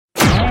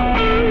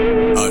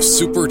a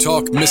Super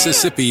Talk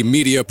Mississippi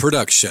media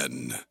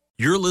production.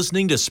 You're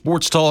listening to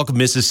Sports Talk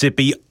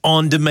Mississippi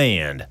On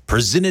Demand,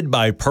 presented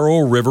by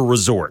Pearl River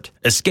Resort.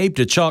 Escape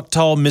to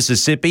Choctaw,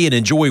 Mississippi and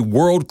enjoy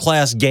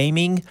world-class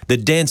gaming, the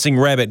Dancing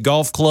Rabbit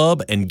Golf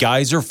Club, and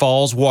Geyser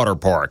Falls Water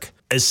Park.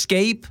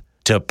 Escape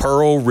to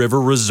Pearl River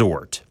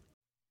Resort.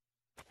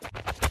 To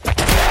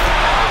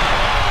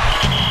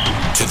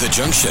the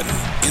junction,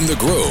 in the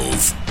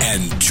Grove,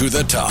 and to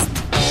the top.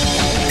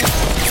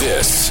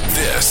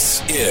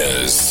 This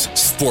is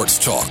Sports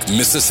Talk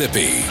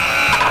Mississippi.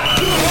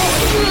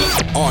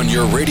 On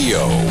your radio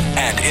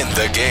and in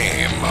the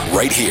game,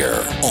 right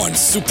here on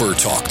Super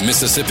Talk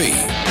Mississippi.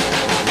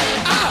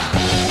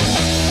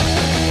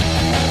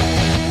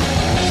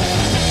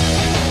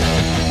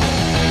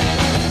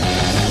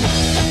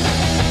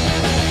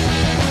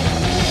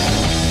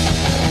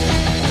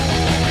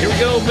 Here we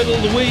go, middle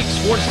of the week,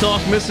 Sports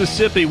Talk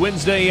Mississippi,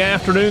 Wednesday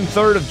afternoon,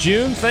 3rd of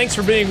June. Thanks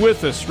for being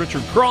with us.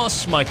 Richard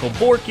Cross, Michael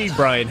Borky,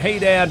 Brian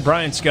Haydad,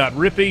 Brian Scott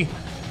Rippey.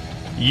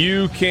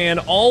 You can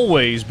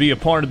always be a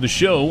part of the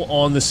show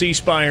on the C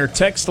Spire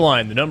text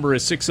line. The number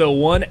is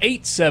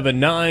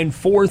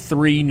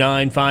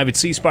 601-879-4395. At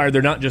C Spire,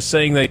 they're not just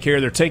saying they care,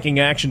 they're taking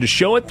action to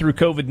show it through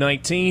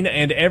COVID-19,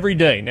 and every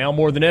day, now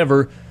more than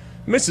ever,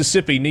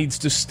 Mississippi needs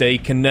to stay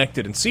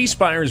connected. And C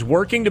Spire is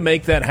working to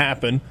make that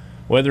happen.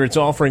 Whether it's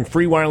offering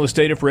free wireless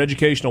data for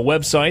educational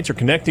websites or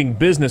connecting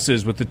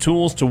businesses with the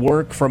tools to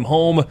work from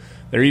home,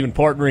 they're even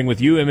partnering with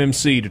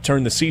UMMC to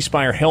turn the C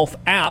Spire Health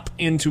app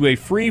into a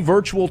free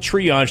virtual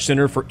triage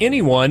center for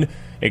anyone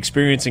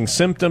experiencing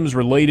symptoms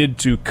related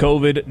to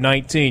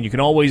COVID-19. You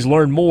can always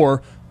learn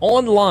more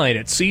online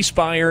at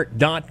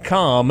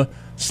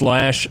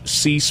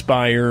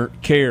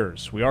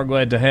cspire.com/cspirecares. We are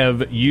glad to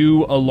have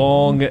you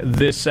along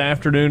this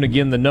afternoon.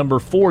 Again, the number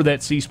for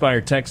that C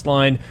Spire text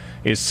line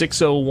is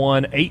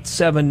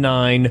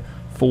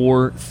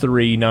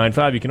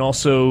 601-879-4395. You can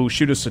also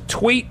shoot us a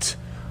tweet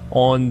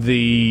on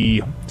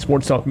the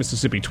Sports Talk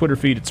Mississippi Twitter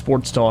feed at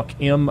Sports Talk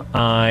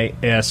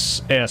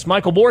MISS.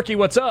 Michael Borky,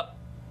 what's up?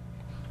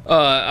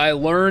 I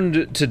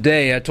learned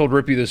today, I told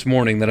Rippy this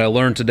morning that I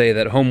learned today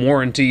that home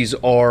warranties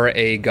are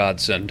a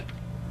godsend.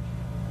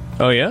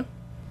 Oh, yeah?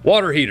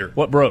 Water heater.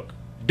 What broke?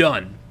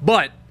 Done.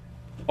 But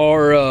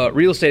our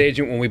real estate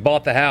agent, when we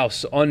bought the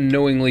house,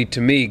 unknowingly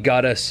to me,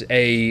 got us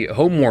a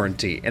home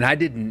warranty. And I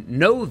didn't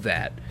know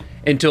that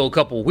until a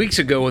couple of weeks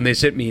ago when they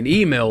sent me an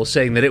email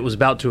saying that it was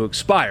about to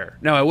expire.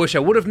 Now, I wish I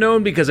would have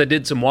known because I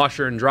did some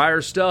washer and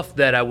dryer stuff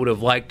that I would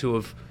have liked to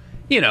have,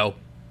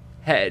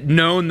 had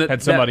known that.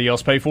 Had somebody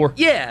else pay for?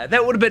 Yeah,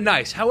 that would have been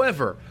nice.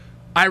 However,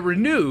 I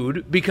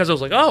renewed because I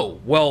was like,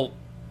 oh, well,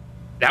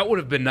 that would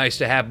have been nice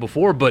to have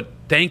before, but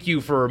thank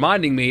you for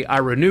reminding me. I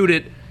renewed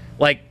it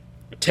like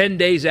 10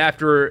 days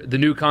after the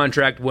new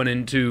contract went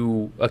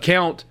into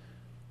account.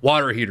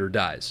 Water heater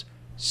dies.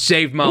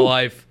 Saved my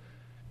life.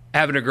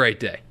 Having a great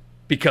day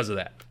because of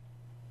that.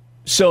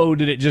 So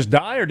did it just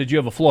die or did you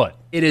have a flood?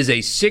 It is a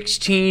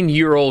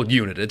 16-year-old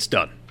unit. It's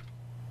done.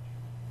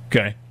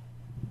 Okay.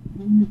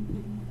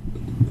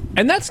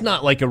 And that's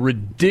not like a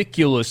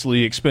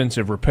ridiculously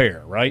expensive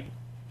repair, right?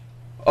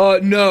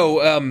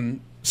 No.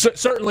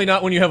 Certainly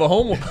not when you have a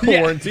home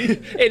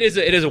warranty. It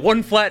is a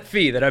one flat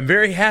fee that I'm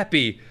very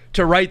happy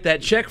to write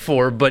that check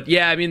for. But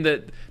yeah, I mean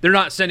they're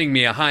not sending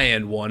me a high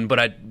end one. But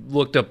I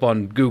looked up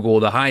on Google.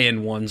 The high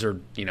end ones are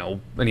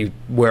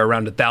anywhere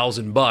around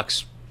 $1,000,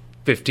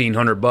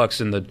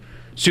 $1,500 in the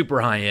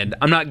super high end.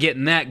 I'm not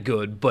getting that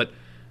good, but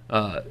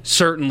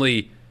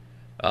certainly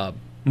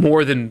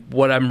more than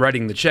what I'm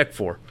writing the check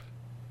for.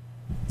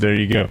 There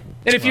you go.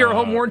 And if you're a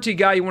home warranty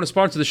guy, you want to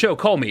sponsor the show,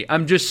 call me.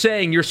 I'm just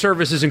saying your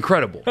service is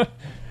incredible.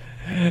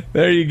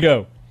 There you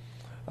go.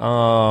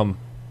 I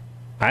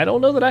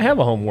don't know that I have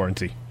a home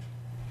warranty.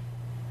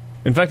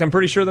 In fact, I'm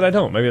pretty sure that I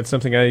don't. Maybe that's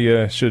something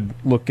I should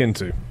look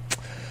into.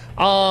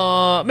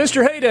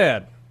 Mr.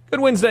 Haydad, good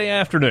Wednesday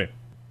afternoon.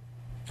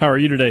 How are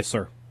you today,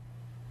 sir?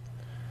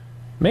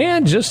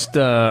 Man, just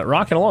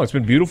rocking along. It's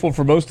been beautiful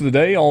for most of the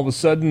day. All of a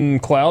sudden,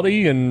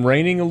 cloudy and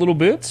raining a little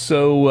bit,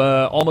 so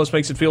almost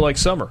makes it feel like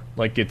summer.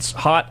 Like it's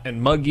hot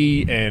and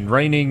muggy and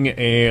raining,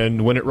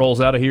 and when it rolls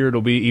out of here,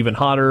 it'll be even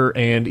hotter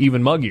and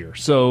even muggier.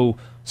 So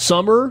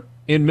summer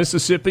in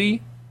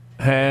Mississippi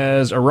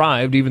has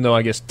arrived, even though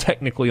I guess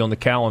technically on the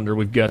calendar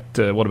we've got,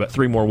 about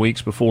 3 more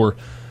weeks before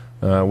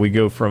we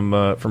go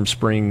from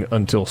spring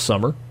until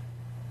summer.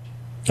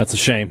 That's a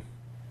shame.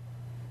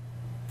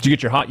 Did you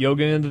get your hot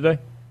yoga in today?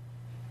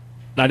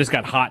 I just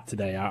got hot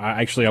today.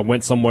 I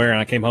went somewhere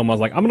and I came home. I was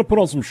like, I'm going to put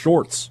on some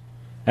shorts.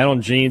 I had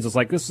on jeans. It's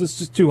like, this is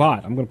just too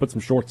hot. I'm going to put some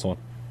shorts on.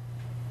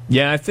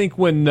 Yeah, I think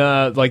when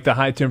the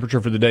high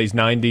temperature for the day is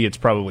 90, it's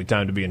probably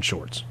time to be in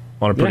shorts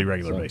on a pretty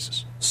regular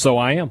basis. So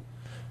I am.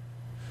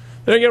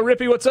 There you go,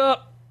 Rippy. What's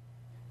up?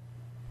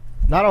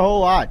 Not a whole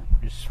lot.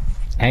 Just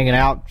hanging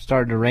out.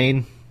 Started to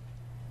rain,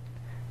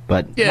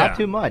 but not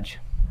too much.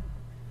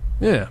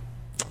 Yeah.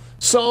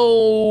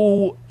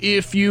 So,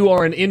 if you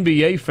are an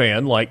NBA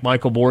fan like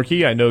Michael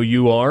Borky, I know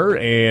you are,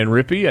 and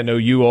Rippy, I know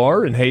you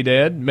are, and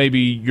Haydad, maybe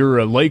you're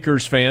a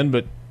Lakers fan,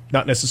 but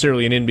not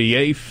necessarily an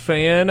NBA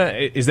fan.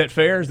 Is that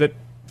fair? Is that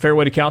a fair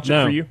way to couch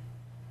it for you?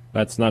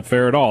 That's not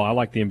fair at all. I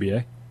like the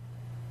NBA.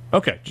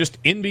 Okay,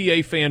 just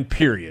NBA fan,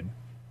 period,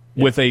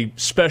 with a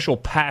special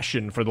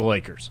passion for the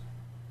Lakers.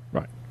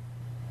 Right.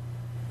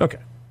 Okay.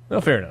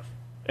 Well, fair enough.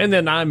 And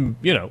then I'm,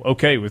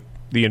 okay with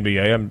the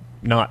NBA. I'm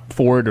not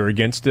for it or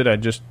against it. I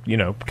just,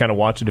 kind of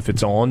watch it if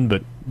it's on,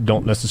 but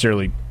don't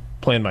necessarily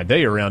plan my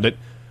day around it.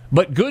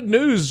 But good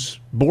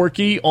news,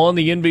 Borky, on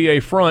the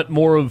NBA front,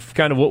 more of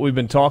kind of what we've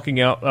been talking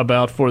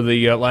about for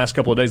the last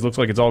couple of days. Looks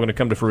like it's all going to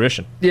come to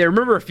fruition. Yeah,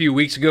 remember a few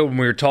weeks ago when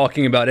we were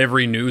talking about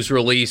every news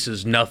release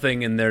is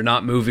nothing and they're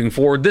not moving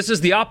forward? This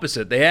is the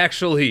opposite. They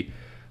actually,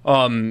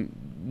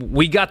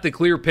 we got the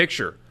clear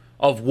picture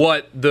of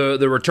what the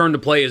return to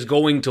play is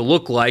going to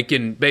look like.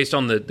 And based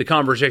on the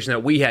conversation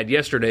that we had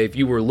yesterday, if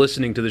you were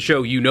listening to the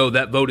show,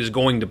 that vote is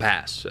going to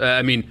pass.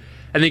 I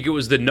think it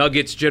was the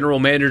Nuggets general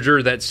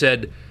manager that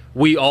said,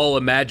 we all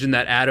imagine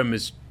that Adam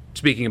is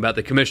speaking about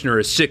the commissioner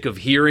is sick of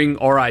hearing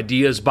our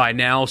ideas by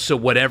now, so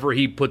whatever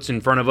he puts in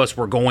front of us,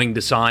 we're going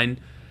to sign.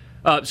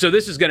 So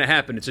this is going to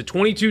happen. It's a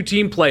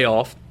 22-team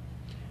playoff,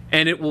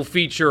 and it will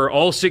feature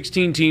all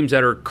 16 teams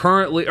that are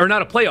currently, or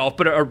not a playoff,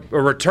 but a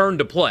return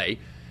to play.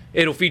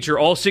 It'll feature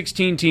all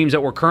 16 teams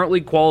that were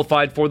currently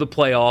qualified for the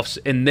playoffs,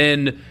 and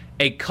then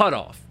a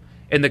cutoff.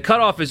 And the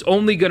cutoff is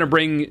only going to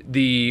bring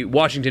the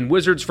Washington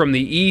Wizards from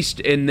the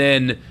East, and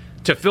then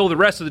to fill the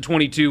rest of the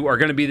 22 are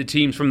going to be the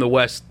teams from the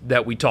West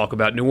that we talk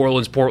about. New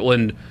Orleans,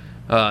 Portland,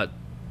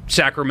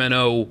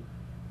 Sacramento,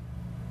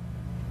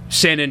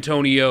 San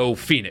Antonio,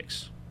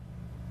 Phoenix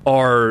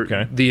are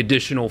the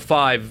additional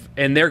 5.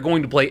 And they're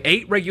going to play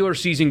 8 regular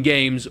season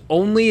games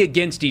only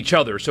against each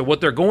other. So what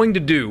they're going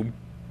to do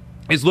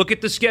is look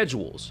at the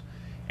schedules.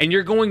 And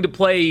you're going to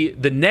play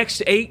the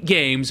next 8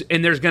 games,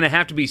 and there's going to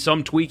have to be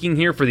some tweaking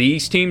here for the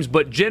East teams.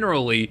 But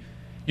generally,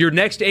 your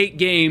next 8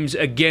 games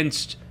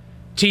against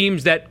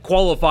teams that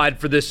qualified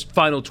for this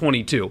final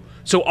 22.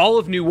 So all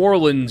of New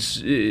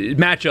Orleans'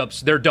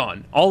 matchups, they're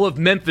done. All of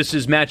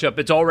Memphis's matchup,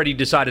 it's already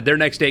decided their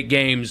next 8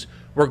 games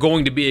were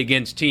going to be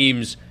against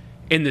teams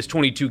in this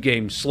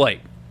 22-game slate.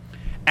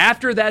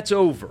 After that's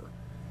over,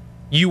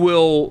 you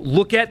will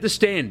look at the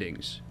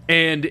standings,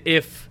 and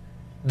if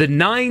the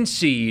 9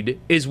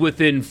 seed is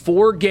within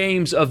 4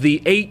 games of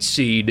the 8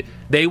 seed,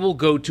 they will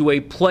go to a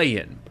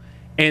play-in.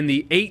 And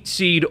the 8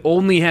 seed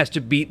only has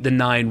to beat the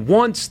 9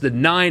 once. The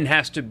 9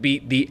 has to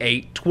beat the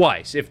 8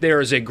 twice. If there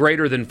is a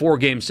greater than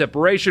 4-game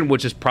separation,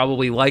 which is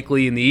probably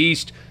likely in the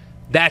East,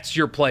 that's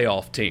your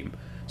playoff team.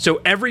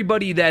 So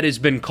everybody that has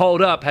been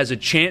called up has a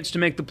chance to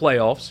make the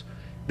playoffs.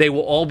 They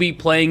will all be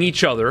playing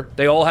each other.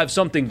 They all have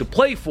something to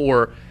play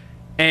for.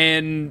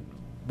 And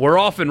we're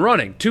off and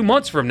running. 2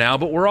 months from now,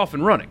 but we're off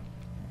and running.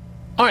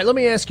 All right, let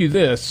me ask you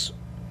this.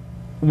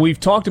 We've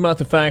talked about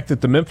the fact that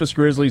the Memphis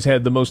Grizzlies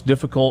had the most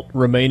difficult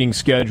remaining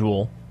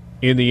schedule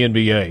in the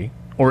NBA,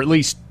 or at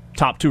least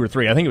top 2 or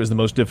 3. I think it was the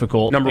most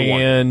difficult. Number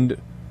 1.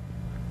 And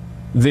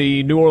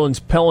the New Orleans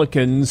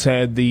Pelicans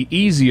had the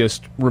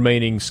easiest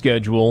remaining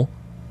schedule.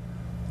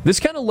 This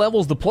kind of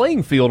levels the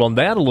playing field on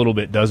that a little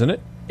bit, doesn't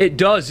it? It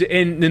does,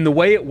 and in the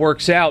way it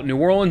works out, New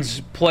Orleans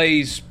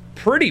plays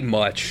pretty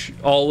much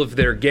all of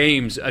their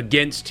games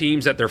against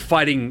teams that they're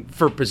fighting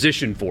for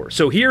position for.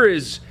 So here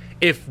is,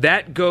 if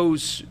that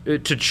goes to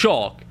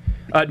chalk,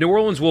 New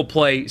Orleans will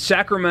play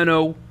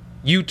Sacramento,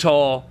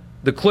 Utah,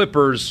 the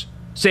Clippers,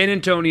 San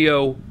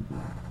Antonio,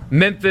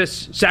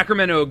 Memphis,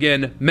 Sacramento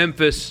again,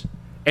 Memphis,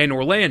 and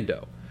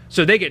Orlando.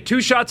 So they get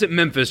 2 shots at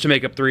Memphis to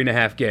make up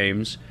 3.5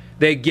 games.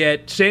 They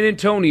get San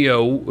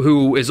Antonio,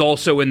 who is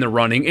also in the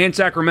running, and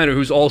Sacramento,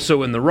 who's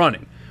also in the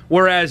running.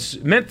 Whereas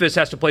Memphis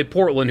has to play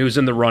Portland, who's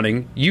in the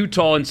running,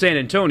 Utah and San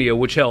Antonio,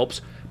 which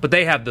helps, but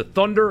they have the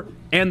Thunder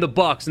and the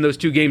Bucks in those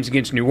 2 games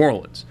against New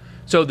Orleans.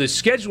 So the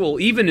schedule,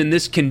 even in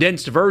this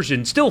condensed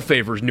version, still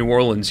favors New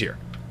Orleans here.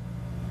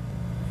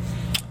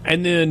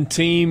 And then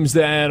teams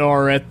that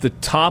are at the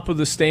top of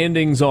the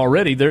standings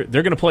already, they're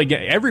going to play.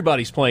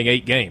 Everybody's playing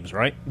 8 games,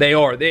 right? They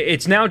are.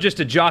 It's now just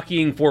a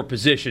jockeying for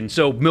position.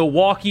 So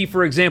Milwaukee,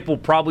 for example,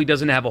 probably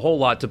doesn't have a whole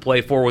lot to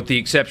play for, with the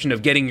exception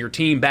of getting your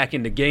team back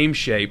into game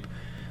shape.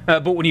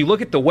 But when you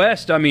look at the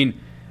West, 2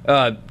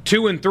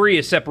 and 3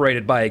 is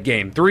separated by a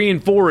game. 3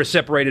 and 4 is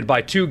separated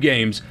by 2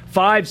 games.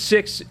 5,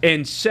 6,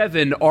 and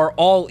 7 are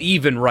all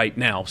even right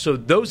now. So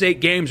those 8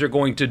 games are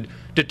going to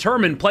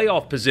determine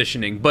playoff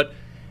positioning. But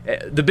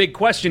the big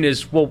question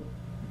is, well,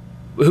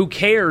 who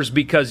cares,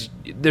 because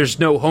there's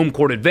no home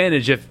court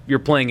advantage if you're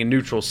playing in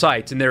neutral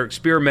sites, and they're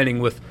experimenting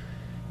with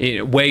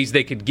ways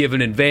they could give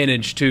an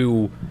advantage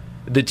to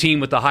the team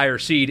with the higher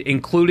seed,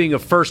 including a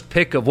first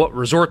pick of what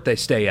resort they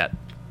stay at.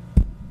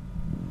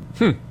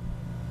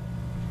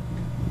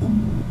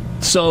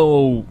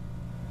 So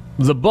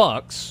the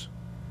Bucks,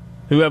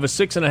 who have a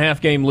 6.5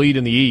 game lead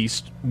in the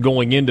East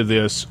going into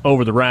this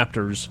over the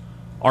Raptors,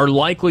 are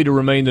likely to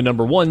remain the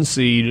number 1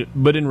 seed,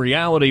 but in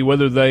reality,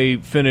 whether they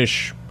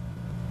finish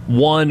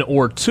 1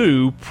 or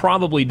 2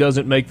 probably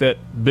doesn't make that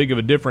big of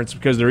a difference,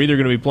 because they're either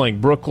going to be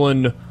playing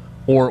Brooklyn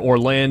or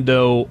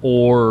Orlando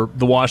or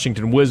the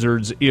Washington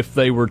Wizards if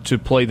they were to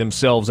play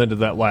themselves into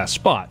that last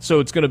spot. So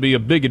it's going to be a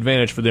big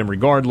advantage for them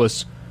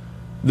regardless.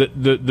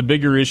 The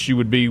bigger issue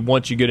would be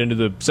once you get into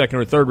the second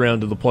or third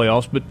round of the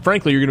playoffs, but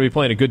frankly, you're going to be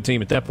playing a good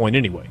team at that point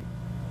anyway.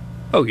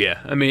 Oh, yeah.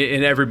 I mean,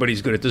 and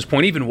everybody's good at this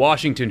point. Even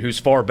Washington, who's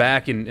far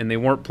back and they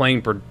weren't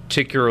playing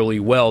particularly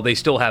well, they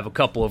still have a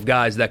couple of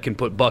guys that can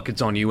put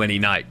buckets on you any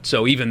night.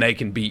 So even they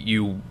can beat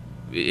you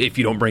if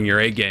you don't bring your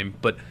A game.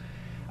 But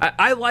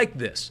I like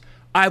this.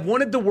 I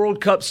wanted the World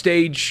Cup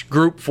stage,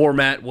 group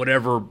format,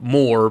 whatever,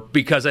 more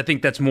because I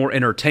think that's more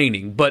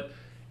entertaining. But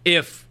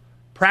if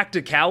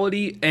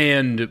practicality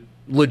and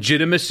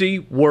legitimacy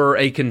were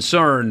a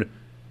concern,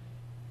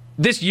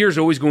 this year's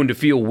always going to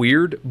feel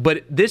weird,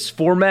 but this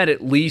format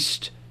at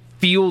least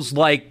feels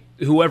like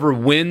whoever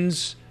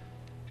wins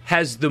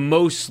has the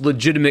most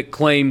legitimate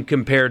claim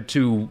compared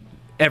to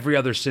every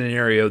other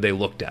scenario they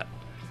looked at.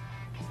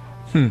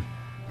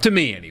 To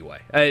me,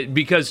 anyway.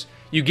 Because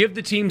you give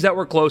the teams that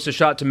were close a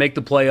shot to make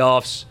the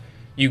playoffs.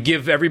 You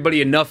give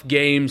everybody enough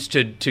games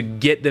to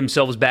get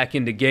themselves back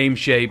into game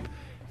shape,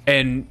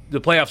 and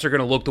the playoffs are going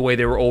to look the way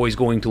they were always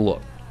going to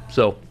look.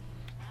 So,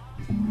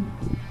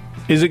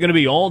 is it going to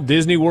be all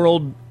Disney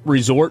World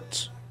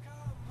resorts?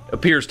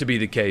 Appears to be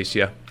the case,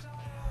 yeah.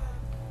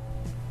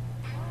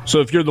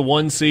 So if you're the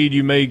 1 seed,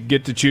 you may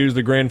get to choose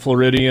the Grand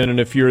Floridian, and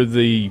if you're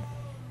the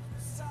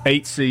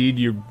 8 seed,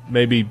 you're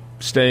maybe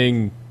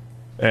staying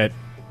at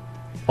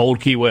Old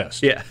Key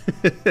West. Yeah,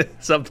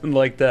 something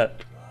like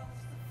that.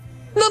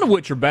 None of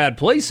which are bad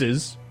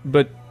places,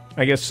 but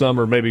I guess some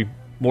are maybe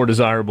more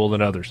desirable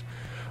than others.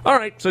 All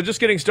right, so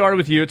just getting started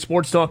with you at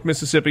Sports Talk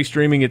Mississippi,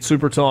 streaming at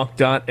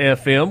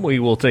supertalk.fm. We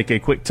will take a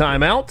quick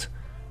timeout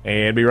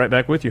and be right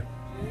back with you.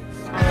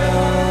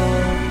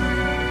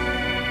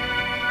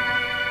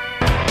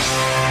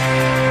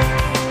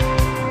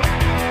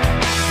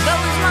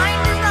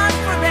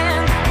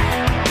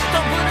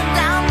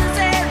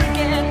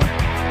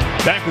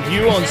 Back with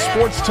you on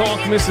Sports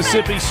Talk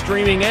Mississippi,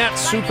 streaming at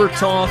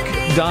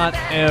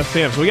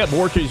supertalk.fm. So we got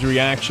Borky's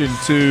reaction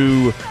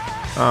to the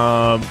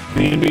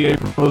NBA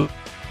proposal.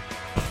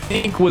 I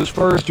think was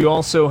first. You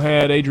also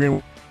had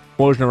Adrian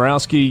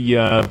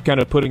Wojnarowski kind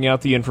of putting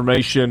out the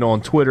information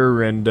on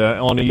Twitter and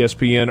on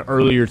ESPN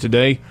earlier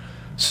today.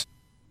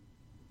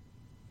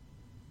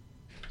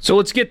 So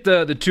let's get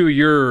the two of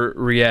your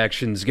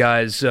reactions,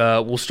 guys.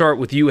 We'll start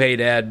with you,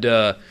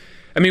 Haydad.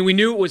 I mean, we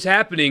knew it was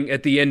happening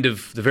at the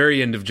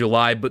very end of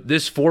July, but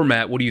this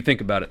format, what do you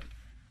think about it?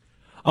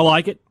 I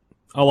like it.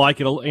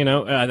 You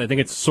know, I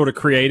think it's sort of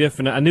creative,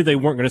 and I knew they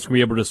weren't just going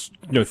to be able to,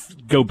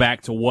 go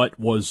back to what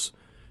was,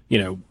 they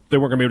weren't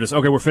going to be able to say,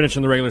 okay, we're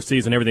finishing the regular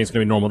season, everything's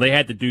going to be normal. They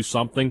had to do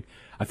something.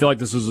 I feel like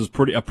this is a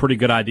pretty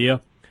good idea.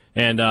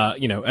 And,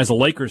 as a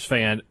Lakers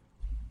fan,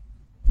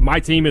 my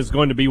team is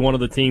going to be one of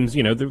the teams,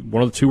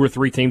 one of the 2 or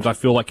 3 teams I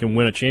feel like can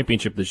win a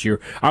championship this year.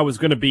 I was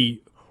going to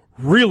be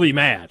really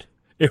mad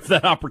if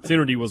that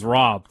opportunity was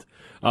robbed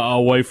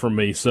away from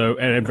me. So,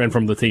 and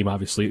from the team,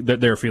 obviously,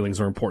 their feelings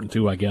are important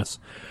too, I guess.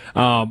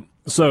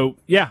 So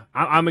yeah,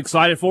 I'm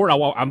excited for it.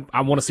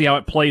 I want to see how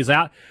it plays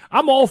out.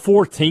 I'm all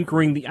for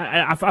tinkering.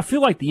 I feel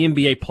like the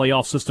NBA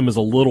playoff system is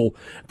a little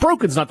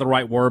broken's not the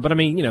right word, but I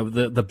mean,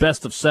 the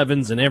best of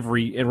 7s in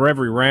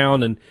every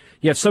round, and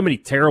you have so many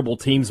terrible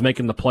teams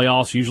making the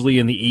playoffs, usually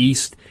in the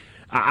East.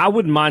 I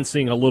wouldn't mind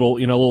seeing a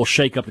little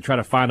shake up to try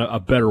to find a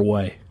better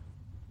way.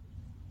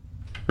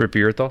 Rippy,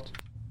 your thoughts?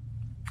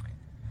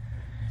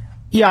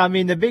 Yeah, I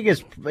mean, the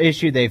biggest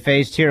issue they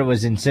faced here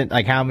was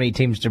how many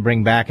teams to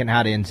bring back and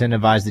how to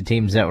incentivize the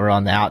teams that were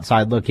on the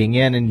outside looking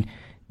in, and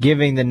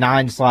giving the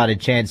 9 slot a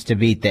chance to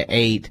beat the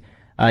 8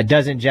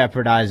 doesn't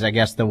jeopardize, I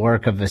guess, the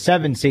work of the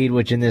 7 seed,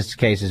 which in this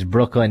case is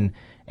Brooklyn,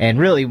 and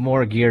really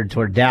more geared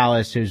toward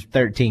Dallas, who's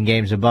 13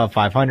 games above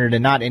 500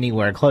 and not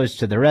anywhere close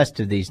to the rest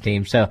of these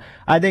teams. So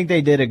I think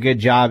they did a good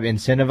job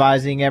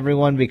incentivizing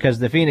everyone, because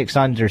the Phoenix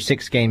Suns are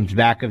 6 games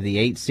back of the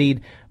 8 seed,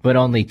 but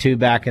only 2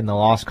 back in the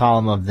loss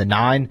column of the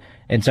 9.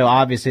 And so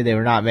obviously they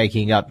were not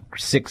making up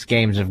 6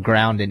 games of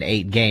ground in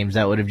 8 games.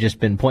 That would have just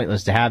been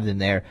pointless to have them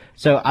there.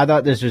 So I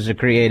thought this was a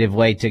creative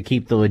way to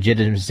keep the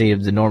legitimacy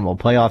of the normal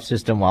playoff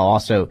system while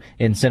also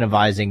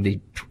incentivizing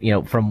the,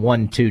 from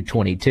 1 to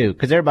 22,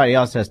 because everybody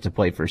else has to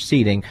play for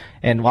seeding.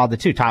 And while the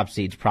 2 top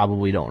seeds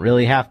probably don't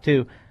really have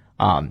to,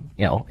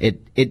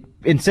 it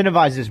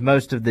incentivizes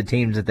most of the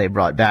teams that they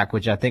brought back,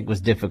 which I think was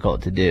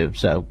difficult to do.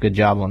 So good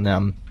job on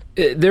them.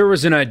 There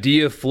was an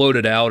idea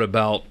floated out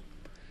about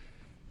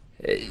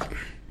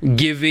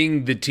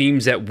giving the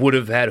teams that would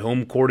have had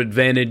home court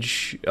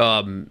advantage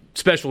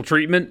special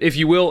treatment, if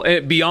you will,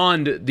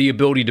 beyond the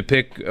ability to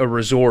pick a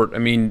resort. I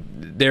mean,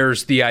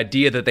 there's the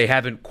idea that they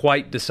haven't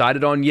quite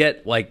decided on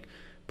yet, like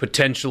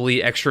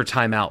potentially extra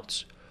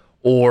timeouts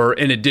or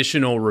an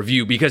additional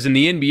review. Because in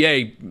the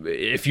NBA,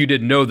 if you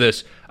didn't know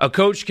this, a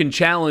coach can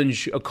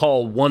challenge a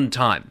call 1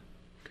 time.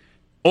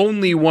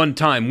 Only 1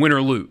 time, win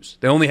or lose.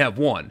 They only have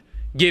 1,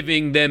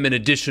 giving them an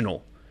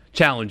additional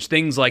challenge,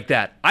 things like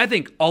that. I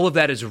think all of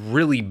that is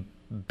really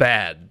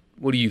bad.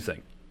 What do you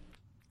think?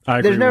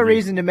 There's no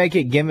reason to make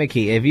it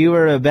gimmicky. If you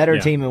were a better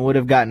team and would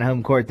have gotten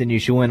home court, then you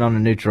should win on a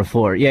neutral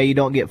floor. Yeah, you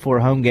don't get 4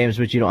 home games,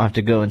 but you don't have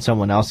to go in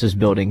someone else's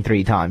building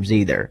 3 times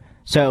either.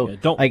 So,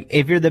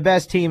 if you're the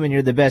best team and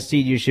you're the best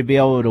seed, you should be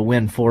able to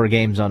win 4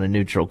 games on a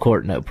neutral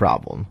court, no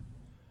problem.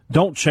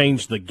 Don't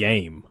change the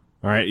game.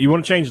 All right, you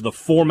want to change the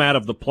format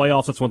of the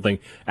playoffs, that's one thing.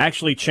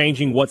 Actually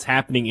changing what's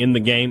happening in the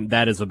game,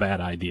 that is a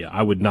bad idea.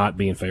 I would not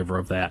be in favor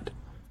of that.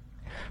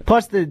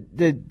 Plus,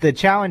 the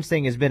challenge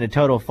thing has been a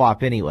total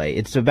flop anyway.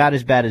 It's about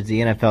as bad as the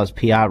NFL's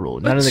PI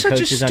rule. None of the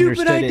coaches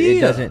understood it.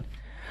 It doesn't.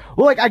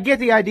 Well, I get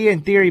the idea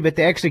in theory, but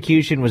the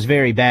execution was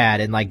very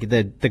bad, and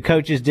the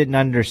coaches didn't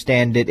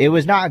understand it. It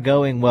was not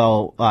going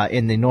well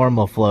in the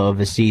normal flow of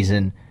a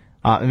season.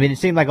 It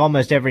seemed like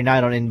almost every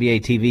night on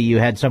NBA TV you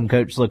had some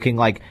coach looking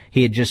like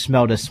he had just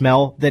smelled a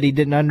smell that he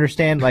didn't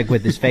understand, like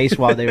with his face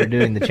while they were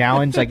doing the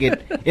challenge. Like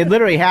it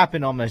literally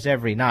happened almost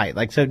every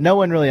night. So no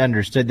one really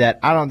understood that.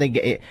 I don't think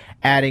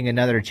adding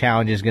another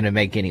challenge is going to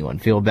make anyone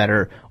feel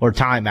better, or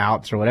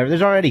timeouts or whatever.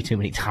 There's already too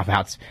many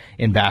timeouts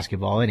in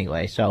basketball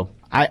anyway. So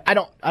I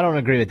don't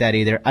agree with that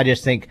either. I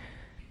just think,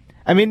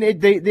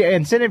 the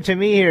incentive to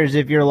me here is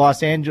if you're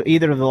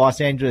either of the Los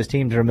Angeles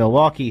teams or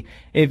Milwaukee,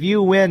 if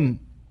you win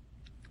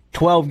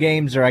 12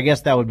 games, or I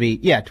guess that would be,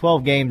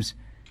 12 games,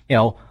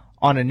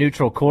 on a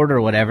neutral court or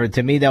whatever,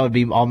 to me that would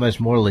be almost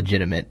more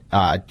legitimate,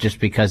 just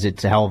because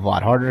it's a hell of a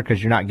lot harder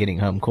because you're not getting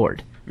home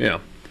court. Yeah.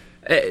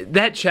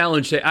 That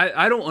challenge,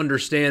 I don't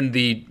understand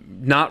the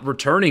not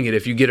returning it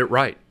if you get it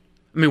right.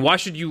 Why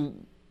should you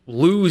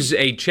lose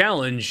a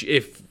challenge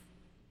if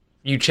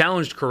you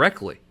challenged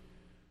correctly?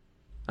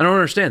 I don't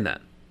understand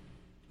that.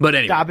 But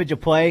anyway. Stoppage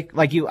of play,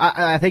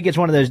 I think it's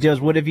one of those deals.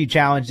 What if you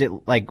challenged it,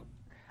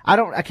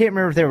 I can't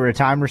remember if there were a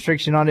time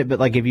restriction on it, but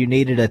if you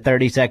needed a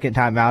 30-second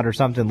timeout or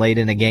something late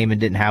in a game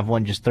and didn't have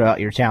one, just throw out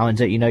your challenge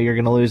that you know you're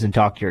going to lose and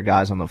talk to your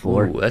guys on the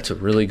floor. Ooh, that's a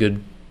really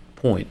good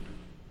point.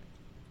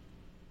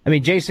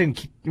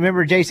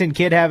 Remember Jason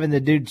Kidd having the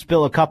dude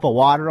spill a cup of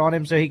water on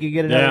him so he could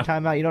get another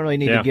timeout? You don't really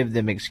need to give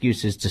them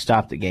excuses to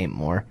stop the game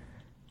more.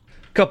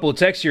 Couple of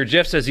texts here.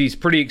 Jeff says he's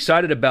pretty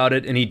excited about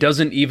it and he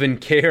doesn't even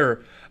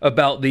care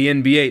about the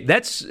NBA.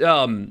 That's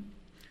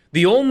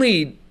the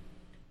only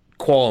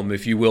qualm,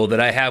 if you will, that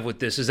I have with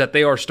this is that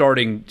they are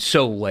starting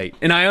so late.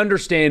 And I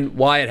understand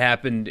why it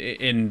happened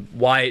and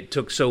why it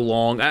took so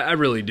long. I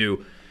really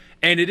do.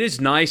 And it is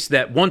nice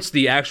that once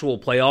the actual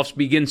playoffs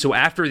begin, so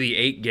after the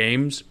 8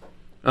 games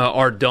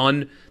are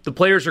done, the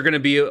players are going to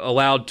be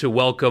allowed to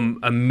welcome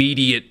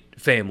immediate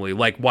family,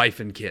 like wife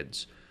and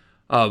kids,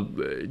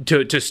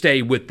 to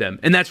stay with them.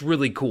 And that's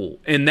really cool.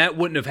 And that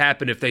wouldn't have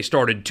happened if they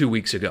started 2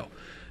 weeks ago.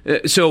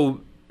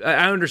 So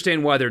I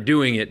understand why they're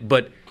doing it,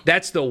 but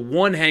that's the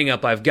one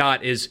hang-up I've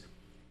got is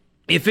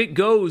if it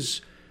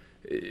goes,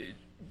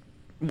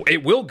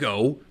 it will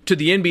go to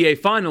the NBA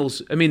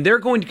Finals. They're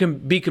going to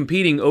be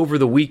competing over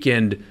the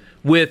weekend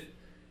with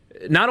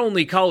not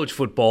only college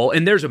football,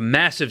 and there's a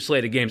massive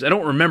slate of games. I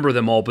don't remember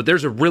them all, but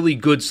there's a really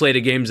good slate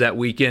of games that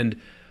weekend.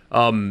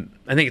 I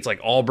think it's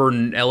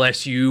Auburn,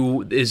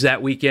 LSU is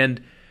that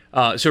weekend.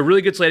 So a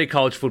really good slate of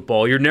college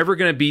football. You're never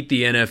going to beat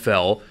the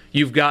NFL.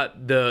 You've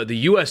got the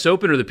U.S.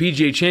 Open or the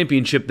PGA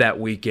Championship that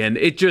weekend.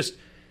 It just...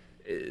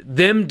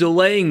 them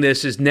delaying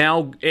this is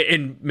now,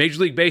 in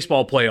Major League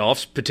Baseball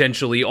playoffs,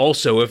 potentially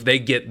also, if they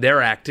get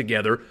their act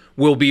together,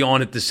 will be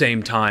on at the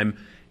same time.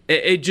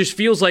 It just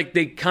feels like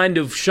they kind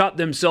of shot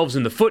themselves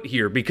in the foot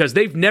here because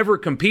they've never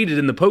competed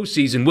in the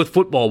postseason with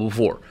football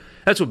before.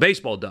 That's what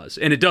baseball does,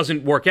 and it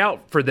doesn't work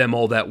out for them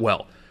all that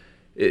well.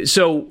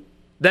 So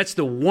that's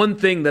the one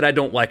thing that I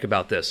don't like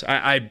about this.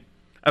 I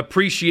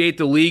appreciate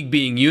the league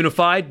being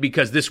unified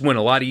because this went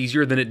a lot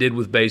easier than it did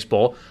with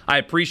baseball. I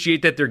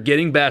appreciate that they're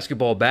getting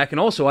basketball back, and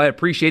also I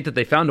appreciate that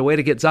they found a way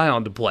to get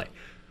Zion to play.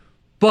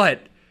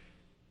 But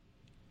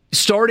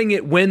starting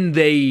it when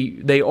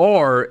they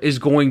are is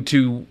going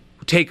to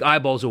take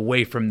eyeballs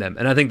away from them,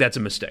 and I think that's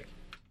a mistake.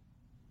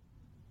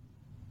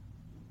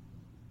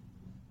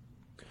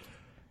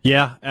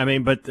 Yeah, I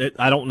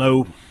don't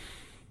know.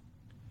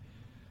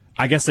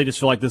 I guess they just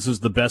feel like this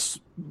is the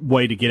best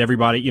way to get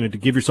everybody, to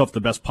give yourself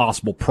the best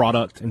possible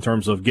product in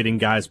terms of getting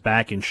guys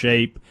back in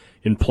shape,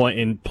 in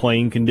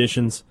playing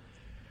conditions.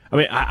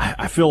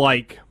 I feel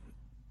like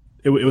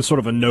it was sort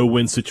of a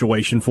no-win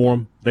situation for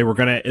them. They were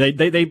gonna,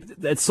 they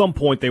at some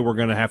point they were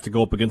gonna have to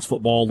go up against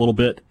football a little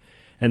bit,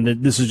 and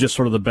this is just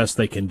sort of the best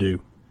they can do.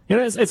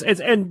 It's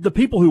and the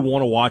people who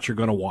want to watch are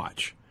going to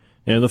watch.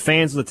 The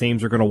fans of the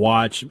teams are going to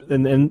watch,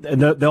 and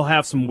they'll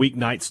have some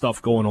weeknight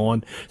stuff going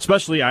on.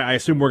 Especially, I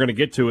assume we're going to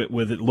get to it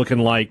with it looking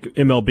like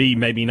MLB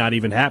maybe not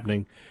even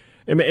happening.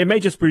 It may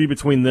just be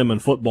between them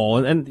and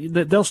football, and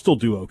they'll still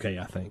do okay,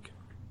 I think.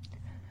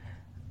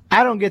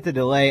 I don't get the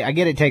delay. I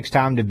get it takes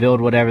time to build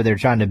whatever they're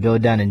trying to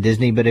build down in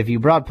Disney, but if you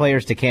brought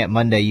players to camp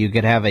Monday, you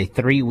could have a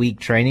 3-week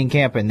training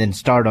camp and then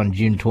start on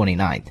June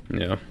 29th.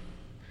 Yeah.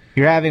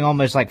 You're having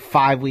almost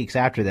 5 weeks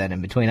after that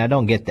in between. I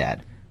don't get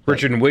that.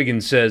 Richard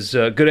Wiggins says,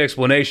 good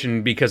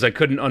explanation because I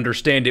couldn't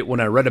understand it when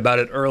I read about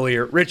it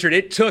earlier. Richard,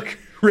 it took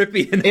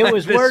Rippy in that It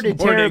was this worded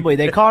morning. terribly.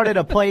 They called it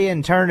a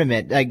play-in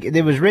tournament. Like,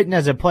 it was written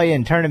as a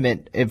play-in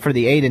tournament for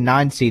the 8 and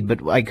 9 seed, but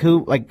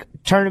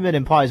tournament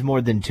implies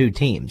more than 2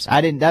 teams.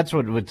 That's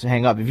what would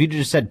hang up. If you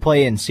just said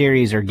play-in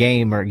series or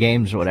game or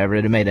games or whatever,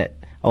 it'd have made it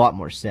a lot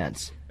more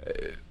sense.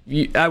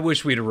 I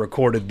wish we'd have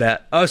recorded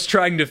that. Us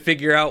trying to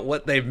figure out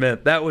what they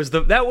meant. That would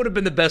have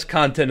been the best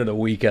content of the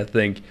week, I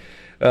think.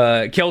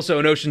 Kelso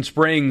in Ocean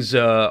Springs,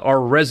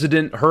 our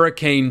resident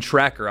hurricane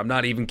tracker. I'm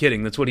not even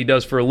kidding. That's what he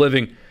does for a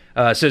living.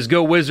 Says,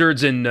 go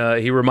Wizards, and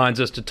he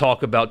reminds us to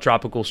talk about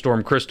Tropical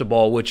Storm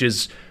Cristobal, which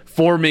is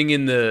forming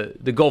in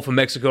the Gulf of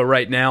Mexico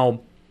right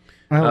now.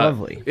 Oh,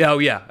 lovely. Oh,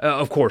 yeah,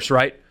 of course,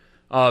 right?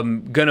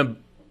 Gonna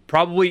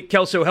probably,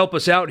 Kelso, help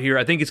us out here.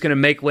 I think it's going to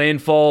make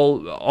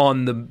landfall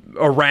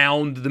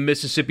around the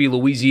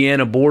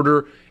Mississippi-Louisiana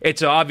border.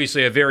 It's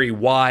obviously a very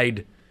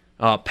wide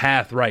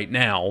path right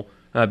now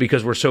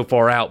because we're so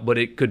far out, but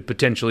it could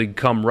potentially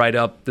come right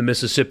up the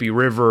Mississippi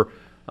River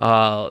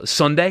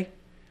Sunday.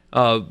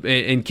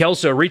 And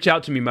Kelso, reach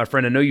out to me, my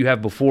friend. I know you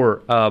have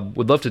before.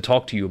 Would love to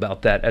talk to you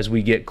about that as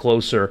we get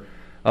closer.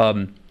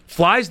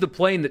 Flies the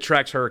plane that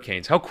tracks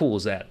hurricanes. How cool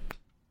is that?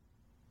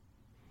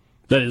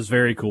 That is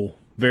very cool.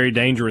 Very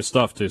dangerous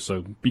stuff, too,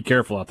 so be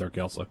careful out there,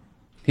 Kelso.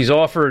 He's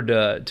offered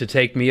to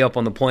take me up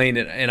on the plane,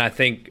 and I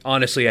think,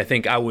 honestly,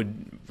 I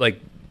would,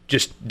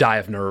 just die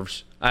of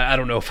nerves. I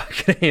don't know if I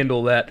can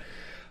handle that.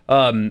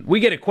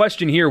 We get a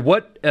question here.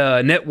 What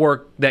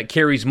network that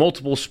carries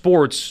multiple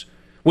sports,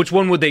 which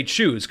one would they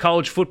choose,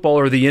 college football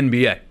or the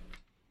NBA?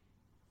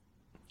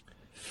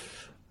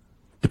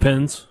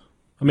 Depends.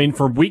 I mean,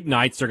 for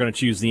weeknights, they're going to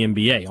choose the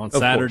NBA. On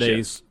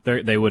Saturdays, course,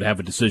 yeah. they would have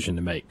a decision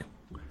to make.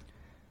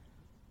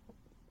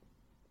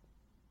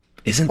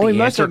 Isn't the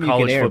answer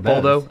college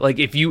football, though? Like,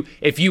 if you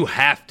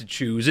have to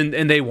choose,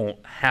 and they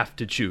won't have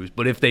to choose,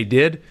 but if they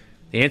did,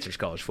 the answer is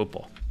college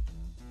football.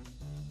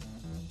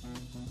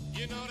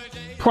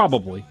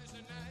 Probably.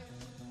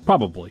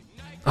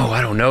 Oh,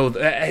 I don't know.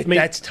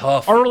 That's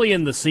tough. Early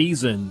in the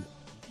season,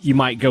 you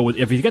might go with,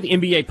 if you got the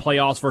NBA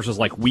playoffs versus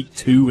like week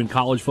 2 in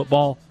college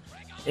football,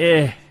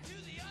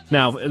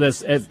 Now, I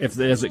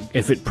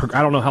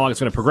don't know how long it's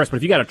going to progress, but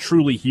if you got a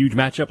truly huge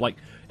matchup like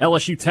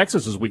LSU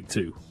Texas is week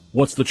 2,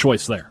 what's the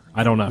choice there?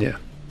 I don't know. Yeah.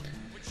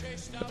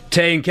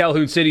 Tay in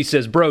Calhoun City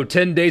says, bro,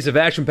 10 days of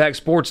action-packed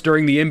sports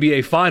during the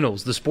NBA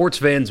Finals. The sports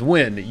fans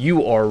win.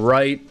 You are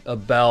right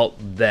about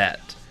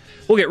that.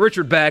 We'll get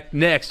Richard back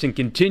next and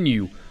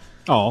continue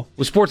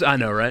with sports. I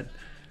know, right?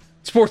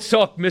 Sports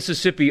Talk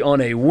Mississippi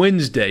on a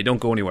Wednesday. Don't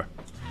go anywhere.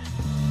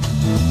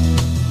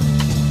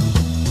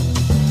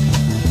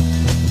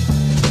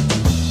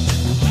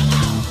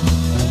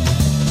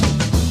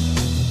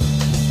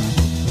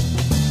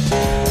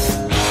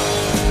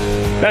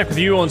 Back with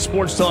you on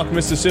Sports Talk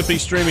Mississippi,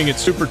 streaming at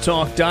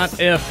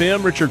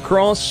supertalk.fm. Richard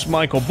Cross,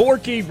 Michael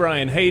Borky,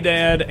 Brian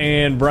Haydad,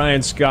 and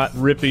Brian Scott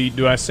Rippey.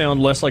 Do I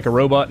sound less like a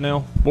robot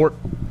now, Bort?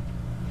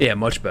 Yeah,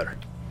 much better.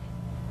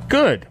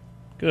 Good.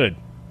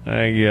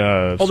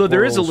 Although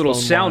there is a little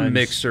sound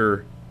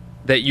mixer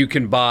that you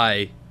can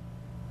buy,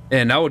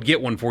 and I would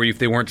get one for you if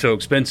they weren't so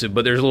expensive,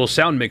 but there's a little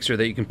sound mixer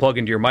that you can plug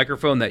into your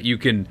microphone that you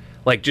can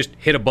just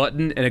hit a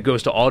button and it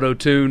goes to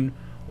auto-tune,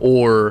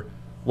 or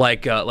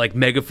like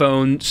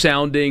megaphone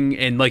sounding,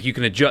 and you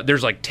can adjust.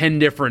 There's 10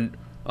 different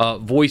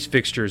voice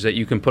fixtures that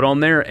you can put on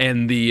there,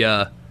 and the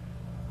a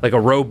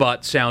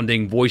robot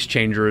sounding voice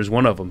changer is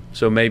one of them.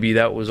 So maybe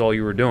that was all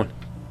you were doing.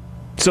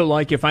 So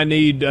if I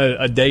need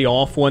a day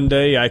off one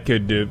day, I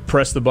could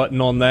press the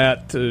button on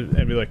that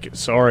and be like,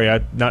 sorry,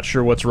 I'm not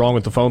sure what's wrong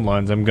with the phone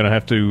lines. I'm going to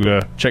have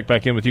to check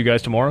back in with you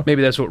guys tomorrow.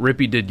 Maybe that's what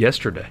Rippy did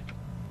yesterday.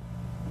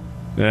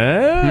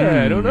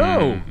 I don't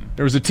know.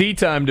 There was a tea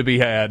time to be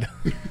had.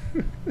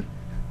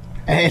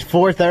 At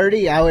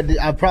 4:30,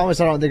 I promise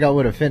I don't think I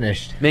would have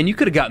finished. Man, you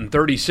could have gotten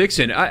 36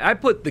 in. I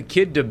put the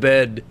kid to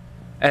bed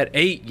at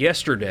 8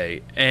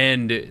 yesterday,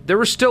 and there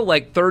was still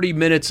 30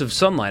 minutes of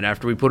sunlight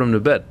after we put him to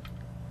bed.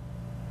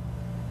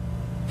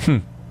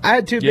 I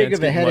had too big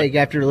of a headache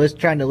after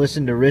trying to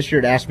listen to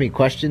Richard ask me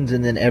questions,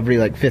 and then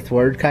every fifth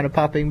word kind of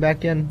popping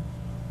back in.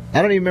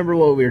 I don't even remember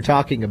what we were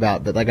talking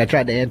about, but I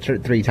tried to answer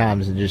it 3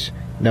 times and just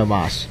no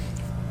mas.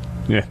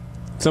 Yeah.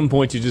 At some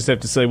point, you just have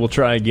to say, "We'll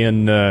try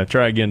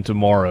again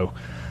tomorrow."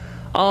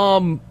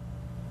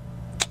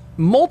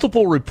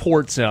 Multiple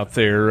reports out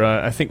there.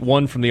 I think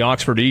one from the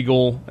Oxford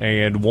Eagle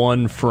and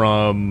one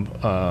from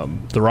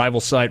the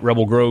rival site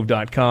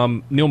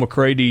rebelgrove.com. Neil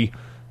McCready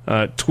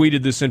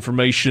tweeted this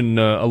information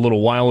a little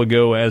while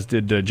ago, as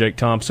did Jake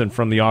Thompson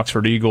from the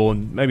Oxford Eagle,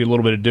 and maybe a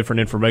little bit of different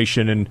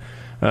information in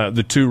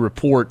the 2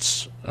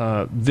 reports.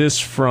 This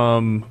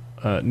from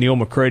Neil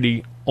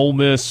McCready: Ole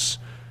Miss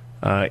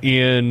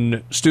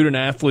in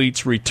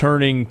student-athletes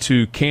returning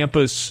to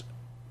campus.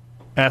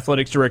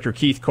 Athletics Director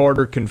Keith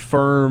Carter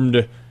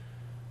confirmed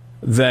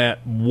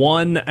that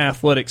 1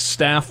 athletic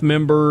staff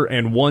member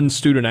and 1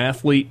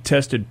 student-athlete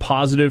tested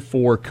positive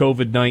for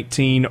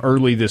COVID-19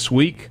 early this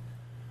week.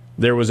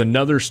 There was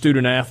another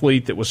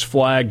student-athlete that was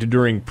flagged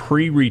during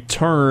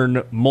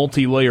pre-return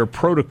multi-layer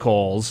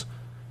protocols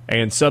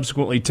and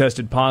subsequently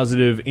tested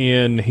positive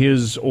in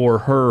his or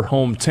her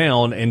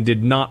hometown and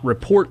did not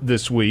report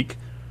this week.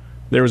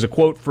 There was a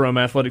quote from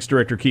Athletics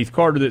Director Keith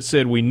Carter that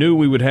said, "We knew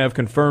we would have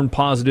confirmed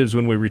positives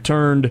when we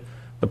returned.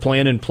 The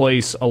plan in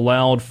place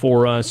allowed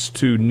for us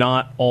to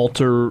not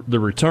alter the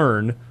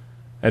return.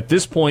 At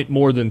this point,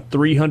 more than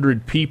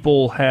 300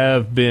 people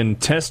have been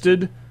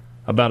tested.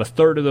 About a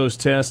third of those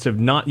tests have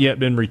not yet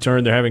been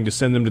returned. They're having to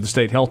send them to the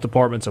state health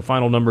department, so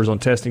final numbers on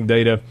testing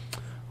data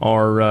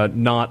are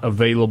not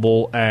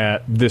available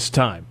at this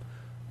time.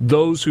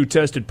 Those who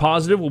tested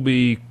positive will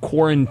be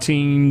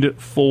quarantined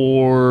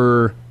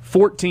for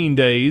 14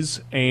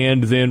 days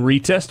and then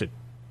retested."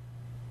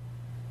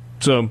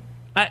 So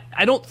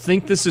I don't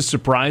think this is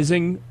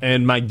surprising,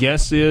 and my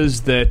guess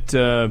is that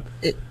the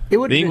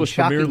English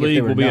Premier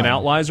League will be an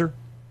outlier.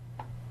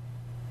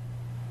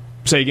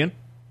 Say again?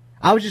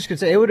 I was just going to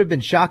say, it would have been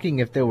shocking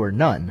if there were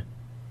none.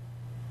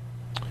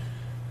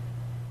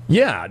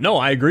 Yeah, no,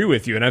 I agree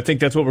with you, and I think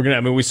that's what we're going to.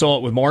 I mean, we saw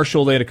it with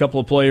Marshall. They had a couple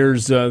of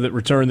players that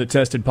returned that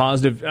tested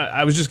positive.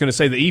 I was just going to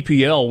say the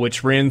EPL,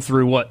 which ran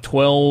through,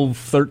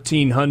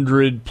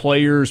 1,300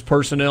 players,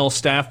 personnel,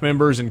 staff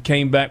members, and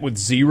came back with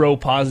 0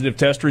 positive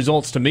test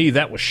results. To me,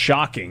 that was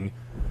shocking.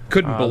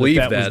 Couldn't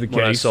believe that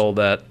when I saw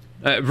that.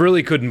 I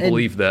really couldn't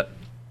believe that.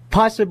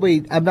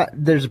 Possibly,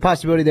 there's a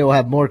possibility they will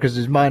have more, because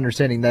it's my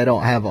understanding they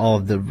don't have all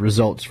of the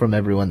results from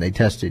everyone they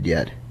tested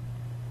yet.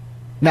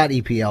 Not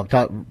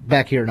EPL,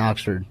 back here in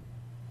Oxford.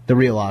 The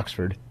real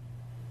Oxford.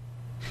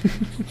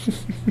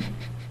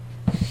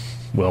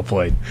 Well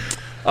played.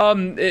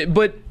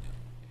 But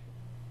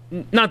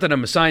not that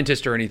I'm a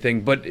scientist or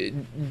anything, but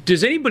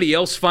does anybody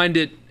else find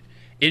it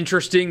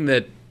interesting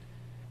that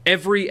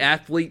every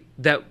athlete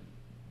that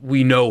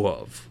we know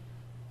of,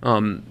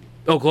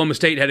 Oklahoma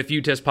State had a few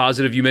test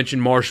positive. You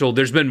mentioned Marshall.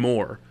 There's been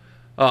more.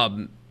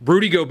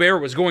 Rudy Gobert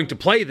was going to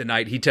play the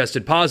night he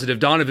tested positive.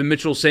 Donovan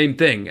Mitchell, same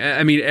thing.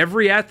 I mean,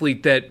 every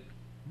athlete that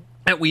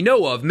we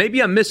know of,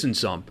 maybe I'm missing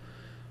some,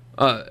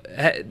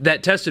 that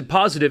tested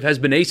positive has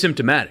been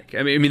asymptomatic.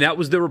 I mean that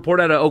was the report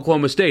out of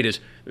Oklahoma State, is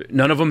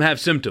none of them have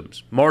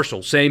symptoms.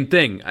 Marshall, same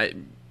thing.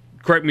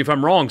 Correct me if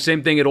I'm wrong,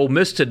 same thing at Ole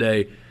Miss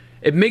today.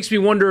 It makes me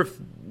wonder if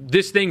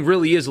this thing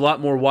really is a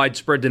lot more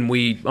widespread than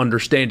we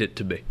understand it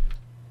to be.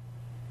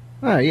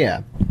 Oh,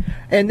 yeah.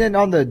 And then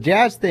on the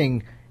Jazz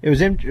thing, it was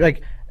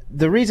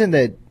the reason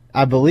that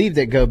I believe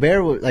that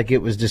Gobert,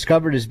 it was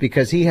discovered, is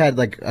because he had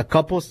a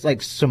couple,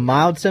 some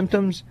mild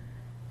symptoms,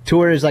 to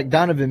whereas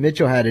Donovan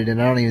Mitchell had it,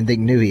 and I don't even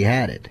think knew he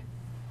had it.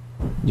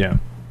 Yeah.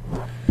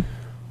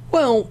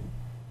 Well,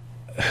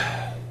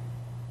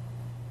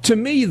 to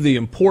me, the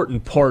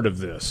important part of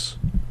this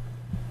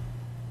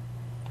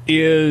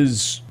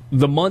is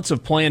the months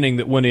of planning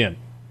that went in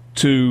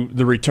to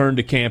the return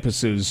to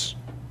campuses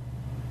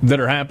that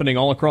are happening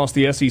all across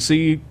the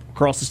SEC,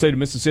 across the state of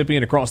Mississippi,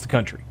 and across the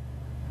country.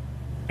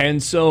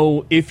 And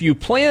so if you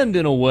planned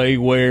in a way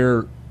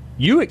where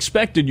you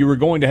expected you were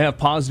going to have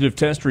positive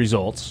test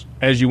results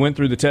as you went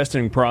through the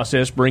testing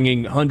process,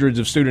 bringing hundreds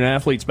of student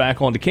athletes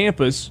back onto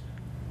campus,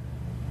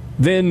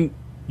 then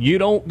you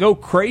don't go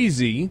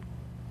crazy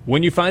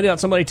when you find out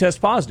somebody tests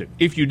positive.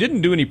 If you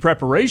didn't do any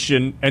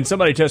preparation and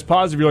somebody tests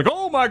positive, you're like,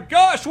 oh my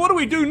gosh, what do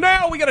we do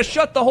now? We got to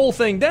shut the whole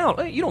thing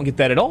down. You don't get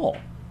that at all.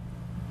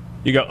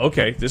 You go,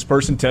 okay, this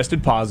person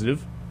tested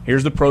positive.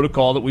 Here's the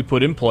protocol that we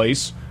put in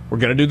place. We're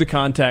going to do the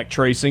contact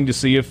tracing to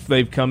see if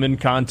they've come in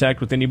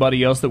contact with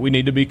anybody else that we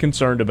need to be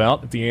concerned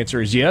about. If the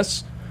answer is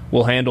yes,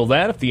 we'll handle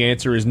that. If the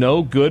answer is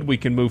no, good, we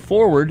can move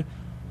forward.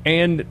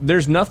 And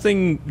there's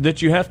nothing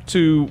that you have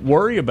to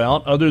worry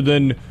about other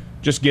than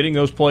just getting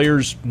those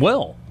players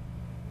well.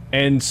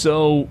 And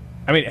so,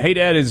 I mean, hey,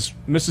 Dad, as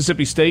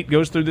Mississippi State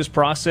goes through this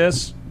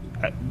process,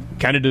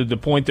 kind of to the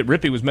point that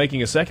Rippey was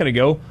making a second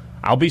ago,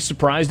 I'll be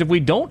surprised if we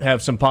don't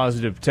have some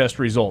positive test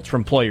results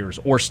from players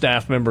or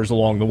staff members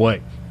along the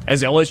way.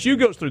 As LSU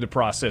goes through the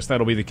process,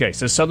 that'll be the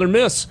case. As Southern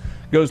Miss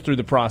goes through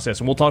the process.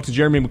 And we'll talk to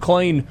Jeremy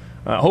McClain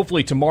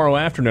hopefully tomorrow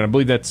afternoon. I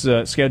believe that's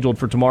scheduled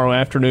for tomorrow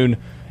afternoon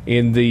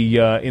in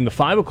the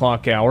 5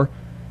 o'clock hour.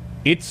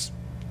 It's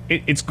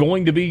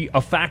going to be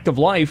a fact of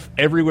life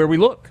everywhere we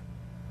look.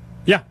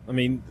 Yeah, I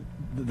mean,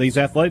 these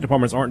athletic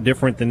departments aren't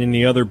different than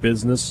any other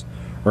business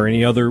or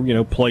any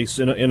other place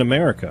in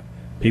America.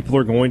 People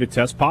are going to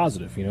test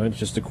positive. It's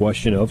just a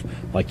question of,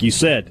 like you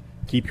said,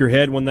 keep your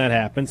head when that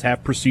happens,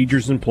 have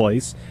procedures in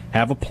place,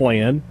 have a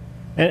plan,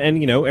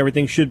 and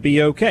everything should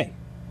be okay.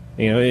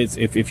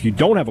 If you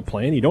don't have a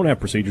plan, you don't have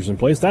procedures in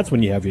place, that's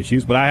when you have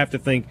issues. But I have to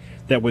think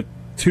that with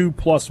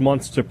 2+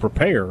 months to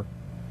prepare,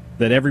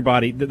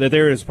 that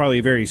there is probably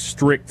a very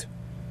strict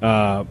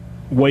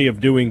way of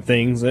doing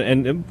things,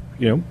 and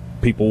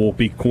people will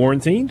be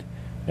quarantined,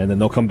 and then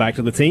they'll come back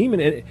to the team.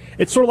 And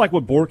it's sort of like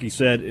what Borky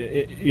said,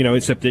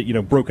 except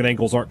that broken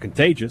ankles aren't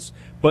contagious.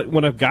 But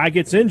when a guy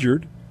gets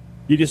injured,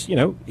 you just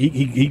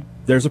he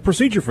there's a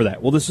procedure for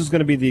that. Well, this is going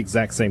to be the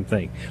exact same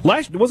thing.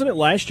 Wasn't it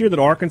last year that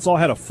Arkansas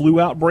had a flu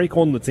outbreak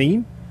on the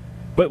team?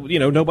 But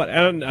nobody.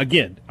 And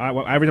again,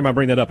 every time I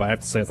bring that up, I have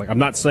to say I'm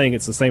not saying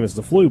it's the same as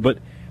the flu, but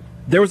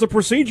there was a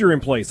procedure in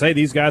place. Hey,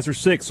 these guys are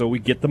sick, so we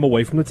get them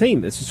away from the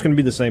team. It's just going to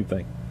be the same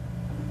thing.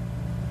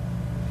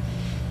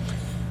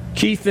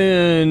 Keith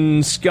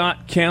in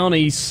Scott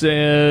County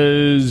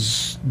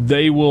says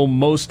they will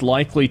most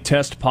likely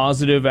test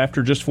positive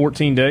after just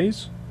 14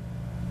 days.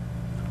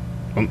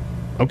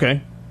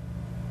 Okay.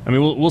 I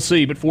mean, we'll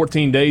see, but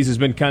 14 days has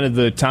been kind of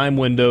the time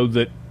window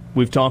that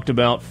we've talked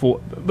about for.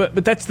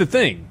 But that's the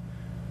thing.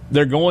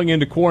 They're going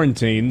into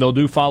quarantine. They'll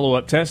do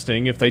follow-up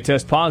testing. If they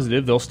test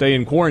positive, they'll stay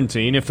in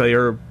quarantine. If they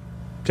are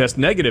test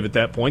negative at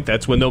that point,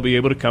 that's when they'll be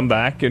able to come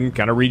back and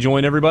kind of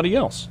rejoin everybody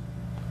else.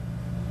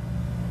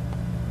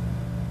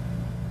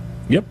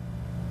 Yep.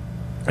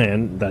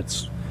 And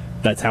that's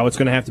how it's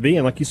going to have to be.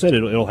 And like you said,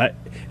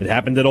 it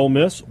happened at Ole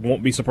Miss.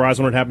 Won't be surprised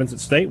when it happens at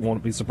State.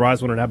 Won't be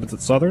surprised when it happens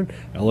at Southern,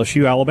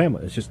 LSU, Alabama.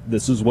 It's just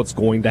this is what's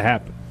going to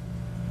happen.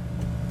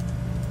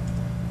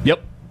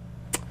 Yep.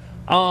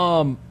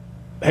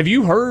 Have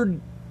you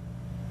heard,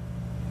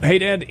 hey,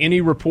 Dad,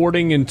 any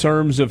reporting in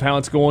terms of how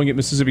it's going at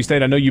Mississippi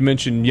State? I know you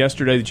mentioned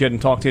yesterday that you hadn't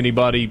talked to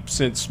anybody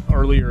since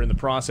earlier in the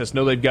process.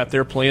 Know they've got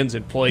their plans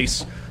in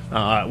place.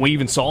 We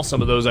even saw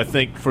some of those, I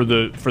think, for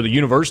the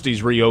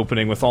university's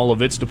reopening with all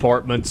of its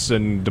departments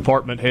and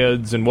department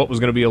heads and what was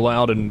going to be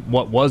allowed and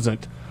what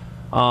wasn't.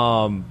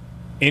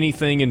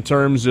 Anything in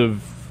terms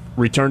of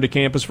return to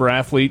campus for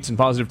athletes and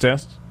positive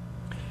tests?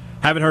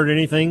 Haven't heard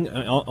anything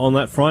on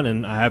that front,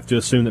 and I have to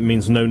assume that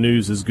means no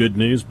news is good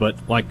news. But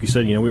like you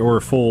said, we were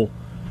a full,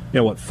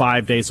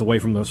 5 days away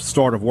from the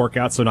start of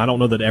workouts, and I don't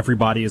know that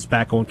everybody is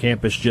back on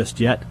campus just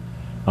yet.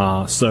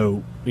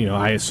 So,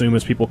 I assume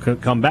as people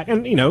come back,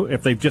 and,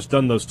 if they've just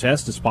done those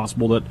tests, it's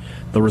possible that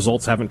the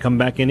results haven't come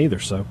back in either.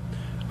 So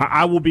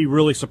I will be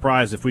really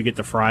surprised if we get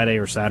to Friday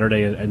or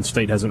Saturday and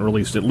State hasn't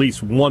released at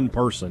least one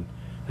person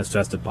has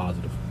tested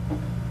positive.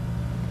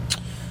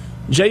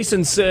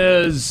 Jason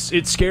says,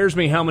 it scares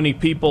me how many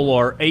people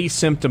are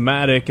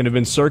asymptomatic and have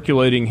been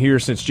circulating here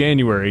since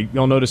January.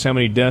 Y'all notice how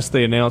many deaths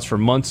they announced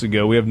from months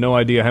ago. We have no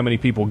idea how many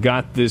people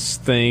got this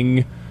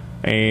thing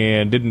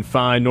and didn't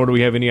find, nor do we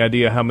have any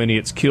idea how many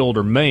it's killed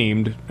or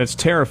maimed. That's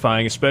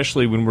terrifying,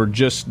 especially when we're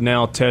just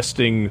now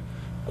testing,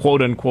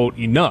 quote-unquote,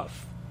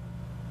 enough.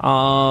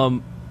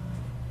 I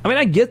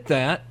get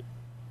that,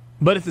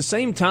 but at the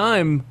same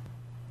time,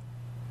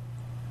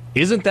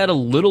 isn't that a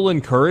little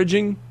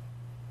encouraging?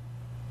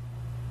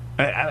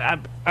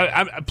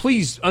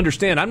 Please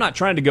understand, I'm not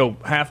trying to go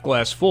half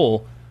glass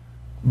full,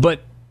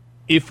 but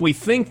if we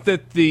think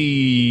that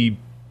the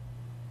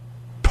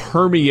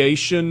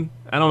permeation,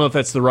 I don't know if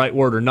that's the right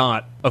word or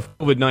not, of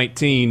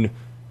COVID-19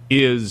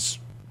 is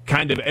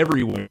kind of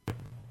everywhere,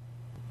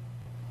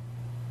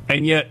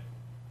 and yet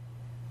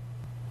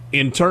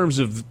in terms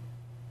of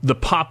the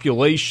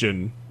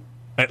population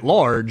at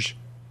large,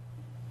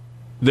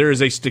 there is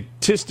a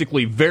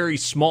statistically very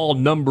small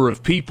number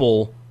of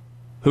people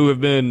who have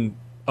been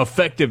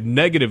affected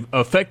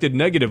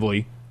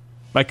negatively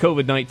by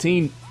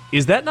COVID-19.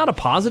 Is that not a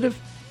positive?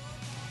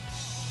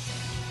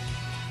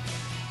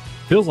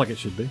 Feels like it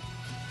should be.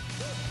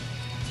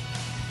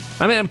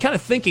 I'm kind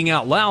of thinking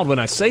out loud when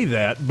I say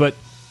that, but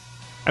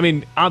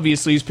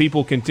obviously as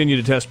people continue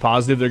to test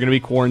positive, they're going to be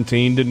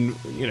quarantined, and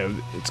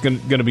it's going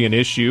to be an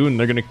issue, and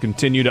they're going to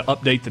continue to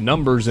update the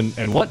numbers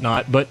and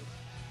whatnot. But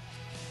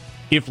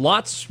if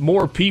lots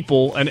more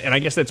people, and I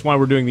guess that's why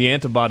we're doing the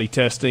antibody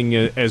testing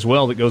as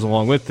well that goes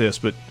along with this,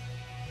 but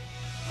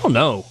I don't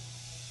know.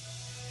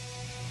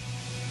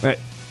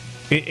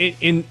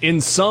 In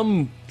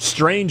some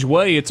strange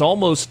way, it's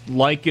almost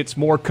like it's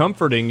more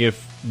comforting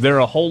if there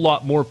are a whole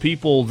lot more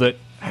people that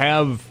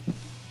have...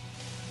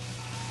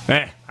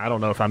 I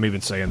don't know if I'm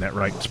even saying that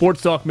right.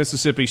 Sports Talk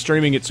Mississippi,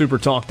 streaming at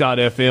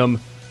supertalk.fm.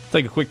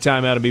 Take a quick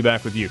time out and be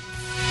back with you.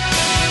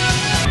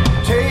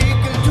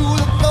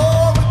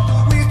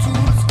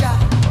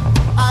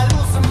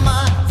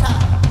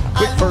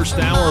 First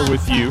hour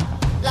with you.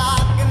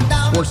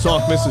 Sports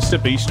Talk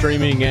Mississippi,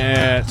 streaming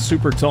at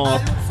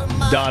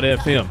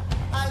supertalk.fm.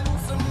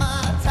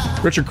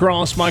 Richard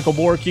Cross, Michael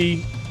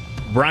Borky,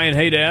 Brian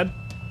Haydad,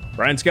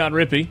 Brian Scott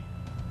Rippey.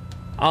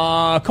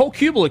 Cole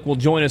Kubelik will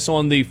join us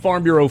on the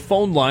Farm Bureau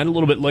phone line a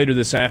little bit later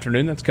this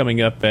afternoon. That's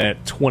coming up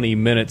at 20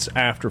 minutes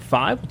after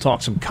 5. We'll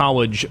talk some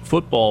college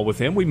football with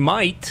him. We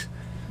might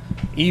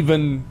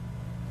even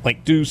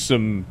do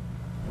some,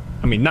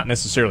 not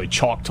necessarily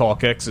chalk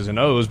talk X's and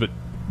O's, but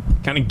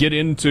kind of get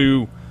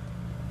into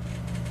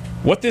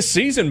what this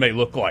season may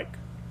look like.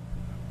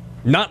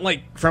 Not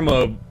from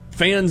a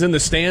fans in the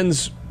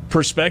stands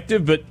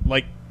perspective,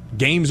 but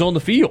games on the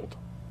field.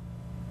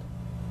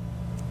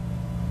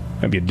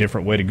 That'd be a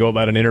different way to go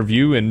about an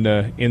interview in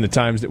the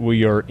times that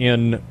we are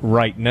in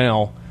right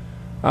now.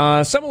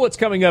 Some of what's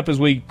coming up as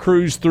we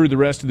cruise through the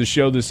rest of the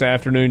show this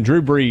afternoon.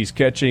 Drew Brees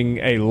catching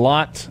a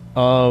lot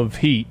of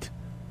heat.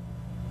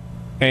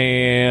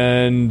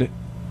 And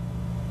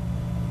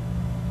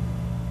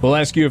we'll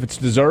ask you if it's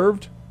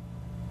deserved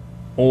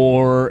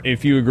or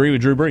if you agree with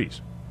Drew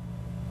Brees.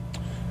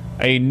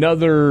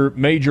 Another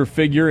major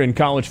figure in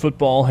college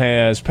football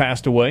has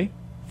passed away.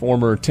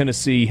 Former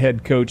Tennessee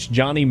head coach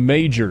Johnny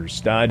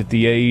Majors died at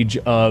the age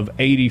of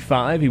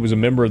 85. He was a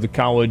member of the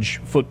College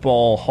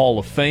Football Hall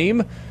of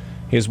Fame.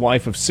 His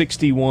wife of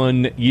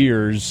 61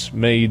 years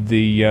made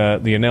the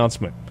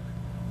announcement.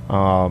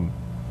 Wonder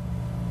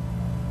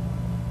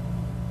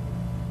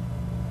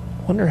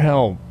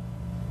how...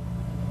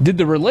 Did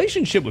the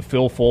relationship with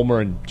Phil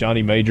Fulmer and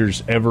Johnny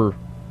Majors ever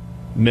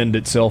mend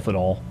itself at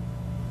all?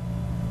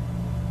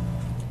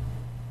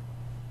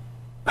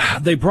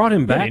 They brought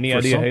him back Any for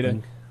idea,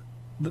 something.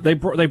 They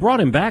brought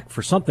him back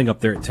for something up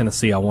there at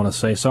Tennessee, I want to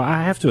say. So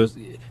I have to.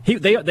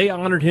 They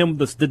honored him.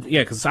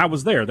 Because I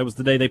was there. That was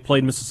the day they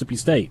played Mississippi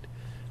State.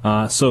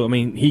 So I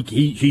mean,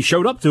 he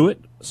showed up to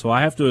it. So I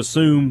have to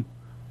assume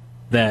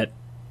that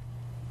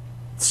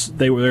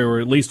they were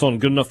at least on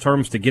good enough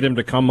terms to get him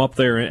to come up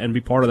there and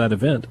be part of that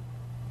event.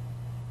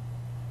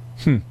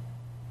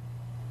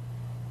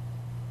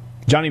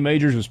 Johnny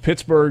Majors was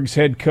Pittsburgh's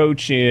head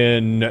coach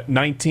in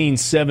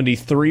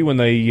 1973 when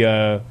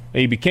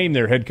he became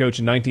their head coach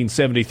in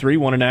 1973,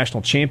 won a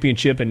national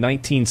championship in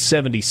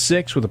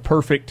 1976 with a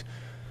perfect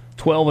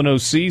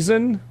 12-0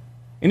 season.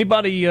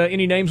 Anybody,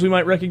 any names we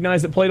might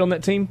recognize that played on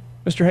that team,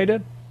 Mr.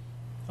 Haydad?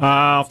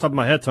 Off the top of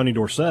my head, Tony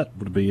Dorsett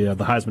would be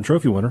the Heisman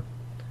Trophy winner.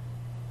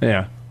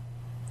 Yeah.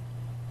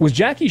 Was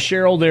Jackie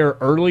Sherrill there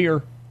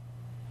earlier?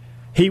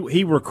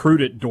 He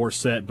recruited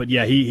Dorsett, but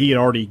yeah, he had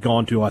already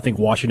gone to, I think,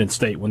 Washington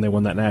State when they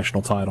won that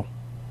national title.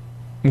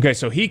 Okay,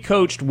 so he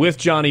coached with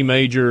Johnny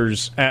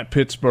Majors at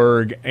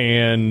Pittsburgh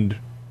and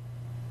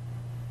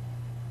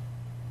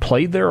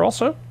played there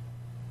also?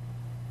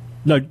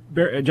 No,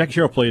 Jackie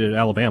Sherrill played at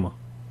Alabama.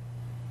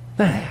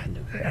 I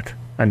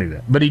knew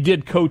that. But he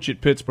did coach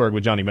at Pittsburgh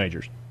with Johnny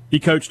Majors.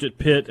 He coached at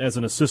Pitt as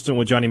an assistant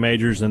with Johnny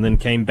Majors and then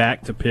came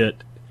back to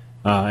Pitt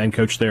and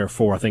coached there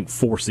for, I think,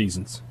 4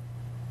 seasons.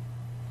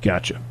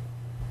 Gotcha.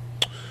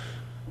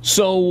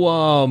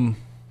 So,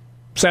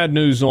 sad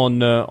news on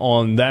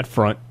that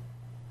front.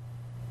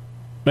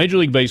 Major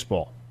League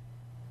Baseball.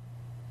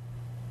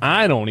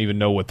 I don't even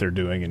know what they're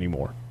doing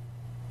anymore.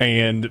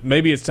 And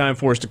maybe it's time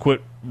for us to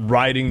quit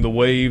riding the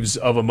waves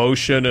of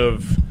emotion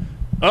of,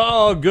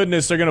 oh,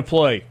 goodness, they're going to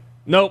play.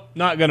 Nope,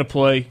 not going to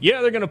play.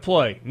 Yeah, they're going to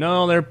play.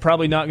 No, they're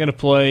probably not going to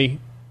play.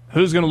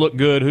 Who's going to look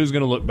good? Who's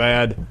going to look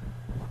bad?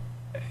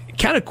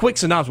 Kind of quick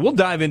synopsis. We'll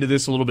dive into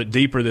this a little bit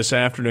deeper this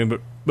afternoon.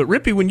 But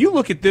Rippy, when you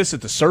look at this at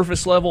the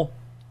surface level,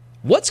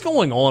 what's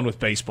going on with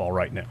baseball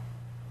right now?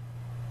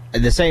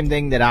 The same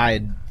thing that I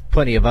had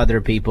plenty of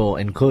other people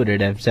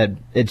included have said.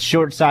 It's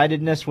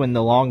short-sightedness when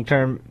the long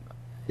term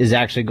is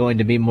actually going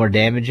to be more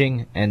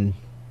damaging. And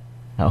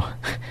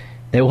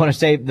they want to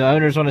save, the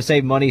owners want to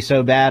save money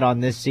so bad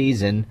on this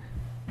season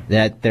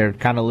that they're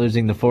kind of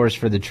losing the forest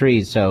for the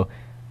trees. So,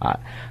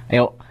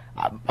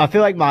 I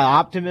feel like my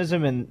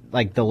optimism and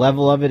like the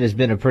level of it has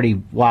been a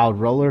pretty wild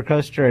roller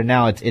coaster, and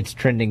now it's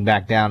trending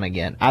back down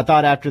again. I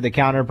thought after the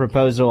counter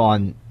proposal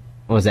on,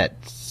 what was that,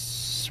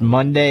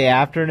 Monday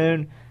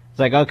afternoon, it's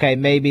like, okay,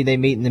 maybe they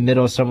meet in the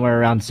middle somewhere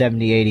around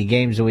 70, 80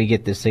 games and we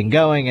get this thing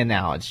going, and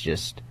now it's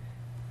just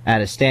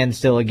at a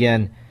standstill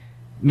again.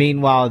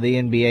 Meanwhile, the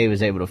NBA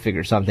was able to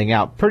figure something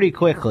out pretty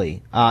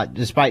quickly,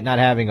 despite not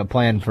having a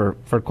plan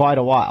for quite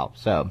a while.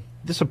 So,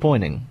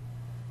 disappointing.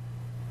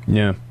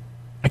 Yeah.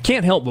 I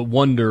can't help but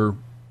wonder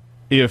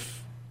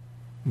if,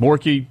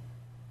 Borky,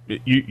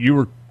 you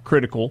were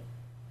critical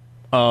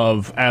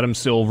of Adam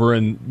Silver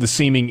and the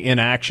seeming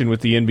inaction with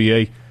the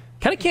NBA.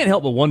 Kind of can't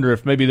help but wonder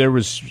if maybe there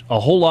was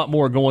a whole lot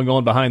more going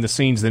on behind the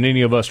scenes than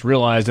any of us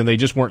realized, and they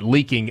just weren't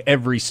leaking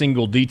every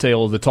single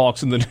detail of the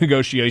talks and the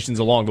negotiations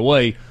along the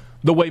way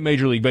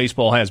Major League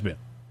Baseball has been.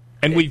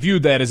 And we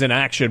viewed that as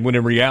inaction when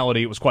in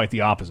reality it was quite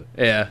the opposite.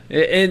 Yeah,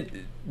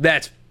 and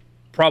that's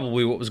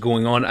probably what was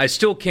going on. I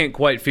still can't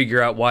quite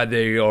figure out why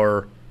they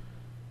are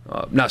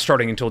not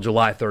starting until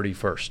July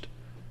 31st.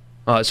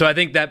 So I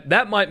think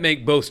that might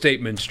make both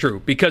statements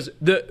true, because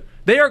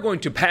they are going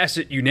to pass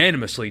it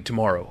unanimously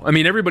tomorrow. I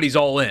mean, everybody's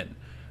all in.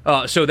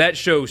 So that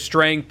shows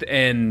strength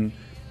and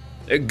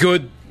a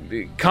good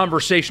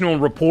conversational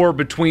rapport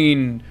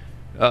between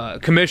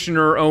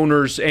commissioner,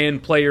 owners,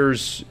 and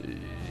players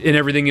and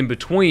everything in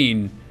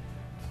between.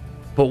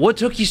 But what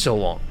took you so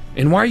long?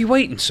 And why are you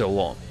waiting so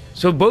long?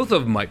 So both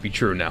of them might be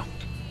true now.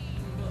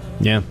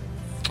 Yeah.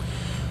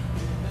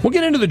 We'll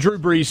get into the Drew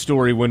Brees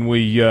story when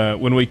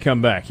we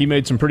come back. He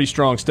made some pretty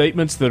strong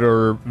statements that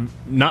are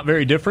not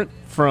very different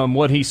from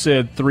what he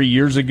said 3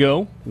 years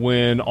ago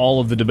when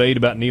all of the debate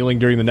about kneeling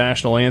during the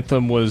national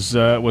anthem was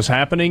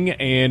happening,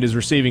 and is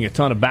receiving a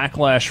ton of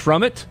backlash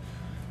from it,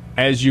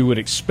 as you would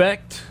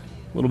expect.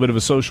 A little bit of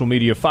a social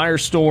media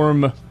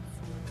firestorm.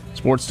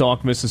 Sports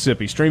Talk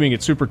Mississippi, streaming at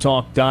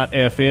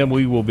supertalk.fm.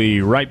 We will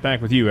be right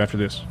back with you after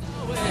this.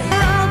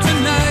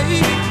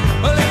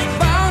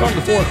 Starting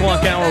the 4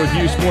 o'clock hour with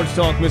you, Sports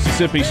Talk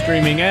Mississippi,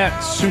 streaming at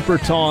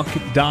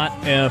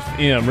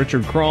supertalk.fm.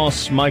 Richard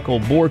Cross, Michael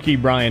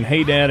Borky, Brian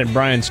Haydad, and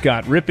Brian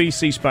Scott Rippey.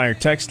 C Spire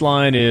text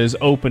line is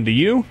open to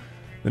you.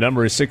 The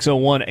number is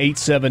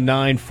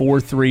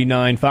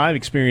 601-879-4395.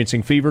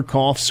 Experiencing fever,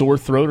 cough, sore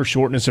throat, or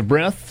shortness of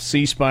breath?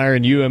 C Spire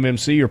and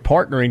UMMC are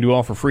partnering to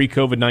offer free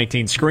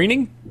COVID-19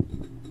 screening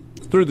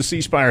through the C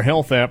Spire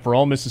Health app for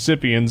all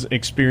Mississippians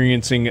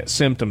experiencing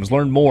symptoms.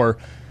 Learn more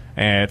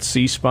at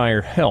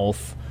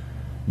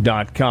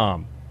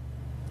cspirehealth.com.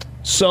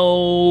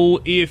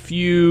 So if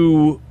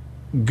you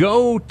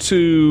go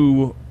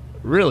to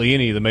really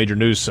any of the major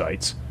news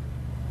sites,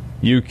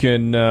 you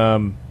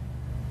can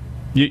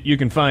you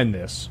can find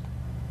this.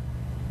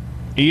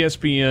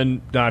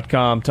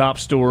 ESPN.com, top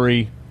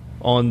story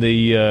on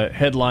the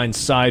headline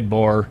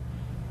sidebar.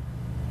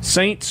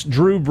 Saints'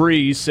 Drew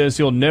Brees says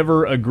he'll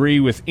never agree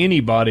with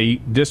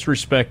anybody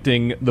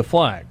disrespecting the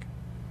flag.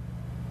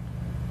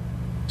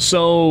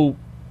 So,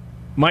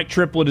 Mike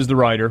Triplett is the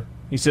writer.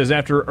 He says,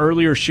 after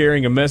earlier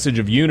sharing a message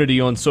of unity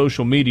on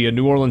social media,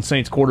 New Orleans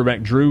Saints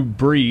quarterback Drew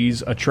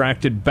Brees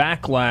attracted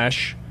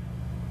backlash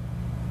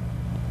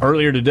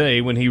earlier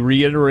today when he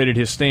reiterated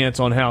his stance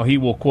on how he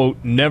will, quote,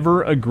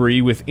 never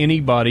agree with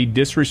anybody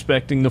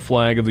disrespecting the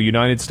flag of the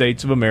United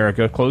States of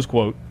America, close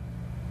quote,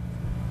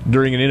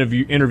 during an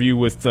interview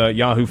with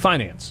Yahoo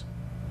Finance.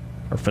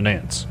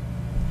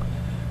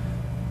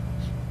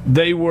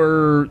 They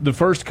were the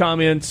first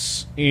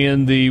comments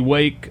in the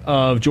wake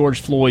of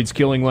George Floyd's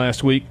killing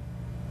last week.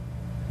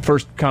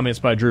 First comments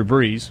by Drew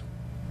Brees.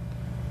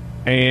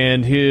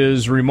 And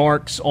his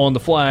remarks on the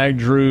flag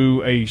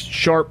drew a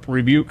sharp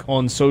rebuke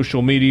on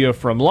social media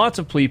from lots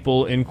of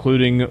people,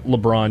 including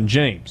LeBron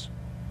James.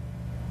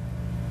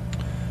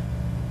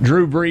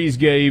 Drew Brees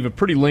gave a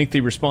pretty lengthy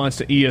response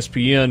to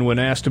ESPN when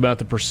asked about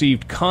the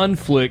perceived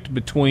conflict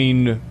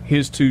between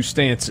his two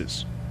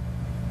stances.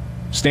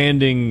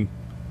 Standing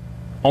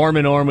arm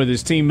in arm with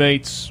his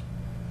teammates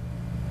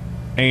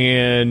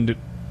and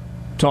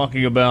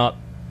talking about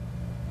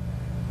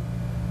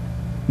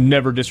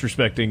never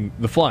disrespecting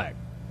the flag.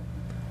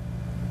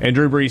 And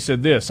Drew Brees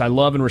said this: I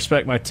love and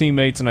respect my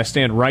teammates, and I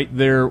stand right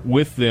there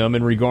with them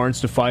in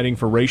regards to fighting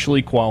for racial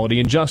equality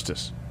and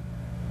justice.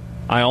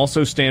 I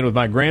also stand with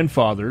my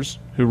grandfathers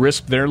who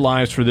risked their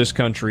lives for this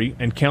country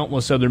and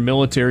countless other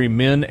military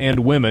men and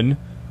women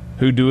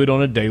who do it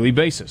on a daily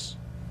basis.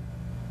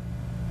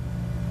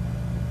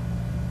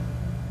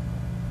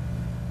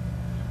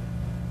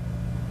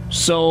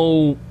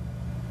 So,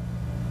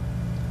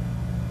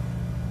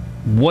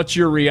 what's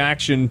your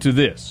reaction to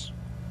this?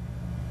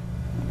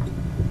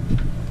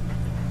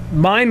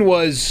 Mine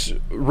was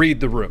read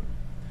the room.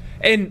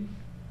 And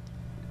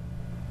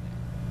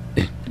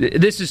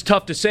this is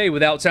tough to say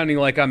without sounding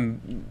like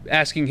I'm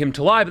asking him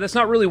to lie, but that's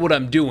not really what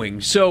I'm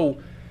doing. So,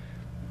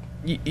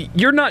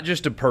 you're not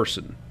just a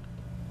person,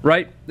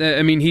 right?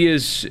 I mean, he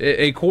is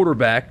a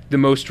quarterback, the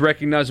most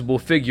recognizable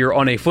figure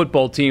on a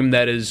football team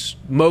that is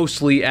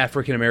mostly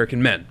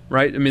African-American men,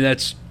 right? I mean,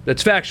 that's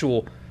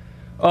factual.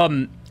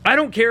 I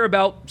don't care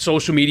about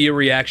social media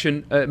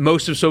reaction.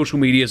 Most of social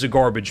media is a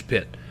garbage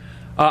pit.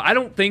 I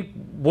don't think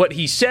what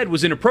he said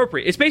was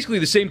inappropriate. It's basically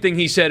the same thing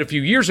he said a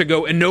few years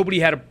ago, and nobody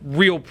had a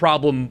real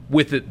problem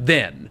with it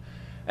then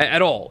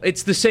at all.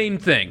 It's the same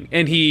thing.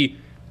 And he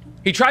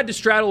tried to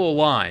straddle a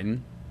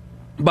line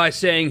by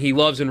saying he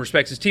loves and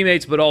respects his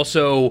teammates, but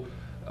also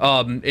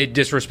it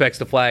disrespects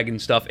the flag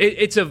and stuff.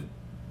 It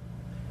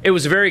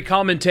was a very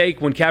common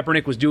take when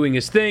Kaepernick was doing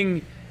his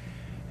thing,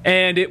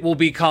 and it will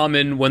be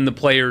common when the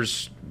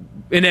players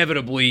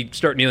inevitably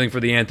start kneeling for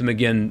the anthem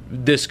again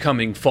this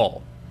coming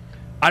fall.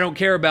 I don't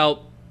care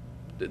about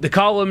the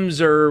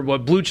columns or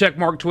what Blue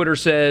Checkmark Twitter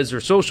says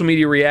or social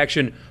media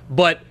reaction,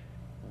 but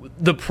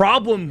the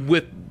problem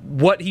with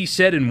what he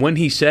said and when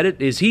he said it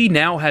is he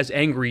now has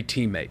angry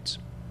teammates.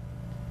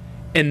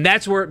 And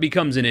that's where it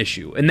becomes an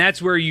issue. And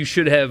that's where you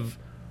should have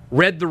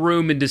read the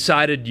room and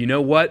decided, you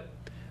know what?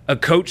 A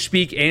coach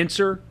speak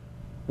answer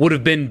would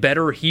have been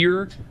better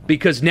here,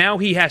 because now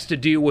he has to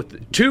deal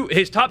with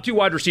his top two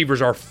wide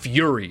receivers are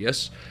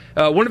furious.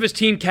 One of his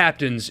team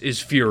captains is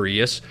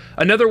furious.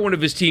 Another one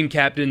of his team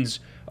captains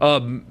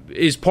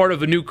is part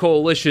of a new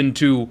coalition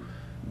to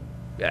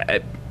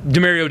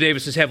Demario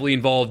Davis is heavily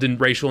involved in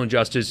racial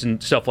injustice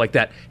and stuff like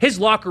that. His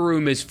locker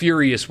room is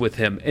furious with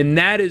him, and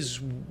that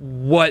is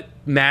what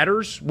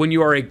matters when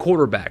you are a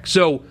quarterback.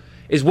 So,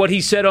 is what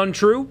he said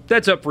untrue?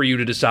 That's up for you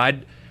to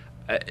decide.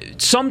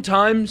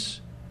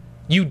 Sometimes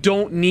you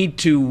don't need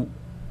to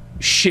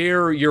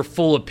share your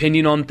full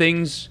opinion on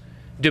things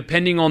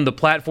depending on the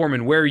platform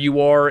and where you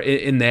are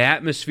in the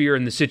atmosphere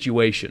and the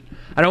situation.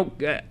 I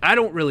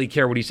don't really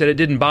care what he said. It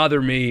didn't bother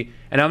me,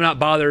 and I'm not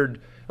bothered.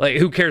 Like,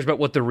 who cares about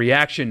what the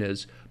reaction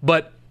is?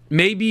 But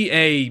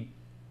maybe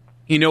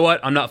you know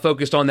what? I'm not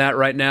focused on that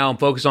right now. I'm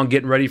focused on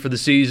getting ready for the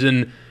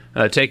season,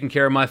 taking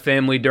care of my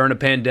family during a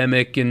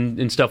pandemic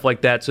and stuff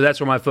like that. So that's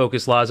where my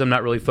focus lies. I'm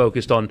not really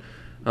focused on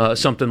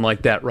something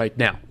like that right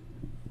now.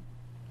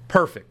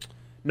 Perfect.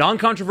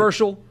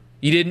 Non-controversial.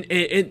 You didn't,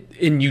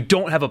 and you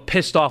don't have a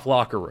pissed off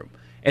locker room,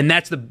 and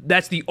that's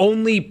the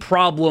only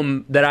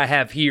problem that I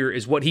have here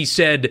is what he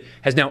said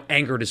has now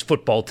angered his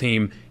football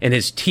team and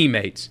his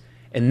teammates,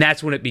 and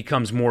that's when it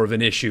becomes more of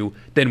an issue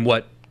than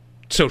what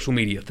social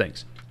media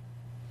thinks.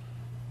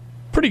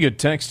 Pretty good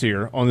text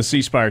here on the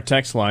C Spire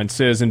text line.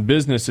 Says, in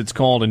business, it's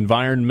called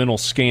environmental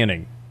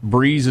scanning.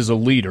 Breeze is a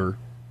leader.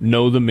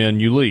 Know the men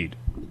you lead.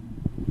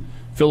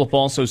 Philip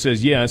also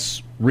says,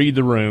 yes, read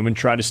the room and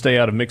try to stay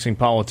out of mixing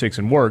politics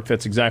and work.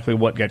 That's exactly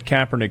what got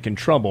Kaepernick in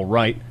trouble,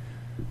 right?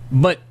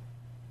 But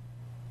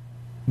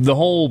the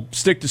whole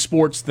stick to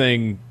sports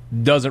thing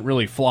doesn't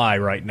really fly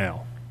right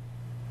now.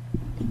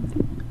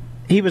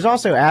 He was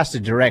also asked a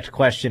direct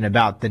question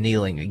about the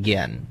kneeling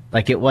again.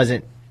 Like, it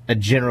wasn't a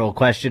general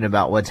question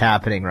about what's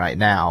happening right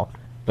now.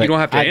 But you don't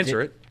have to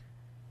answer it.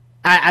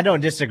 I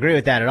don't disagree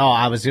with that at all.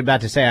 I was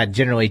about to say I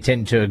generally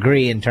tend to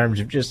agree in terms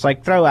of just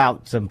like throw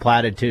out some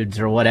platitudes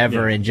or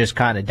whatever and just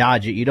kind of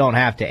dodge it. You don't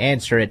have to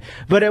answer it.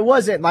 But it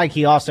wasn't like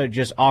he also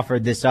just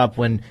offered this up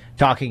when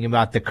talking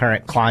about the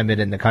current climate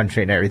in the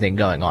country and everything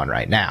going on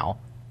right now.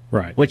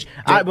 Right. Which,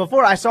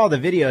 before I saw the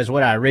video is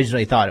what I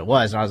originally thought it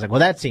was. And I was like, well,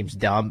 that seems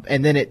dumb.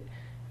 And then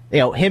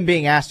him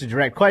being asked a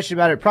direct question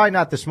about it, probably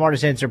not the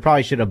smartest answer,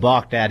 probably should have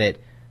balked at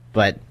it.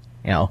 But,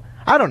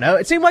 I don't know.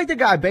 It seemed like the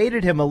guy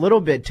baited him a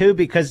little bit, too,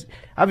 because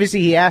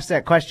obviously he asked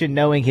that question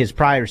knowing his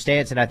prior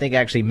stance, and I think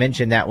actually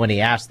mentioned that when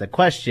he asked the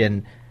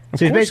question.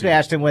 So he basically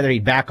asked him whether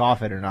he'd back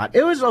off it or not.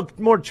 It was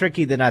more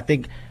tricky than I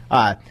think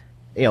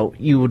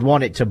you would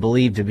want it to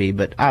believe to be,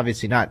 but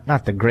obviously not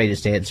the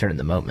greatest answer in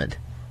the moment.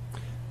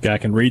 Guy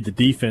can read the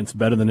defense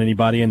better than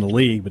anybody in the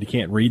league, but he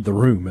can't read the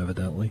room,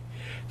 evidently.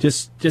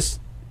 Just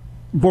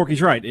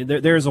Borky's right.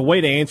 There's a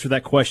way to answer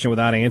that question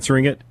without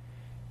answering it.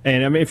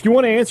 And, I mean, if you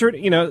want to answer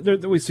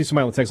it, we see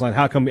somebody on the text line,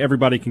 how come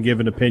everybody can give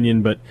an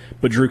opinion, but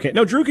Drew can't?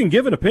 No, Drew can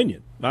give an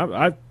opinion.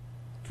 I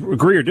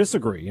agree or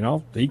disagree,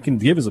 He can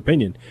give his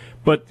opinion.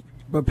 But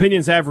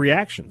opinions have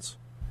reactions.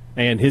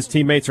 And his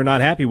teammates are not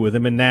happy with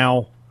him. And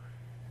now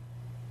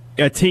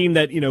a team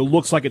that,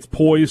 looks like it's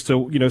poised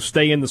to,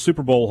 stay in the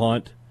Super Bowl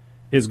hunt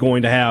is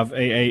going to have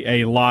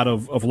a lot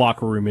of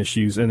locker room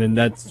issues. And then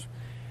that's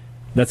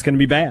going to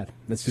be bad.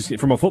 That's just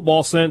from a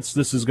football sense.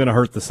 This is going to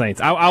hurt the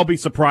Saints. I'll be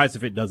surprised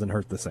if it doesn't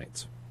hurt the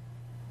Saints.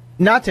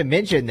 Not to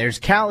mention, there's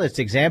countless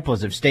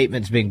examples of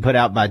statements being put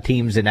out by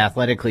teams and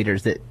athletic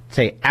leaders that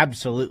say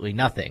absolutely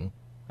nothing.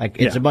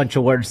 Like it's a bunch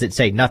of words that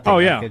say nothing. Oh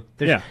yeah,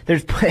 like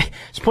there's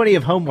plenty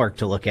of homework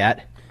to look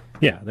at.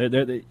 Yeah,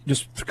 they're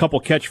just a couple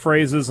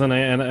catchphrases and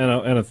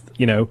a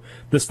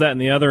this, that,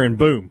 and the other, and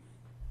boom.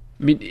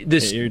 I mean,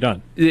 you're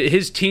done.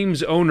 His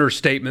team's owner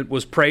statement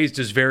was praised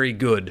as very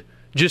good.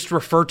 Just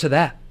refer to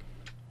that.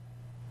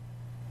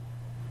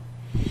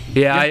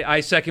 Yeah, I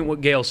second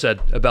what Gail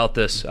said about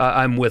this.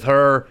 I'm with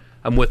her.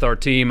 I'm with our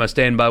team. I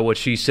stand by what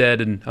she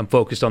said, and I'm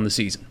focused on the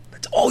season.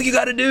 That's all you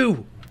got to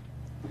do.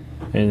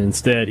 And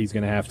instead, he's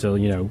going to have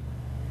to,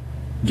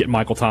 get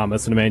Michael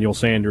Thomas and Emmanuel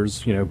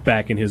Sanders,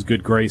 back in his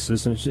good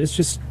graces. And it's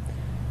just...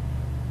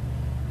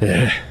 All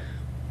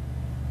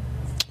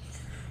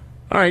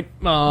right.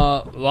 A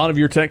lot of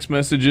your text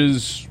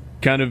messages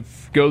kind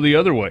of go the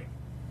other way.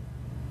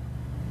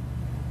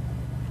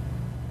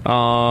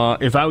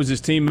 If I was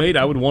his teammate,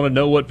 I would want to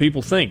know what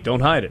people think. Don't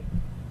hide it.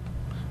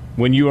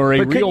 When you are a real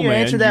man, But couldn't you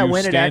answer that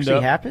when it actually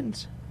up.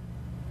 happens?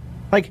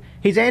 Like,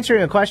 he's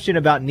answering a question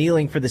about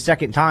kneeling for the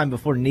second time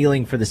before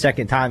kneeling for the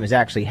second time has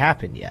actually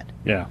happened yet.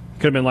 Yeah.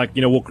 Could have been like,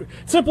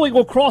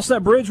 we'll cross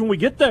that bridge when we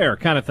get there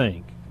kind of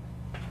thing.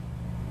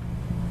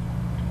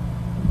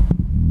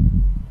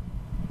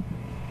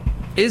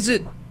 Is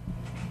it...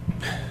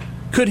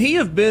 Could he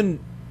have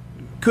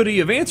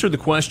answered the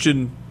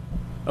question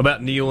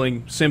about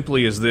kneeling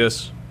simply as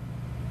this?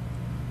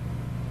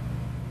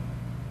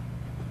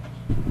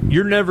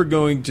 You're never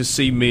going to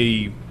see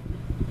me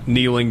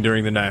kneeling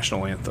during the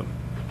national anthem.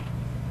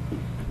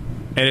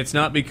 And it's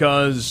not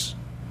because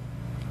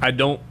I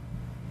don't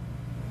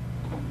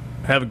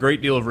have a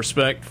great deal of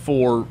respect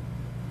for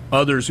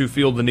others who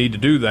feel the need to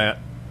do that,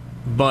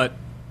 but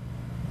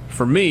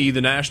for me,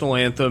 the national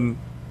anthem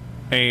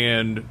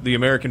and the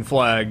American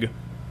flag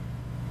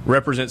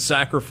represent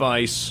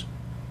sacrifice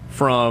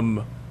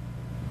from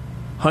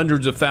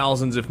hundreds of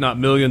thousands, if not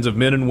millions, of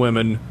men and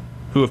women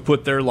who have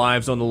put their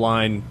lives on the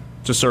line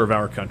to serve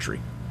our country.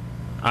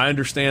 I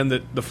understand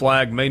that the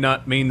flag may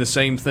not mean the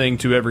same thing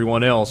to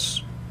everyone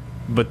else,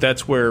 but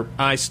that's where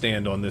I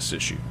stand on this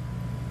issue.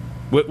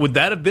 Would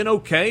that have been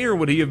okay, or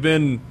would he have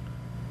been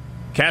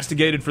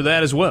castigated for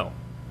that as well?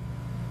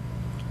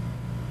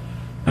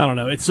 I don't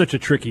know. It's such a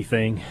tricky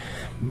thing.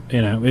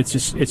 It's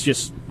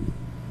just,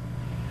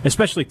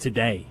 especially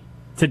today,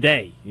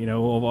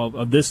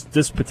 of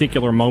this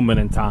particular moment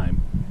in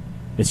time.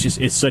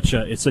 It's such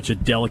a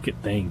delicate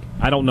thing.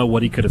 I don't know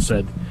what he could have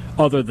said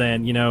other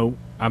than,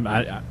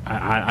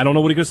 I don't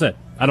know what he could have said.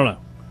 I don't know.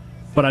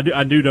 But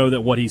I do know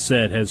that what he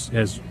said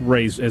has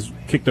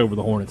kicked over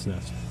the hornet's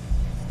nest.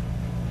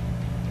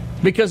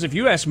 Because if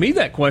you ask me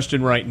that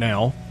question right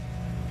now,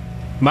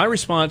 my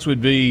response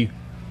would be,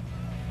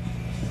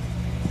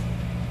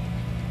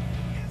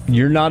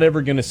 you're not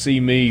ever going to see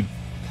me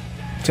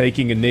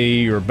taking a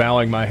knee or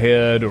bowing my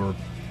head or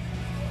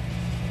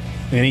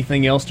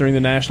anything else during the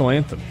national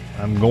anthem.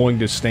 I'm going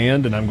to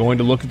stand and I'm going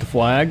to look at the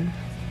flag,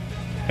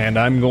 And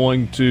I'm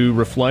going to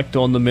reflect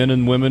on the men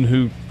and women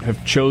who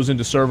have chosen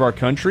to serve our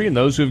country and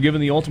those who have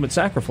given the ultimate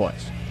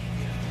sacrifice.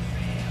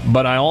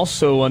 But I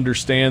also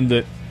understand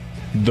that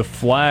the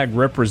flag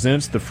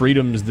represents the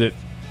freedoms that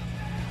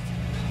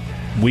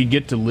we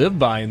get to live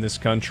by in this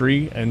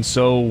country, and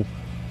so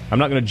I'm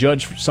not going to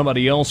judge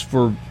somebody else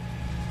for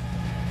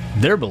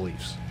their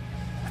beliefs.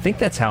 I think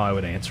that's how I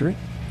would answer it.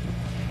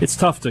 It's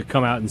tough to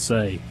come out and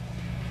say,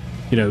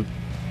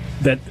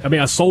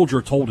 a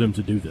soldier told him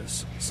to do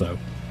this, so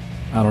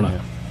I don't know.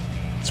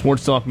 Yeah.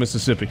 Sports Talk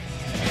Mississippi.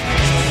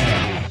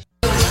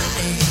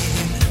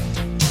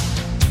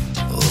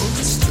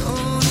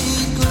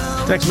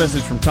 Text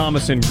message from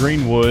Thomas in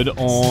Greenwood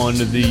on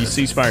the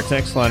C Spire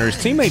text line. Are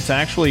his teammates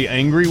actually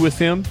angry with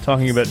him,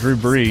 talking about Drew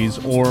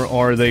Brees, or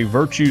are they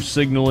virtue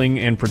signaling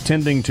and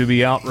pretending to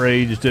be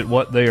outraged at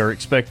what they are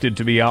expected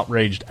to be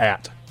outraged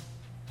at?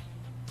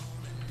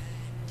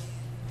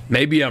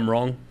 Maybe I'm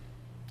wrong.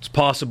 It's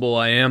possible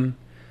I am.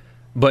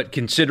 But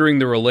considering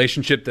the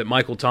relationship that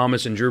Michael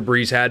Thomas and Drew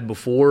Brees had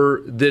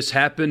before this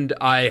happened,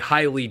 I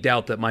highly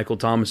doubt that Michael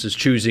Thomas is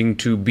choosing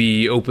to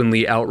be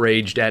openly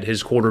outraged at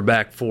his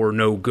quarterback for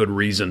no good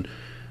reason.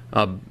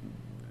 That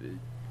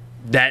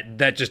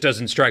just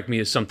doesn't strike me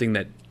as something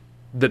that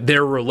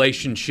their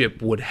relationship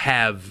would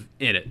have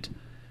in it,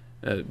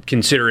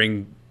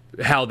 considering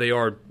how they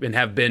are and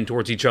have been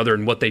towards each other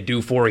and what they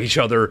do for each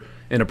other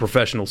in a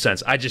professional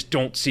sense. I just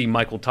don't see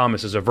Michael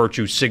Thomas as a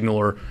virtue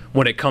signaler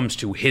when it comes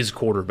to his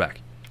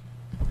quarterback.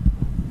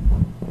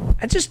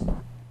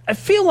 I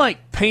feel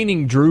like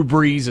painting Drew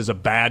Brees as a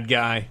bad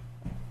guy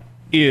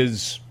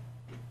is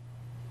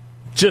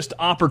just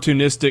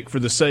opportunistic for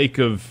the sake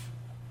of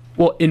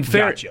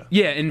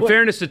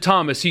fairness to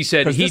Thomas, he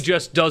said he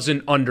just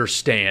doesn't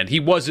understand. He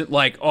wasn't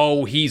like,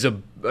 oh, he's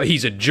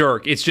a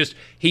jerk. It's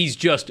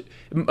just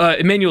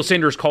Emmanuel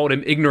Sanders called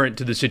him ignorant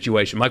to the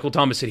situation. Michael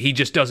Thomas said he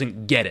just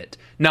doesn't get it.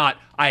 Not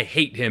I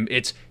hate him.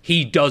 It's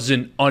he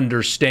doesn't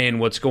understand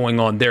what's going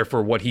on.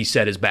 Therefore, what he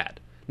said is bad.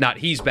 Not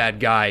he's bad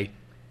guy.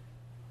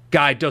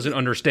 Guy doesn't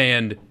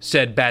understand.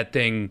 Said bad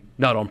thing.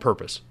 Not on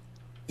purpose.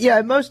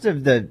 Yeah, most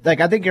of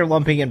I think you're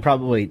lumping in,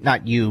 probably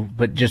not you,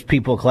 but just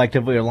people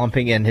collectively are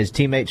lumping in his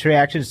teammates'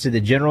 reactions to the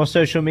general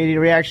social media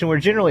reaction, where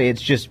generally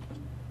it's just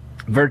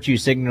virtue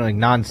signaling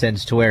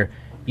nonsense to where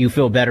you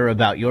feel better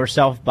about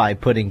yourself by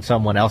putting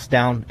someone else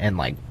down and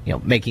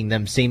making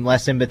them seem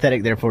less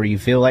sympathetic, therefore you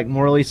feel like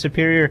morally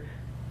superior.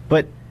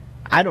 But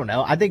I don't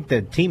know. I think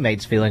the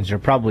teammates' feelings are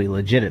probably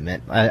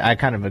legitimate. I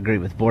kind of agree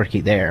with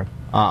Borky there.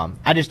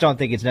 I just don't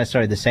think it's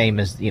necessarily the same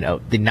as, the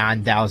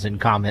 9,000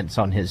 comments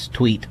on his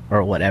tweet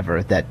or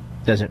whatever. That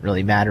doesn't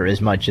really matter as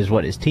much as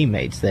what his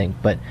teammates think.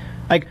 But,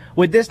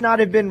 would this not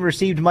have been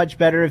received much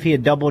better if he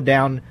had doubled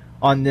down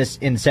on this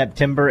in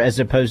September as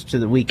opposed to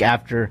the week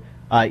after,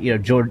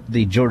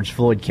 the George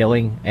Floyd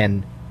killing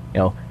and,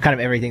 kind of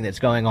everything that's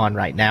going on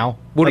right now?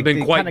 Would have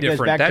been quite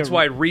different. That's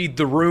why Read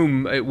the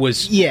Room, it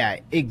was... Yeah,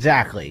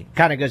 exactly.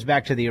 Kind of goes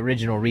back to the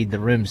original Read the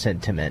Room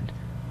sentiment.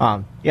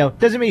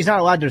 Doesn't mean he's not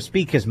allowed to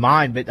speak his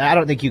mind, but I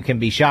don't think you can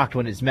be shocked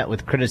when it's met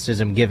with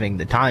criticism given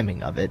the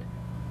timing of it.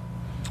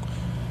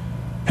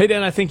 Hey,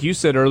 Dan, I think you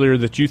said earlier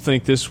that you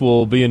think this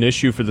will be an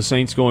issue for the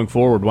Saints going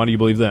forward. Why do you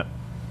believe that?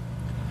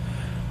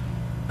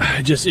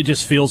 It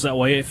just feels that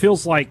way. It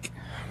feels like,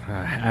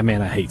 I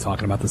hate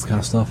talking about this kind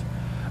of stuff.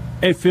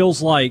 It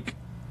feels like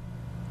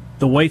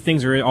the way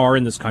things are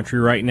in this country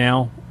right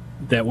now,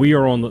 that we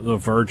are on the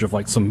verge of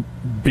some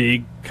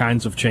big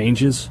kinds of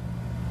changes.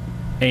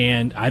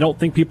 And I don't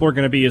think people are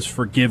going to be as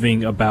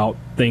forgiving about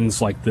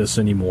things like this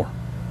anymore.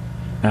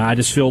 And I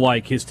just feel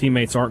like his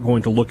teammates aren't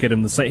going to look at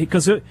him the same.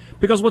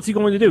 Because what's he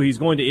going to do? He's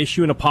going to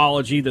issue an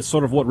apology that's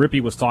sort of what Rippey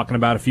was talking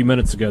about a few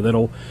minutes ago.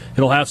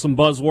 It'll have some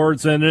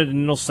buzzwords in it,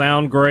 and it'll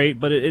sound great,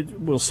 but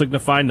it will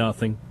signify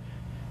nothing.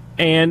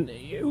 And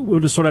we'll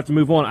just sort of have to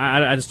move on.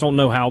 I just don't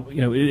know how,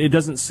 it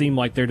doesn't seem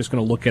like they're just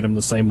going to look at him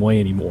the same way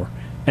anymore.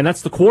 And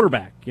that's the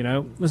quarterback,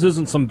 This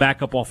isn't some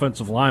backup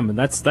offensive lineman.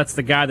 That's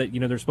the guy that,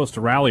 they're supposed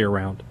to rally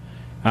around.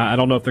 I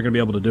don't know if they're going to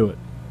be able to do it.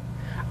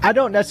 I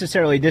don't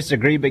necessarily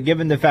disagree, but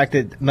given the fact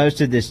that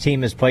most of this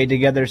team has played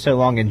together so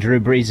long and Drew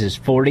Brees is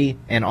 40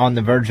 and on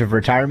the verge of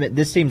retirement,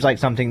 this seems like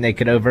something they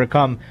could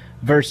overcome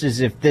versus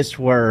if this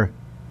were,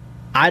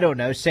 I don't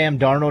know, Sam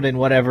Darnold in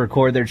whatever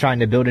core they're trying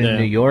to build in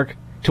New York,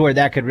 to where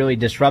that could really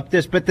disrupt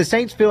this. But the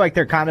Saints feel like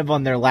they're kind of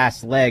on their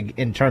last leg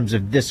in terms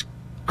of this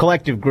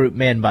collective group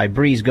manned by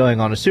Brees going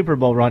on a Super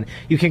Bowl run.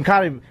 You can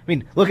kind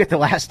of, look at The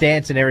Last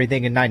Dance and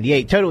everything in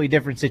 98. Totally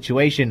different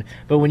situation.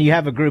 But when you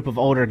have a group of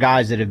older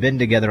guys that have been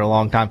together a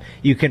long time,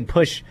 you can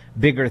push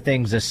bigger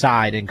things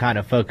aside and kind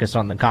of focus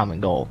on the common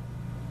goal.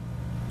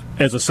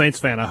 As a Saints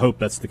fan, I hope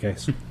that's the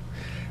case.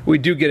 We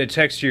do get a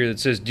text here that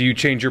says, do you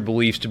change your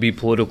beliefs to be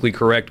politically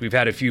correct? We've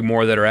had a few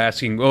more that are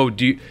asking, what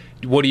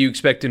do you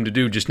expect him to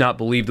do? Just not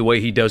believe the way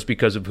he does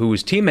because of who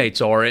his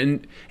teammates are?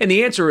 And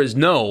the answer is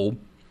no.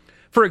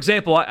 For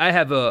example, I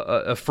have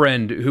a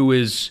friend who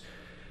is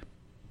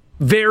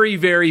very,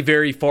 very,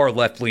 very far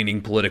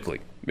left-leaning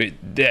politically.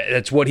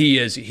 That's what he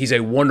is. He's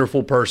a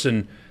wonderful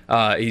person.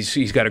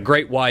 He's got a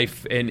great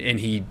wife, and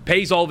he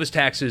pays all of his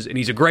taxes, and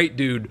he's a great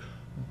dude,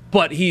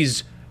 but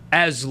he's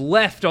as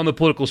left on the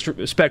political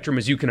spectrum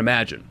as you can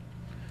imagine.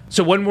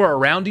 So when we're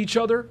around each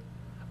other,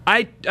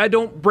 I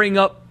don't bring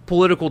up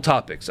political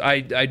topics.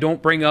 I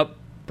don't bring up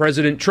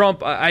President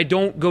Trump. I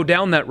don't go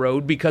down that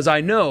road because I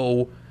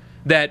know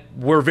that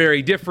we're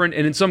very different,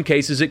 and in some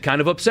cases it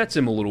kind of upsets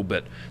him a little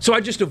bit. So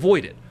I just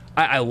avoid it.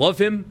 I love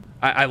him.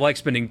 I like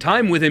spending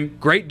time with him.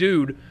 Great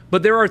dude.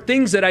 But there are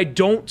things that I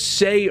don't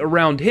say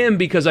around him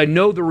because I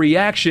know the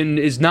reaction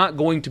is not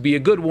going to be a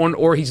good one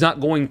or he's not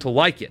going to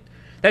like it.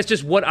 That's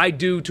just what I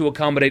do to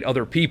accommodate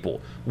other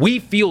people. We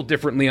feel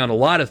differently on a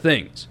lot of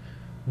things.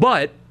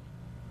 But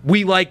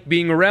we like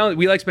being around,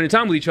 we like spending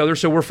time with each other,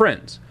 so we're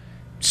friends.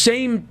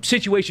 Same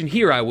situation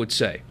here, I would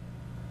say.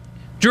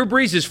 Drew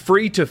Brees is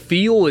free to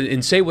feel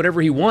and say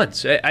whatever he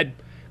wants. I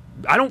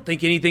don't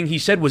think anything he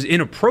said was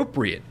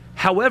inappropriate.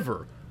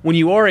 However, when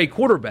you are a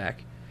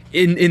quarterback,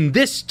 in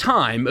this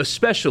time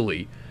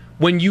especially,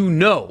 when you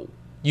know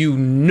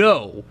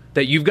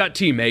that you've got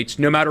teammates,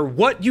 no matter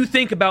what you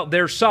think about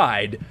their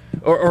side,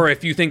 or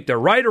if you think they're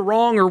right or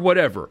wrong or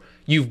whatever,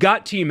 you've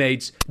got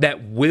teammates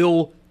that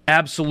will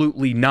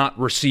absolutely not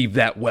receive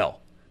that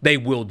well. They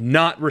will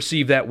not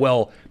receive that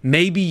well.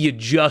 Maybe you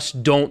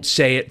just don't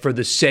say it for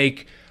the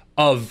sake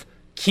of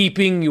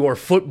keeping your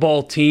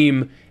football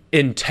team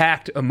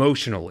intact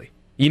emotionally.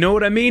 You know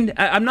what I mean?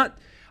 I'm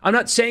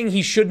not saying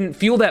he shouldn't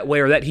feel that way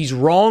or that he's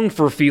wrong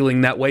for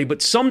feeling that way,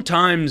 but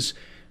sometimes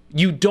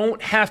you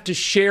don't have to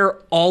share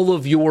all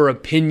of your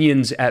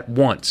opinions at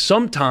once.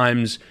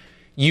 Sometimes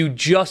you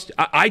just,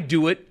 I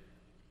do it.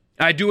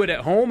 I do it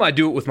at home. I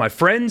do it with my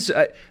friends.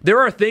 There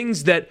are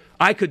things that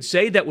I could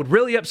say that would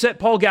really upset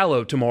Paul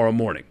Gallo tomorrow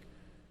morning,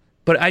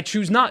 but I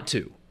choose not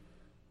to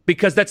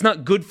because that's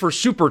not good for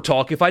Super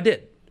Talk if I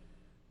did.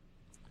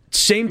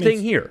 Same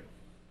thing here.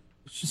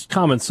 It's just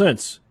common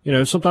sense. You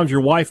know, sometimes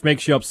your wife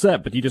makes you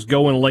upset, but you just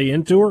go and lay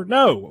into her?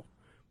 No,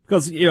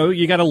 because, you know,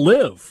 you got to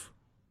live.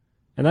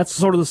 And that's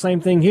sort of the same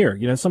thing here.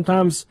 You know,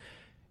 sometimes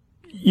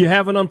you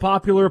have an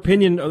unpopular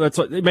opinion.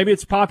 Maybe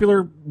it's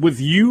popular with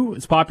you.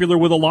 It's popular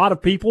with a lot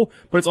of people,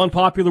 but it's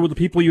unpopular with the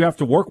people you have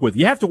to work with.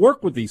 You have to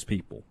work with these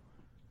people.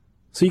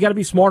 So you got to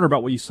be smarter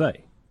about what you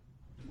say.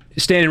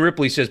 Stan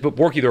Ripley says, but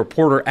Borky, the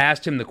reporter,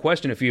 asked him the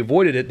question. If he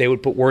avoided it, they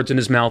would put words in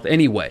his mouth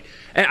anyway.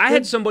 And I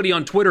had somebody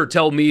on Twitter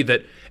tell me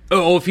that,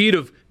 if he'd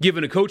have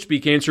given a coach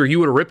speak answer, you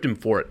would have ripped him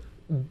for it.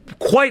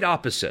 Quite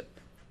opposite.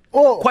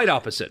 Quite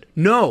opposite.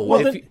 No.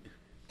 Well,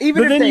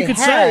 even if they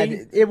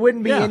had, it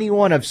wouldn't be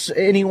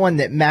anyone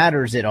that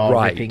matters at all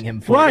ripping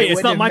him for it. Right.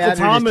 It's not Michael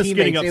Thomas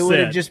getting upset. It would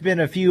have just been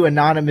a few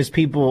anonymous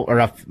people,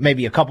 or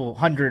maybe a couple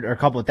hundred or a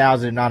couple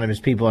thousand anonymous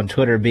people on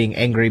Twitter being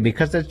angry,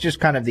 because that's just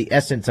kind of the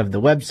essence of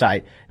the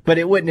website. But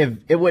it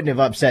wouldn't have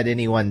upset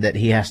anyone that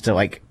he has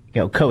to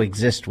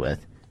coexist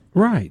with.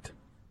 Right.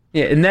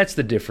 Yeah, and that's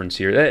the difference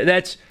here.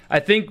 That's, I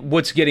think,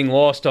 what's getting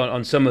lost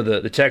on some of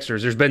the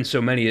texters. There's been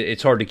so many,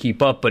 it's hard to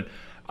keep up. But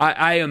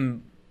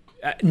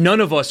none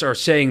of us are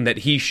saying that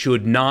he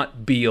should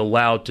not be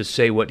allowed to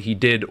say what he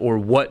did or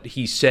what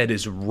he said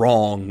is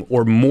wrong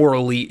or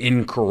morally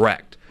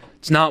incorrect.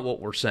 It's not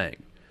what we're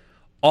saying.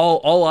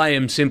 All I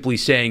am simply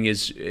saying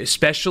is,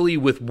 especially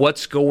with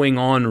what's going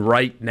on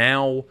right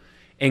now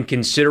and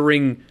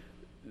considering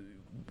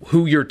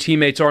who your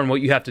teammates are and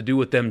what you have to do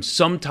with them,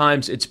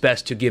 sometimes it's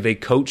best to give a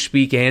coach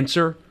speak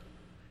answer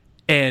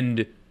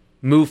and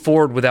move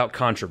forward without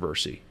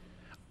controversy.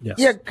 Yes.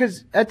 Yeah,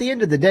 because at the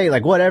end of the day,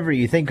 whatever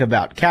you think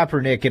about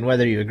Kaepernick and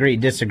whether you agree,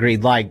 disagree,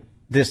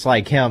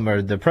 dislike him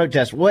or the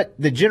protest,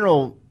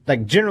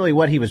 generally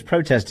what he was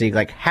protesting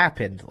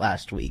happened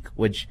last week,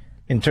 which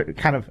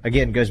kind of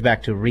again goes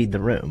back to read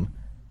the room.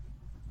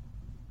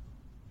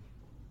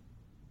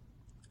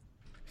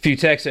 Few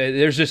texts.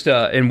 There's just,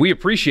 and we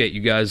appreciate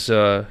you guys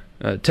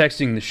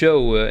texting the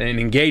show and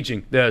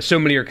engaging. So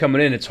many are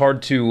coming in. It's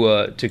hard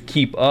to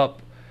keep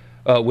up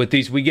with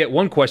these. We get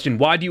one question: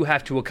 why do you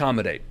have to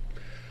accommodate?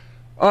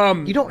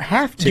 You don't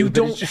have to.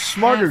 It's just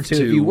smarter to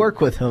if you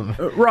work with them.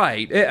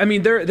 Right. I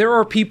mean, there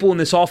are people in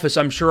this office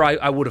I'm sure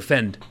I would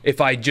offend if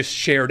I just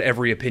shared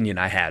every opinion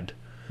I had.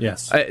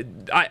 Yes.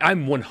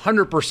 I'm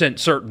 100%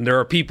 certain there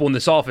are people in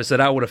this office that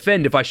I would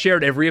offend if I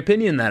shared every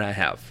opinion that I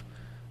have.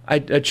 I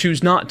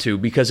choose not to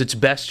because it's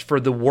best for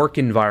the work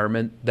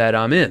environment that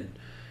I'm in.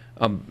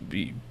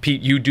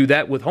 Pete, you do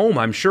that with home,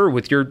 I'm sure,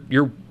 with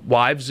your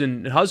wives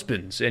and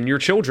husbands and your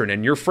children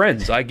and your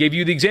friends. I gave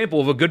you the example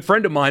of a good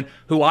friend of mine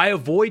who I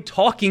avoid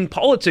talking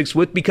politics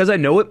with because I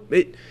know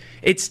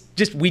it's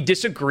just we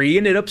disagree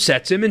and it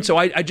upsets him, and so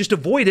I just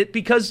avoid it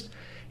because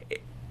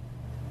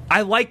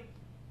I like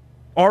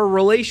our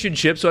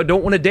relationship, so I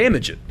don't want to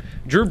damage it.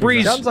 Drew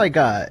Brees sounds like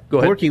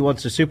Borky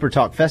wants a Super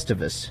Talk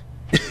Festivus.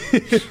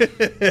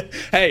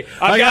 Hey,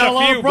 I got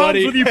a few,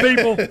 buddy. With you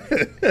people.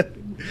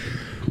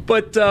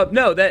 But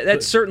no,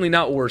 that's certainly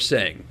not what we're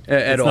saying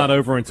at all. It's not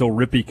over until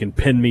Rippy can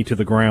pin me to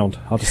the ground.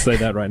 I'll just say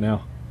that right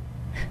now.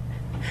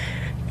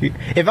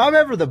 If I'm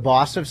ever the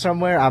boss of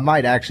somewhere, I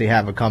might actually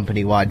have a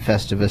company-wide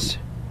Festivus.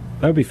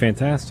 That would be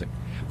fantastic.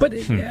 But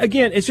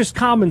again, it's just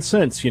common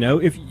sense, you know.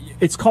 If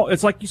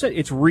it's like you said,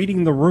 it's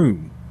reading the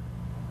room.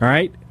 All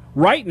right?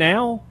 Right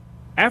now,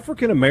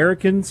 African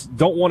Americans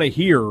don't want to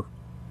hear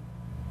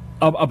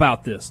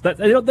about this.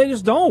 They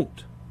just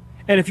don't.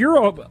 And if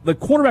you're the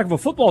quarterback of a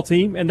football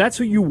team and that's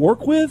who you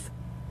work with,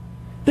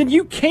 then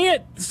you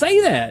can't say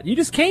that. You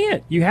just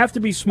can't. You have to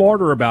be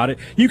smarter about it.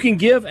 You can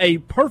give a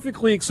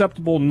perfectly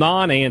acceptable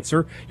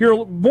non-answer.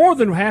 You're more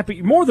than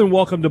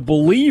welcome to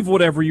believe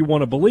whatever you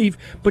want to believe,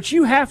 but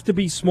you have to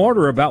be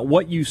smarter about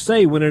what you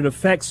say when it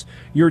affects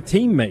your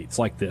teammates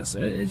like this.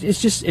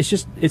 It's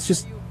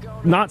just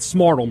not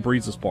smart on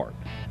Breeze's part.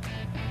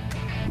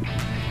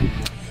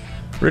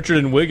 Richard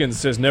in Wiggins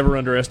says never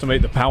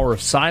underestimate the power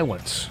of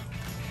silence.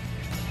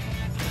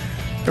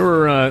 There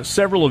were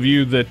several of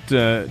you that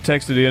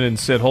texted in and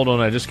said, hold on,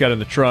 I just got in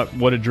the truck.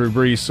 What did Drew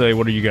Brees say?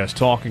 What are you guys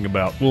talking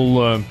about?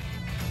 We'll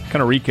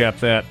kind of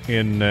recap that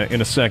in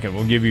a second.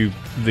 We'll give you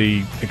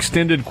the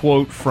extended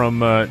quote from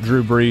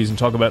Drew Brees and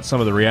talk about some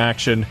of the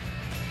reaction.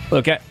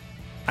 Look,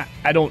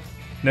 I don't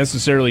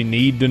necessarily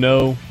need to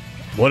know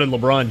what did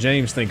LeBron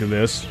James think of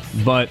this,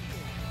 but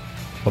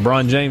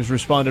LeBron James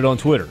responded on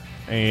Twitter,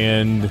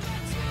 and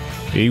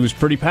he was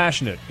pretty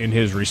passionate in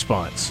his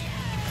response.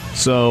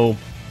 So,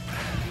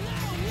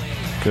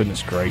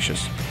 goodness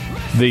gracious.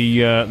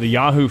 The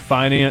Yahoo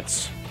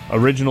Finance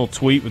original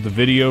tweet with the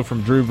video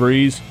from Drew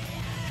Brees,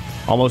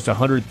 almost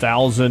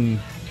 100,000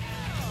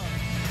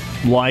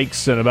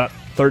 likes and about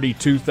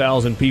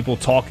 32,000 people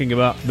talking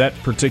about that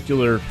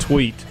particular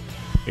tweet.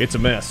 It's a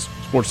mess.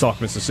 Sports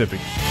Talk Mississippi.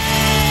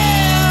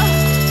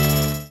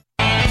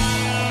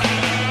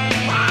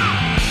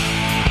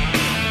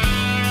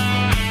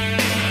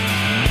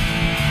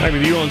 Back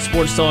with you on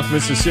Sports Talk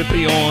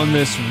Mississippi on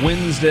this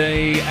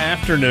Wednesday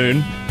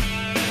afternoon.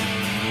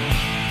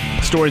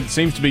 The story that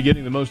seems to be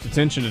getting the most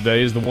attention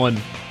today is the one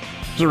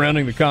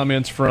surrounding the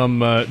comments from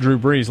Drew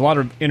Brees. A lot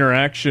of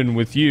interaction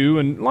with you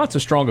and lots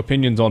of strong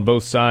opinions on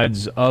both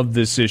sides of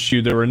this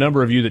issue. There were a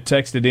number of you that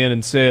texted in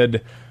and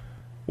said,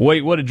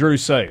 wait, what did Drew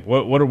say?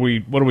 What are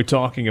we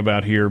talking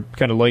about here?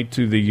 Kind of late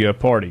to the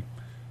party.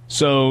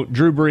 So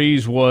Drew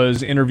Brees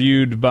was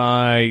interviewed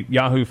by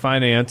Yahoo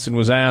Finance and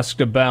was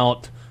asked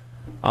about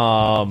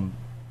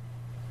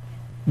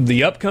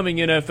the upcoming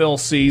NFL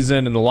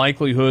season and the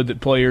likelihood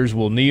that players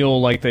will kneel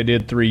like they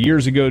did 3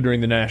 years ago during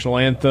the national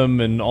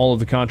anthem and all of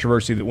the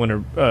controversy that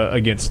went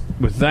against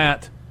with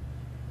that.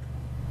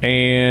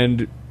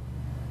 And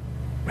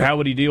how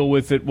would he deal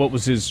with it? What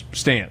was his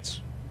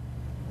stance?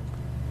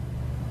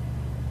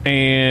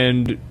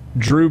 And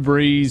Drew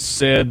Brees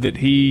said that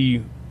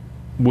he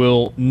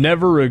will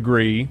never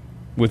agree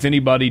with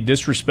anybody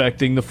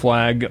disrespecting the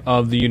flag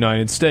of the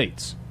United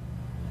States.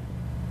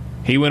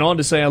 He went on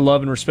to say, I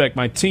love and respect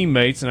my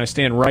teammates, and I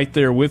stand right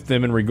there with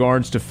them in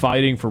regards to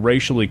fighting for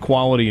racial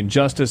equality and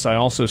justice. I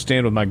also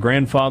stand with my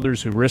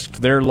grandfathers who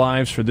risked their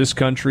lives for this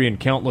country and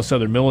countless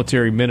other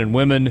military men and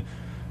women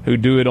who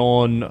do it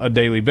on a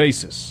daily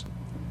basis.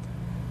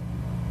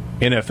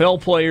 NFL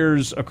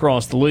players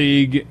across the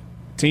league,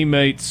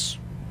 teammates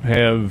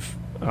have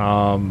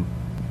been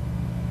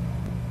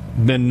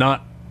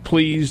not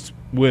pleased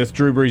with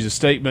Drew Brees'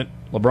 statement.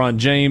 LeBron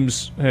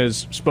James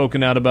has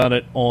spoken out about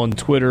it on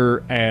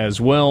Twitter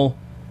as well.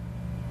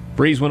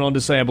 Brees went on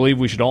to say, I believe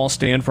we should all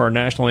stand for our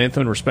national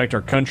anthem and respect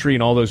our country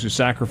and all those who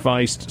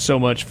sacrificed so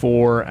much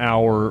for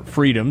our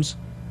freedoms.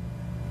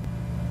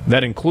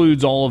 That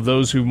includes all of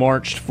those who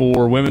marched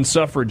for women's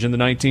suffrage in the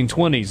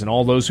 1920s and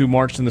all those who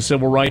marched in the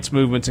civil rights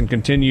movements and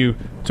continue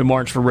to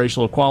march for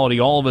racial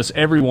equality. All of us,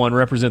 everyone,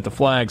 represent the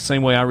flag,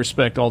 same way I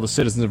respect all the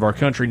citizens of our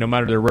country, no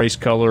matter their race,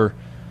 color,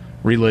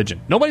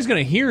 religion. Nobody's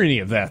going to hear any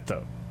of that,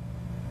 though.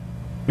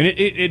 I mean,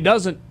 it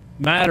doesn't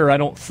matter, I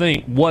don't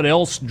think, what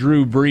else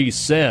Drew Brees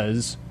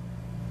says.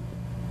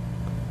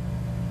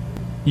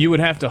 You would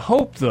have to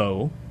hope,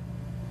 though,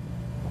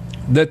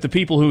 that the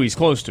people who he's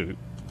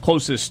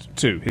closest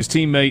to, his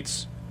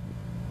teammates,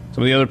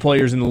 some of the other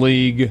players in the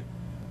league,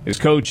 his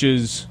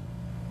coaches,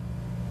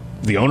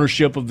 the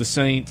ownership of the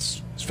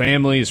Saints, his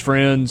family, his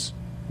friends,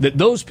 that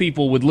those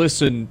people would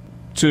listen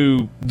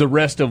to the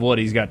rest of what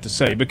he's got to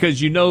say. Because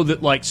you know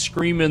that, like,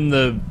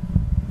 screaming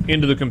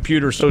into the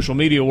computer social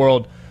media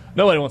world,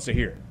 nobody wants to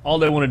hear it. All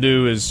they want to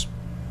do is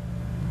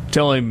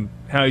tell him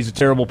how he's a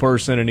terrible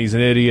person and he's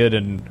an idiot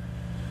and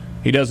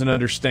he doesn't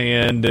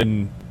understand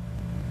and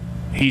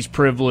he's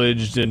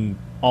privileged and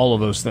all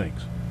of those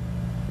things.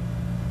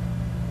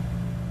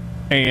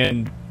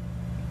 And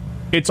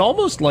it's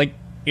almost like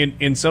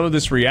in some of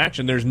this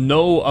reaction, there's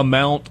no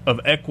amount of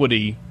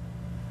equity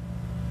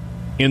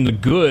in the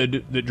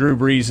good that Drew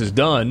Brees has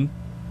done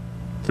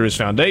through his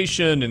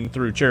foundation and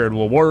through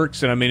charitable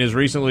works. And I mean, as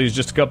recently as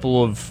just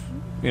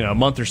a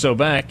month or so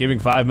back, giving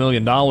 $5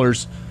 million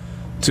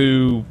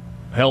to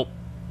help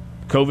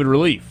COVID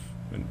relief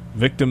and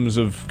victims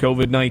of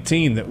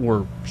COVID-19 that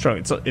were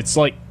struggling. It's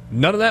like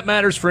none of that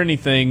matters for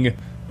anything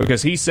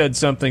because he said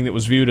something that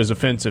was viewed as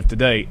offensive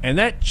today. And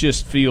that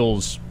just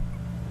feels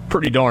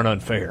pretty darn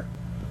unfair.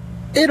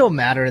 It'll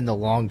matter in the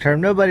long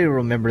term. Nobody will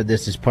remember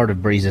this as part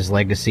of Breeze's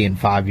legacy in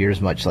 5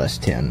 years, much less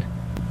 10.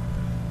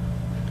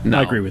 No.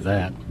 I agree with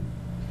that.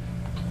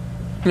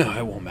 No,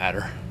 it won't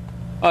matter.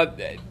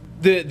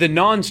 The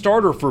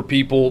non-starter for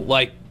people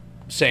like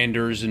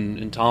Sanders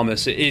and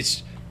Thomas,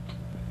 it's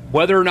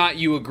whether or not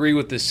you agree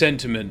with the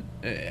sentiment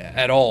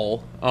at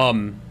all.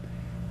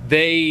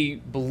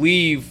 They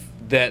believe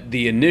that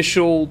the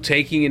initial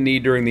taking a knee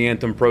during the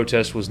anthem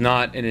protest was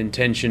not an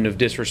intention of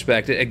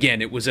disrespect.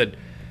 Again, it was a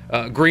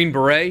Green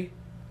Beret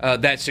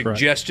that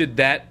suggested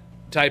that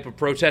type of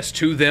protest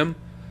to them.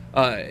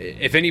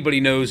 If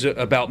anybody knows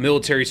about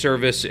military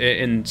service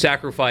and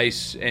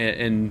sacrifice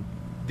and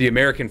the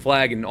American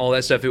flag and all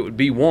that stuff, it would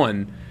be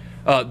one.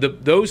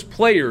 Those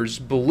players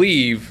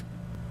believe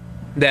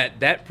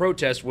that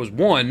protest was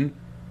one,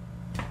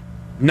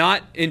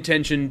 not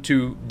intention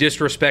to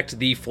disrespect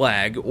the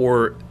flag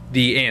or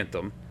the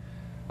anthem.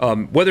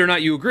 Whether or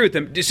not you agree with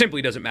them, it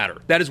simply doesn't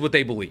matter. That is what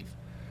they believe.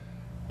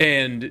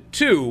 And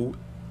two,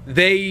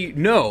 they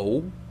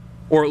know,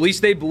 or at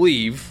least they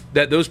believe,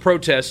 that those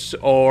protests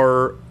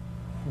are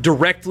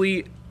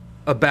directly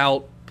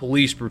about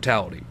police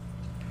brutality.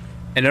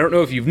 And I don't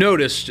know if you've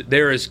noticed,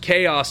 there is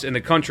chaos in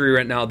the country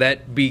right now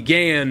that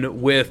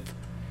began with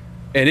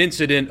an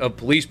incident of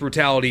police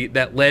brutality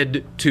that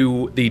led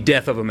to the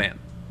death of a man.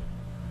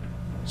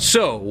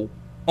 So,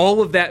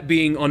 all of that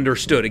being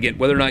understood, again,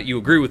 whether or not you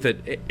agree with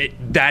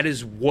it, that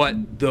is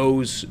what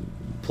those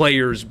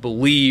players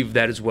believe.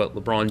 That is what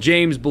LeBron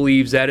James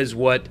believes. That is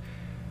what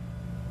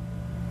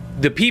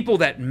the people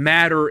that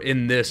matter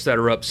in this that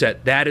are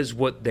upset, that is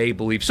what they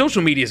believe.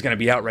 Social media is going to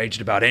be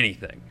outraged about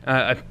anything,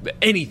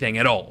 anything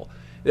at all.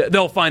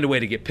 They'll find a way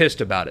to get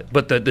pissed about it.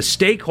 But the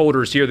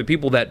stakeholders here, the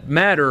people that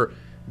matter,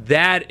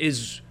 that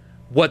is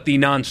what the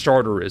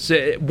non-starter is.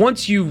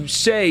 Once you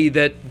say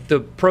that the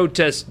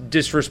protest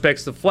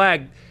disrespects the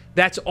flag,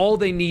 that's all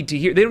they need to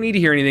hear. They don't need to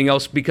hear anything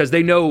else because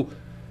they know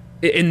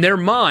in their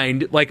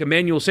mind, like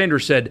Emmanuel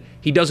Sanders said,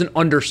 he doesn't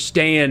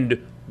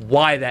understand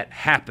why that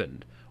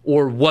happened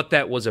or what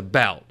that was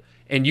about.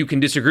 And you can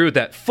disagree with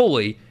that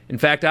fully. In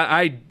fact,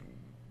 I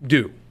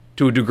do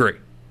to a degree.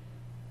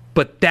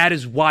 But that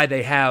is why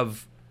they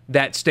have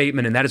that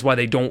statement, and that is why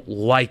they don't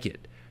like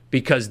it,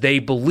 because they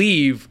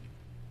believe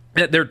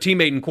that their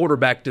teammate and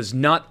quarterback does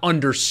not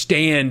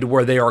understand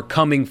where they are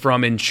coming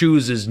from and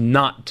chooses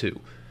not to.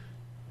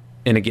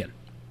 And again,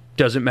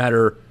 doesn't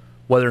matter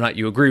whether or not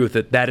you agree with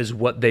it, that is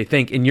what they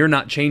think, and you're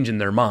not changing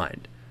their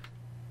mind.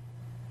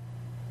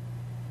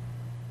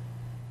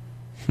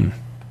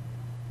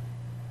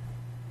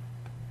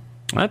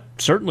 I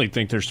certainly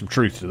think there's some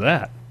truth to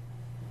that.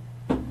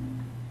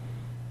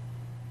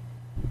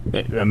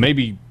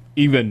 Maybe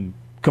even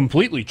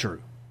completely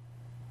true.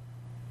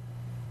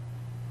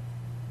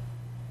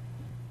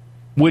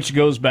 Which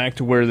goes back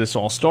to where this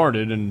all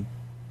started. And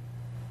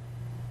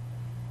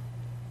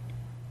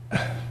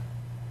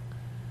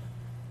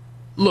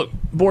look,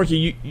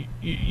 Borky,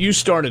 you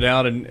started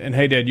out, and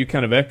hey, Dad, you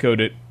kind of echoed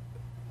it,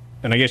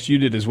 and I guess you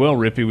did as well,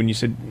 Rippy, when you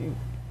said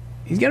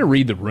he's got to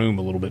read the room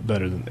a little bit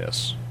better than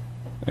this.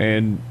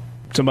 And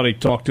somebody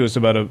talked to us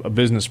about a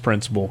business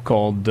principle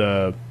called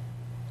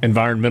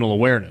environmental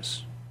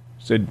awareness.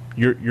 Said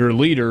you're a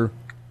leader,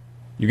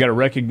 you got to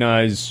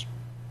recognize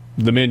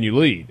the men you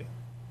lead,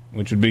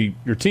 which would be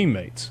your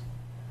teammates.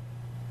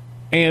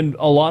 And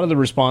a lot of the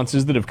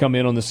responses that have come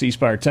in on the C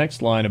Spire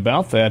text line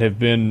about that have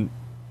been,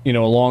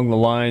 along the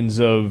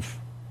lines of,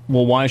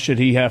 well, why should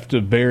he have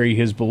to bury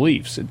his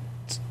beliefs?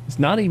 It's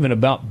not even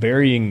about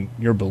burying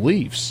your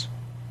beliefs.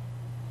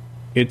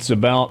 It's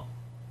about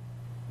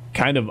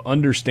kind of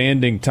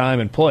understanding time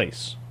and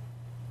place.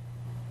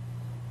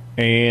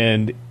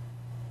 And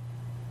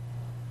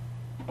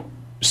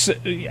so,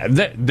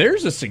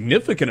 there's a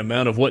significant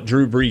amount of what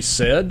Drew Brees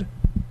said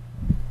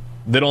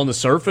that on the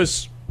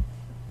surface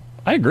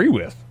I agree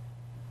with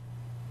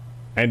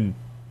and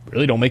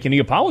really don't make any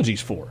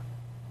apologies for.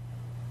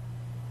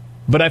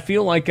 But I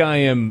feel like I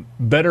am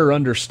better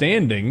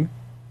understanding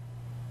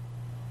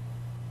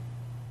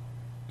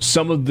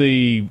some of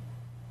the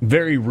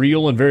very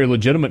real and very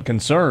legitimate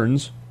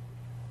concerns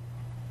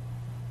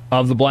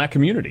of the black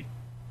community.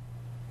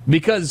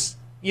 Because,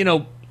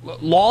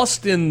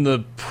 lost in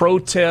the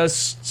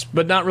protests,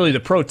 but not really the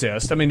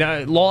protest. I mean,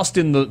 lost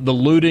in the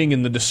looting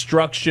and the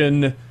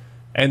destruction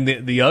and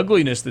the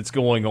ugliness that's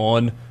going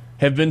on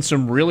have been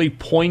some really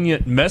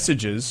poignant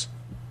messages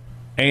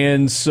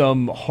and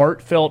some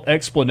heartfelt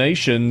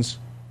explanations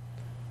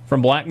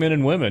from black men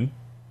and women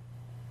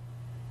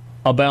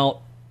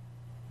about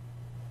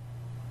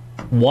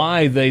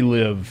why they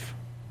live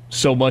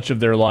so much of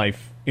their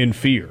life in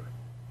fear.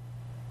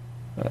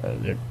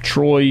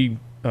 Troy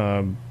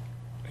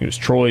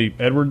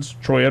Edwards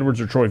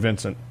or Troy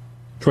Vincent?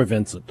 Troy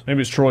Vincent.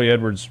 Maybe it's Troy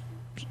Edwards.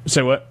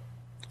 Say what?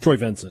 Troy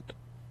Vincent.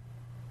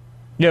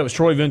 Yeah, it was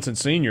Troy Vincent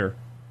Sr.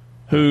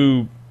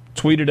 who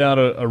tweeted out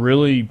a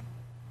really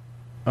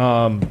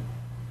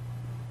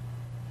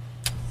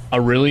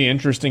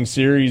interesting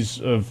series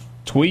of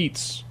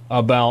tweets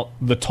about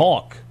the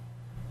talk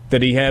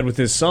that he had with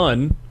his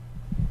son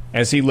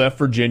as he left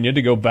Virginia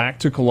to go back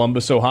to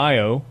Columbus,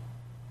 Ohio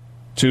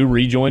to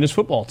rejoin his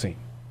football team.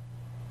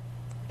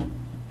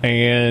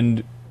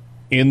 And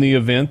in the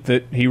event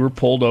that he were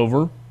pulled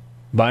over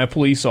by a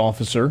police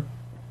officer,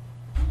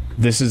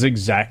 this is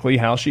exactly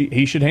how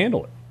he should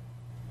handle it.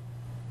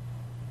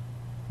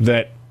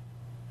 That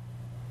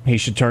he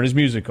should turn his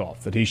music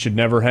off, that he should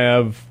never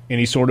have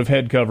any sort of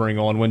head covering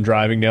on when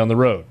driving down the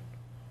road,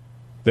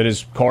 that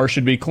his car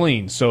should be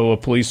clean so a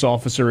police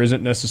officer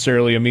isn't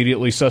necessarily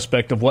immediately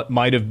suspect of what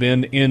might have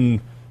been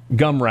in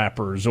gum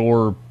wrappers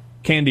or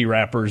candy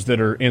wrappers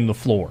that are in the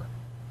floor,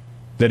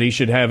 that he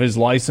should have his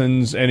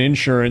license and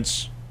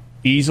insurance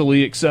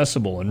easily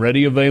accessible and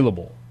ready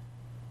available,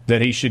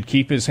 that he should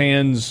keep his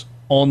hands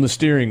on the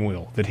steering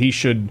wheel, that he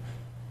should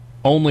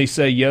only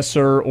say yes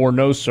sir or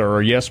no sir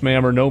or yes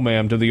ma'am or no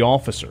ma'am to the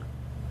officer,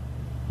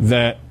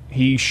 that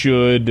he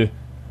should,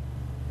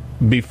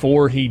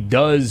 before he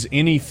does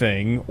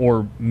anything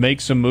or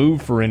makes a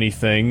move for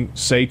anything,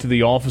 say to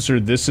the officer,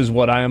 this is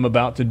what I am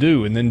about to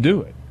do, and then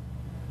do it.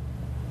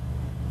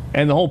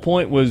 And the whole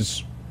point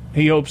was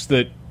he hopes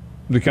that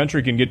the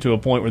country can get to a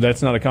point where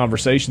that's not a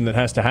conversation that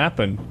has to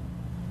happen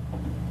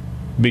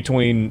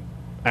between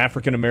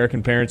African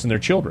American parents and their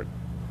children.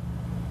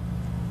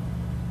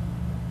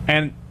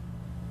 And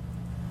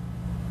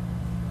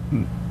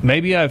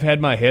maybe I've had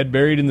my head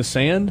buried in the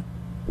sand.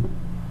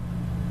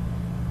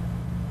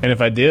 And if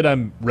I did,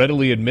 I'm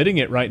readily admitting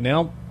it right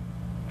now.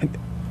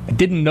 I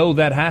didn't know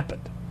that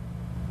happened.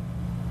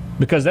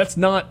 Because that's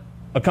not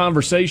a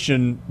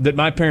conversation that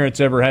my parents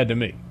ever had to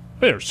me.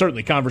 There are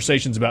certainly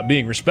conversations about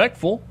being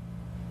respectful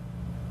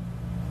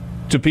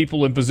to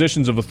people in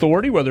positions of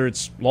authority, whether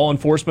it's law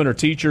enforcement or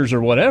teachers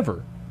or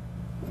whatever.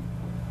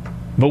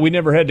 But we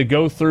never had to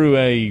go through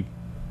a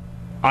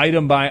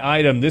item by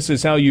item, this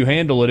is how you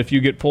handle it if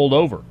you get pulled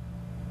over.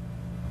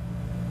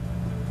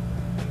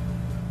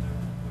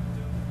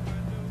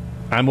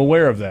 I'm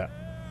aware of that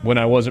when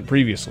I wasn't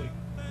previously.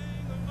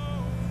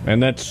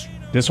 And that's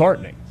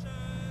disheartening.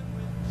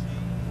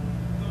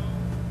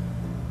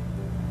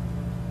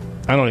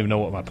 I don't even know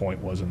what my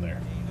point was in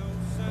there.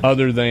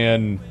 Other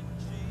than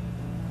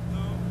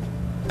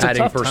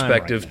adding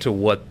perspective to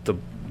what the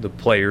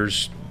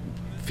players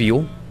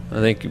feel, I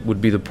think it would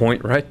be the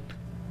point, right?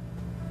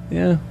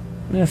 Yeah,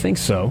 I think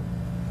so.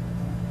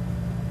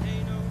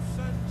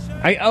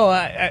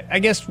 I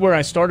guess where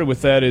I started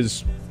with that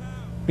is,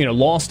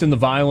 lost in the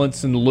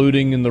violence and the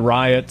looting and the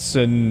riots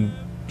and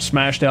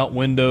smashed out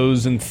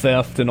windows and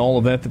theft and all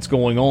of that that's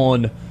going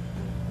on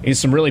is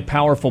some really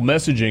powerful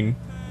messaging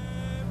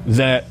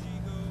that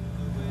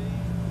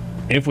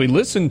if we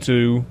listen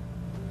to,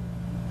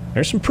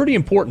 there's some pretty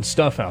important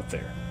stuff out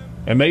there.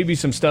 And maybe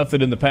some stuff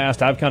that in the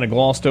past I've kind of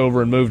glossed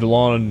over and moved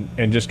along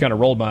and just kind of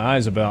rolled my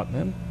eyes about.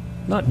 I'm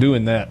not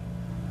doing that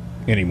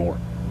anymore.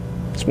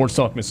 Sports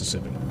Talk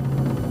Mississippi.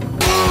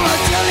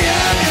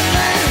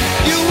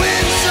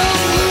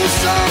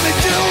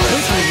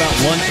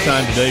 About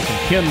lunchtime today from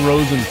Ken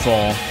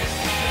Rosenthal.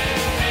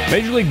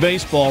 Major League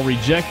Baseball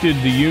rejected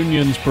the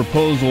union's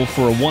proposal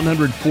for a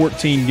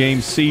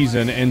 114-game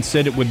season and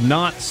said it would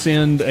not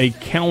send a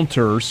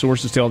counter,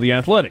 sources tell The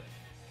Athletic.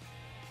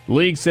 The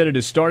league said it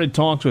has started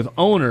talks with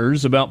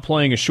owners about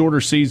playing a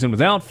shorter season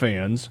without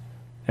fans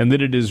and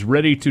that it is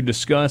ready to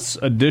discuss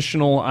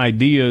additional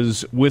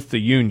ideas with the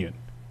union.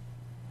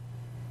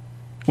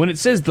 When it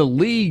says the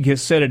league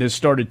has said it has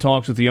started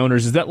talks with the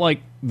owners, is that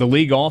like the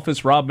league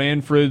office, Rob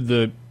Manfred,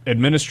 the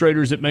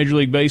administrators at Major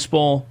League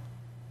Baseball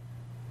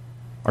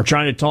are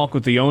trying to talk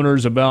with the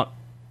owners about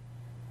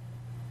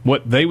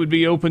what they would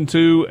be open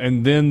to,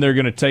 and then they're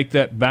going to take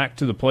that back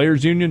to the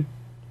players' union?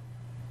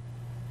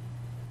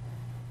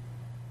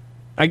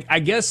 I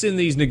guess in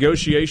these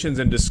negotiations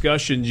and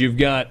discussions, you've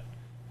got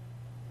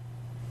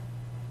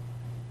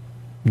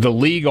the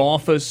league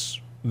office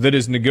that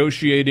is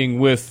negotiating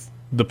with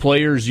the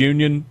players'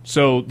 union.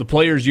 So the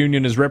players'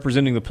 union is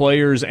representing the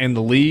players and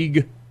the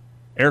league,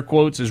 air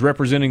quotes, is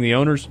representing the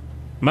owners.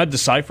 Am I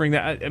deciphering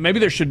that? Maybe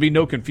there should be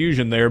no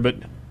confusion there, but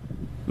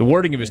the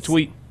wording of his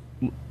tweet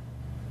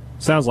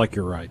sounds like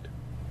you're right.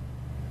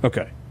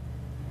 Okay.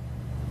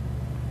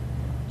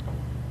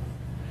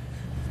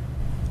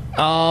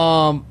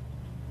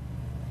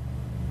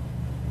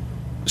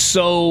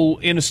 So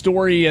in a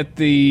story at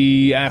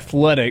The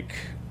Athletic,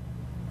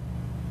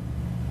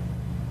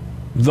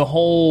 the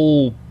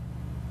whole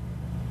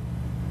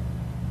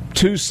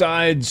two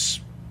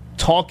sides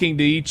talking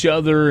to each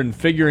other and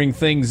figuring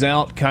things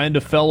out kind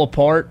of fell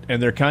apart,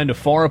 and they're kind of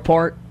far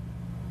apart.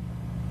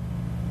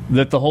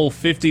 That the whole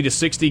 50 to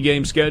 60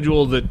 game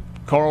schedule that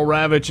Carl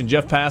Ravitch and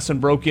Jeff Passan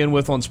broke in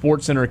with on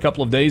SportsCenter a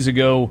couple of days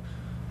ago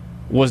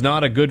was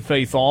not a good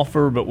faith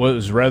offer, but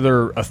was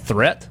rather a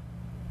threat.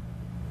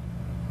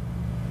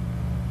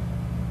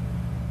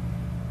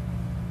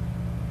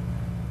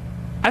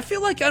 I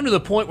feel like I'm to the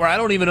point where I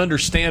don't even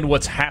understand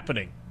what's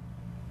happening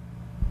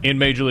in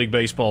Major League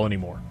Baseball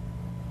anymore.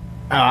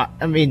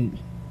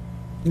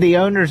 The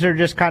owners are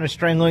just kind of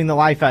strangling the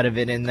life out of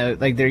it, and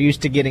they're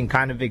used to getting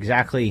kind of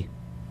exactly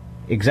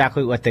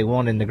exactly what they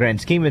want in the grand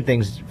scheme of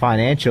things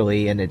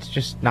financially, and it's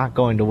just not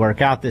going to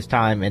work out this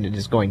time, and it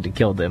is going to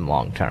kill them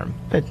long term.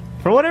 But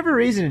for whatever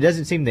reason, it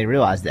doesn't seem they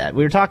realize that.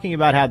 We were talking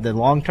about how the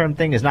long term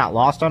thing is not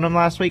lost on them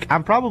last week.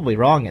 I'm probably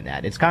wrong in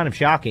that. It's kind of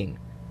shocking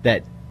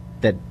that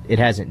it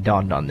hasn't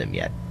dawned on them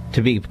yet,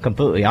 to be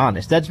completely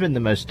honest. That's been the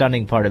most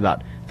stunning part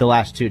about the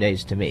last 2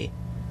 days to me.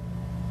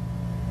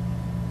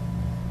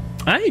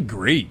 I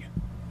agree.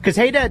 Because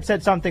Haydad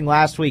said something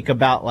last week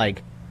about,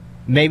 like,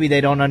 maybe they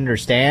don't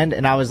understand,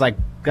 and I was like,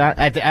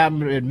 I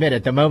admit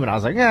at the moment, I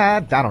was like, I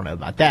don't know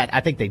about that.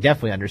 I think they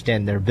definitely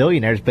understand they're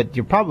billionaires, but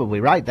you're probably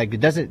right. Like,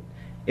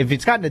 if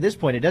it's gotten to this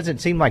point, it doesn't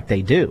seem like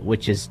they do,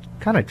 which is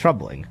kind of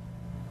troubling.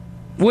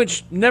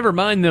 Which, never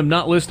mind them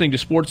not listening to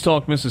Sports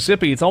Talk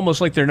Mississippi, it's almost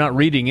like they're not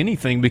reading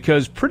anything,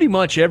 because pretty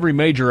much every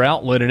major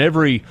outlet and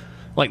every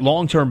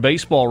long-term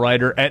baseball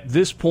writer at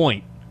this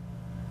point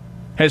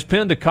has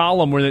penned a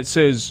column where it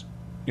says,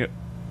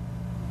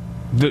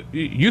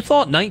 you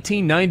thought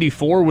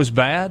 1994 was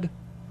bad?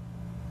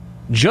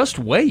 Just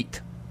wait.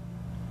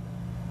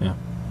 Yeah.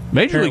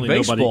 Major League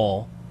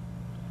Baseball.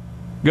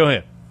 Go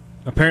ahead.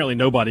 Apparently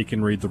nobody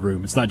can read the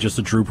room. It's not just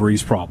a Drew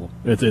Brees problem.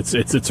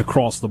 It's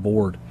across the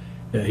board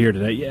here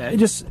today. Yeah,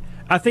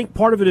 I think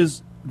part of it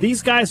is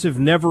these guys have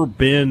never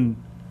been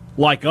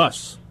like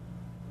us.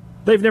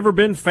 They've never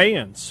been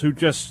fans who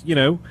just,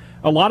 a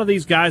lot of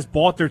these guys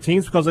bought their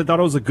teams because they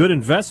thought it was a good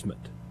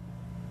investment.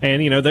 And,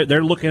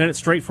 they're looking at it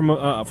straight from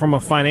a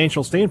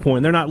financial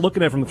standpoint. They're not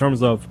looking at it from the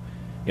terms of,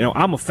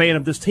 I'm a fan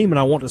of this team and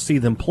I want to see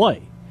them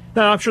play.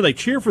 Now, I'm sure they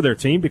cheer for their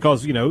team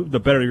because,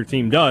 the better your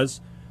team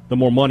does, the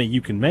more money you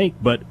can make.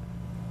 But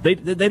they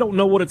don't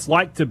know what it's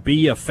like to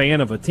be a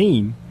fan of a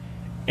team.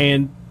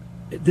 And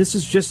this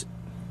is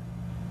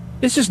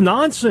it's just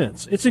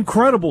nonsense. It's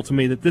incredible to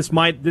me that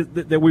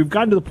that we've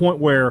gotten to the point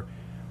where,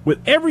 with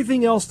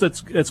everything else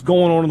that's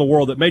going on in the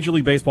world, that Major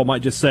League Baseball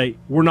might just say,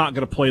 we're not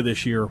going to play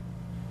this year.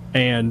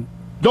 And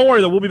don't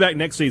worry, though, we'll be back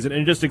next season,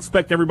 and just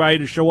expect everybody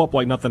to show up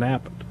like nothing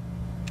happened.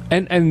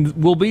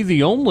 And we'll be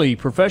the only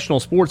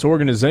professional sports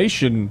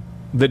organization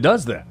that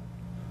does that.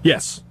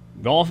 Yes.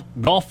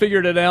 Golf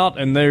figured it out,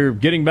 and they're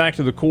getting back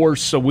to the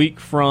course a week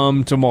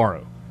from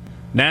tomorrow.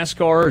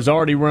 NASCAR has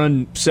already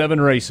run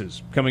 7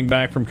 races coming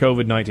back from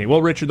COVID-19.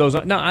 Well, Richard,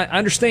 I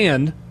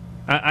understand.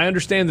 I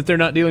understand that they're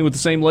not dealing with the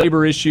same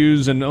labor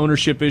issues and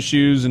ownership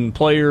issues and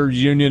player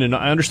union, and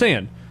I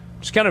understand.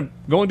 Just kind of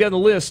going down the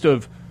list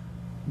of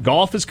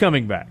golf is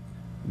coming back.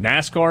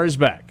 NASCAR is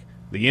back.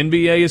 The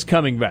NBA is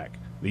coming back.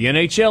 The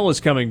NHL is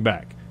coming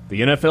back.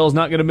 The NFL is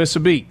not going to miss a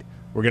beat.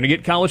 We're going to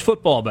get college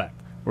football back.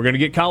 We're going to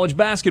get college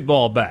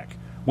basketball back.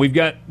 We've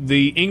got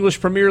the English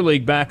Premier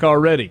League back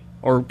already,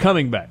 or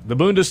coming back. The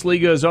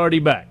Bundesliga is already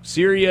back.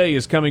 Serie A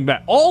is coming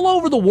back. All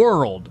over the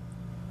world,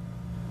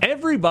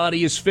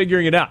 everybody is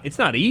figuring it out. It's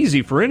not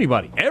easy for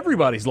anybody.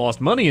 Everybody's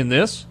lost money in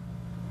this.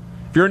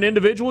 If you're an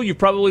individual, you've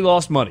probably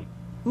lost money.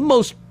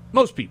 Most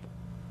people.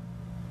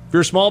 If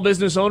you're a small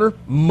business owner,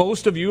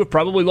 most of you have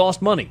probably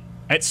lost money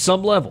at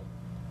some level.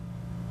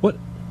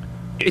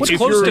 It's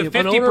close to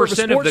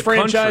 50% of the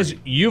franchise,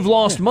 country. You've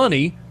lost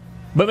money,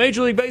 but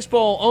Major League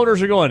Baseball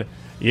owners are going,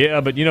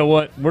 yeah, but you know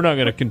what? We're not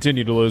going to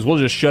continue to lose. We'll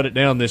just shut it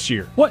down this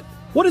year. What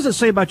does it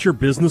say about your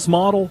business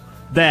model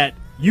that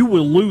you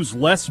will lose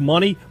less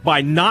money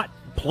by not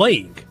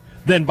playing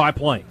than by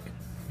playing?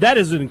 That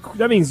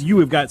means you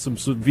have got some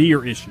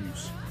severe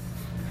issues.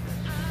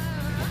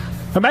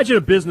 Imagine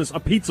a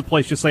pizza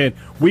place just saying,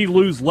 we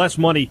lose less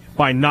money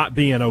by not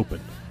being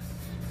open.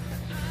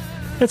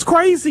 It's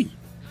crazy.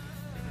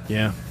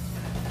 Yeah.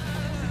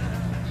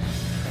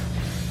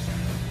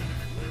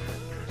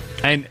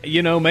 And,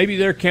 maybe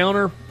their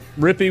counter,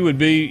 Rippy, would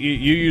be,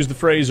 you used the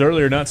phrase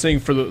earlier, not seeing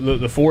for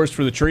the forest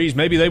for the trees.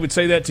 Maybe they would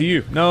say that to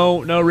you.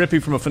 No,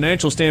 Rippy, from a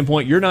financial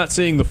standpoint, you're not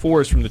seeing the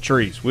forest from the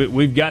trees.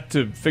 We've got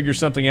to figure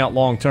something out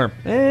long term.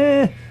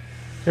 You're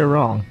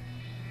wrong.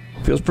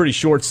 Feels pretty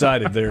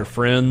short-sighted there,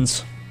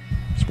 friends.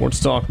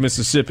 Sports Talk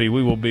Mississippi.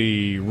 We will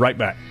be right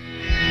back.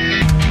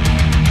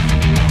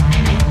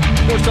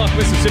 Sports Talk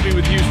Mississippi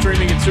with you,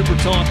 streaming at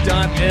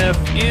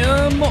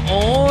supertalk.fm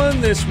on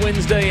this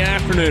Wednesday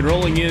afternoon.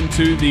 Rolling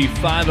into the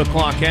 5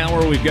 o'clock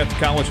hour, we've got the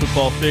college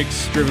football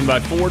fix driven by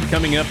Ford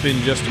coming up in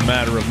just a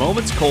matter of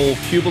moments. Cole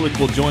Kubelik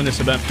will join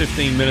us about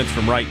 15 minutes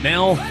from right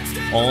now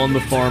on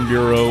the Farm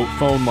Bureau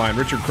phone line.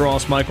 Richard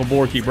Cross, Michael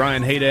Borky,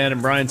 Brian Haydad,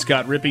 and Brian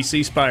Scott Rippey.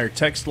 C Spire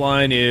text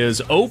line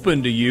is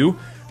open to you.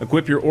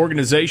 Equip your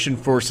organization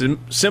for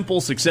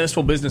simple,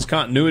 successful business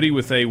continuity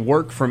with a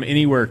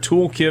work-from-anywhere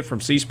toolkit from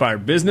C Spire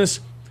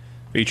Business,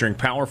 featuring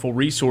powerful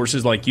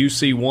resources like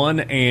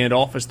UC1 and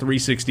Office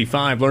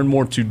 365. Learn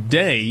more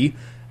today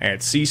at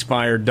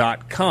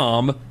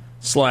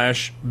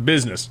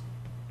cspire.com/business.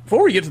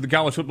 Before we get to the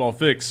college football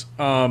fix,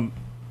 I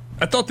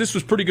thought this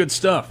was pretty good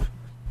stuff.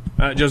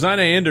 Josiah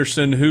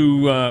Anderson,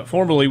 who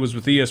formerly was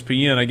with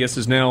ESPN, I guess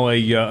is now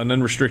an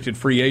unrestricted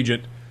free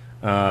agent,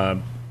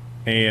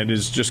 and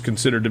is just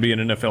considered to be an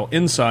NFL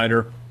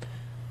insider,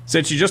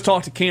 said she just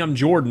talked to Cam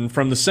Jordan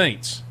from the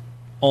Saints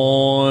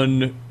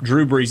on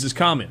Drew Brees'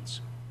 comments.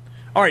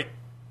 All right,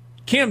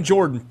 Cam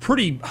Jordan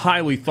pretty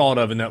highly thought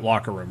of in that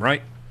locker room,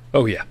 right?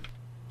 Oh, yeah.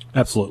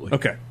 Absolutely.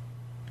 Okay.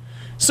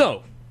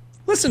 So,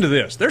 listen to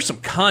this. There's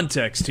some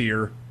context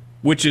here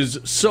which is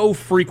so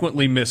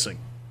frequently missing.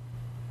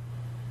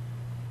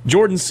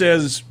 Jordan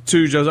says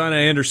to Josiah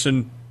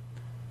Anderson,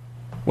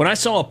 "When I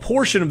saw a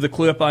portion of the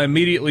clip, I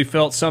immediately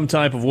felt some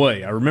type of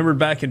way. I remembered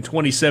back in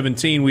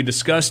 2017 we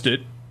discussed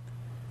it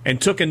and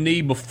took a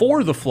knee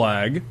before the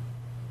flag,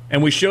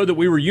 and we showed that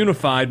we were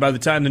unified by the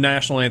time the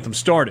national anthem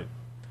started.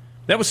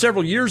 That was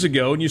several years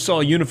ago, and you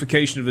saw a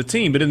unification of the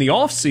team. But in the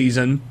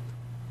offseason,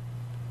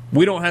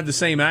 we don't have the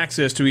same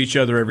access to each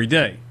other every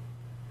day.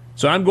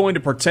 So I'm going to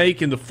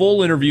partake in the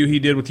full interview he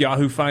did with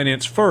Yahoo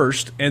Finance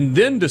first and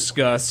then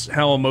discuss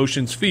how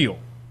emotions feel.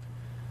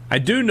 I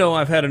do know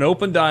I've had an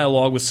open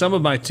dialogue with some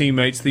of my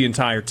teammates the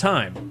entire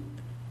time.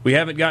 We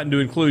haven't gotten to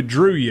include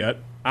Drew yet.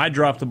 I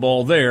dropped the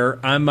ball there.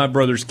 I'm my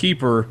brother's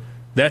keeper.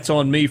 That's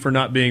on me for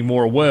not being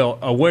more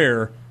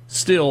aware.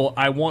 Still,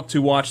 I want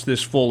to watch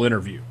this full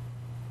interview."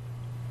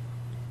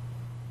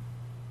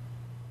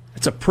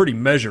 It's a pretty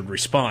measured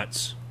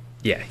response.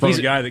 Yeah, from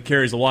a guy that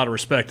carries a lot of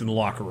respect in the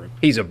locker room.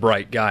 He's a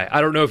bright guy.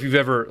 I don't know if you've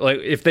ever,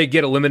 if they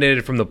get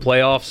eliminated from the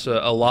playoffs,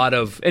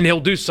 and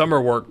he'll do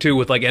summer work too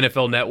with like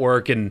NFL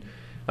Network, and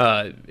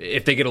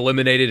if they get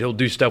eliminated, he'll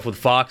do stuff with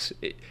Fox.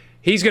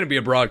 He's going to be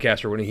a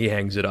broadcaster when he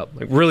hangs it up.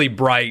 Like really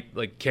bright,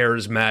 like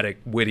charismatic,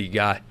 witty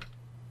guy.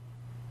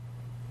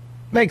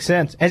 Makes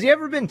sense. Has he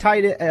ever been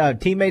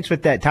teammates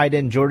with that tight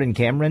end Jordan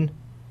Cameron?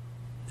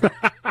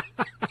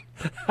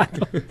 I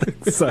don't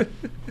think so.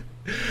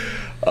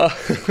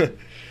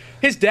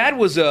 His dad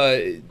was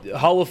a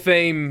Hall of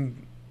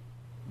Fame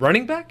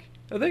running back,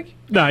 I think.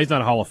 No, he's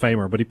not a Hall of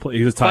Famer, but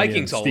he was tight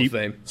Vikings end. Hall of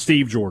Fame.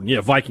 Steve Jordan,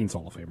 yeah, Vikings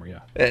Hall of Famer,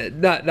 yeah.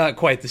 Not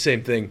quite the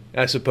same thing,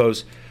 I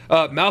suppose.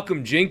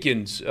 Malcolm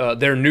Jenkins,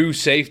 their new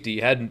safety,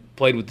 hadn't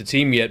played with the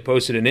team yet,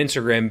 posted an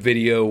Instagram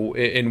video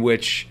in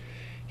which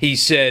he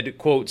said,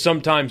 quote,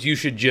 "Sometimes you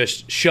should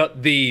just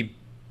shut the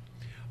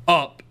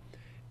up."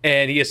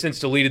 And he has since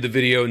deleted the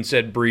video and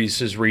said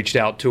Brees has reached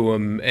out to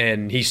him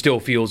and he still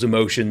feels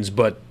emotions,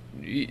 but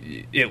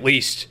at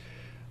least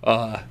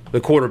the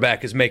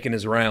quarterback is making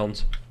his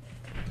rounds.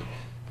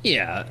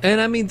 Yeah, and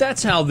I mean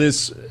that's how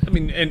this. I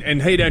mean,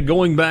 and hey, Dad,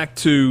 going back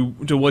to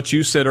what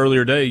you said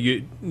earlier today,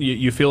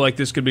 you feel like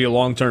this could be a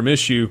long-term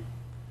issue.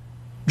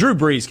 Drew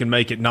Brees can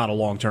make it not a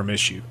long-term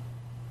issue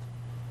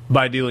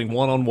by dealing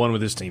one-on-one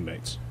with his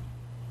teammates.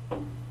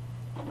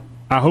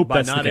 I hope by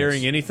that's not the case.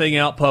 airing anything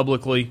out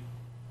publicly,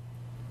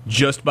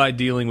 just by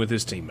dealing with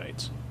his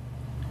teammates.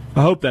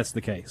 I hope that's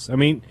the case. I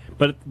mean,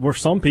 but for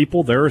some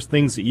people, there are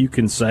things that you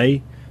can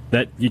say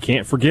that you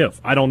can't forgive.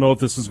 I don't know if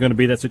this is going to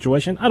be that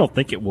situation. I don't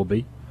think it will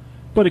be,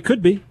 but it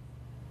could be.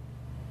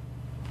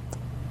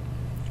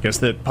 I guess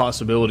that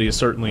possibility is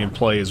certainly in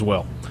play as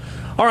well.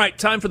 All right,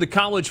 time for the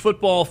college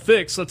football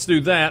fix. Let's do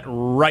that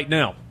right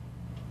now.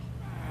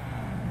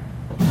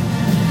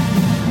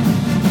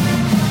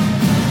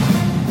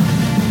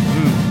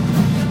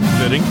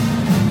 Fitting.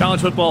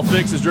 College Football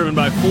Fix is driven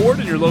by Ford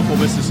and your local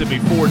Mississippi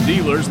Ford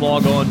dealers.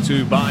 Log on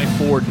to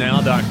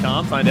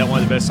buyfordnow.com. Find out why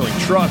the best-selling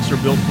trucks are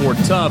built Ford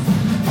tough.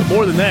 But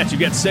more than that, you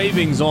get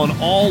savings on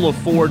all of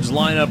Ford's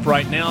lineup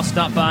right now.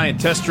 Stop by and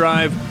test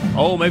drive,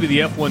 maybe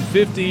the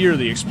F-150 or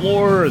the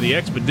Explorer or the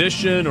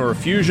Expedition or a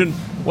Fusion.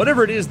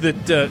 Whatever it is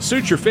that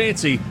suits your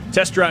fancy,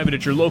 test drive it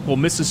at your local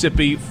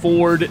Mississippi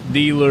Ford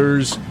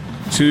dealers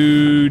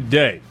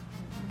today.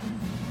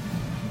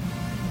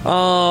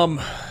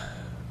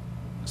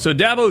 So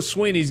Dabo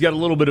Swinney's got a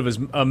little bit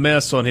of a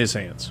mess on his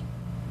hands.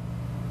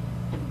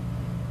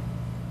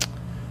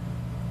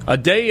 A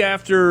day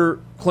after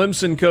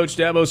Clemson coach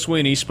Dabo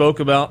Swinney spoke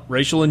about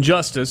racial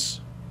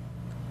injustice,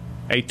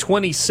 a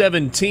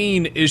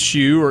 2017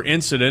 issue or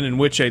incident in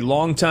which a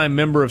longtime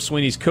member of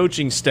Swinney's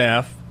coaching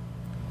staff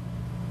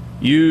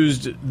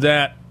used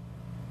that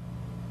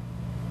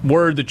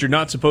word that you're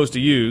not supposed to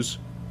use,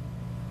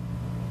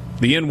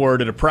 the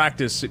N-word, at a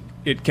practice,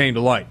 it came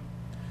to light.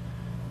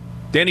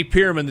 Danny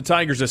Pearman, the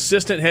Tigers'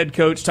 assistant head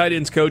coach, tight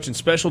ends coach, and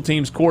special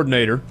teams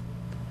coordinator,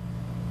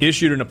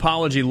 issued an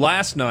apology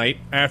last night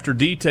after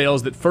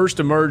details that first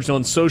emerged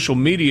on social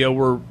media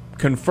were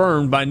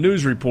confirmed by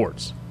news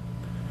reports.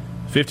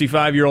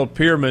 55-year-old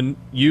Pearman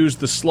used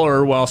the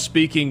slur while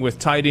speaking with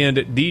tight end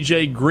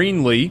DJ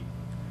Greenlee,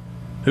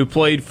 who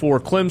played for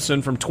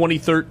Clemson from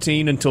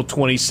 2013 until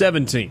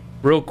 2017.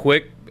 Real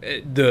quick,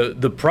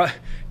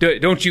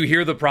 don't you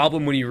hear the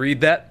problem when you read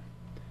that?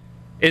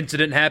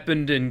 Incident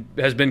happened and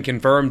has been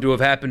confirmed to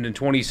have happened in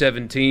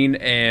 2017,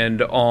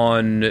 and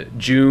on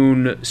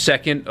June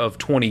 2nd of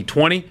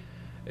 2020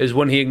 is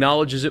when he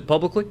acknowledges it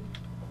publicly?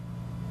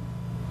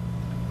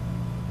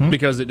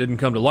 Because it didn't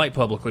come to light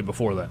publicly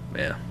before that.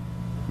 Yeah.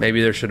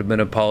 Maybe there should have been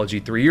an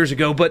apology 3 years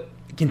ago, but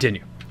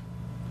continue.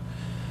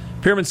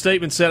 Pearman's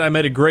statement said, "I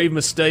made a grave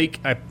mistake.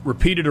 I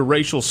repeated a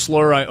racial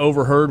slur I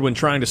overheard when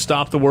trying to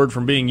stop the word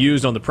from being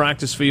used on the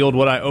practice field.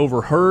 What I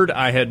overheard,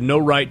 I had no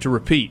right to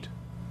repeat.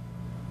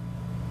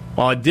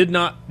 While I did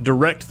not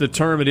direct the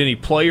term at any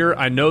player,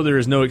 I know there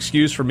is no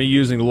excuse for me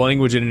using the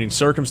language in any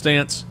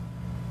circumstance.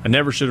 I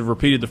never should have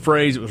repeated the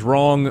phrase. It was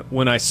wrong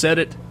when I said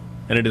it,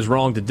 and it is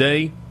wrong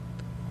today.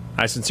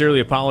 I sincerely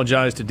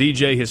apologize to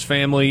DJ, his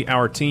family,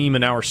 our team,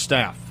 and our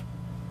staff.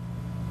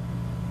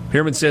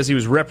 Pearman says he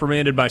was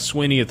reprimanded by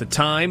Swinney at the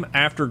time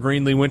after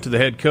Greenlee went to the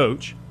head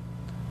coach.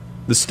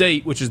 The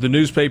State, which is the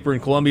newspaper in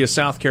Columbia,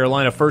 South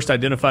Carolina, first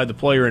identified the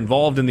player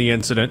involved in the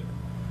incident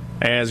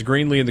as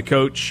Greenlee and the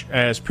coach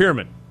as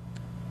Pearman.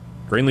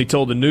 Greenlee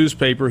told the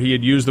newspaper he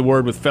had used the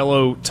word with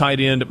fellow tight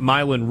end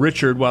Mylan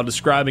Richard while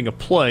describing a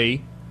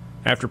play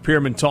after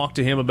Pearman talked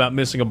to him about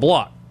missing a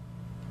block.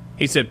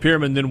 He said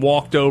Pearman then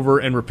walked over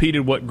and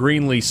repeated what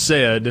Greenlee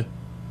said,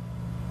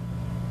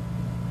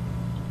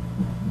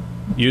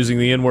 using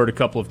the N-word a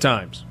couple of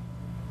times.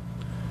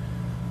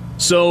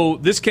 So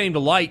this came to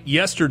light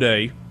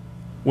yesterday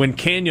when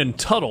Canyon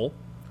Tuttle,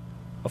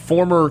 a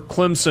former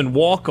Clemson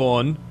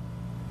walk-on,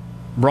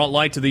 brought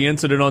light to the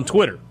incident on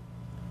Twitter.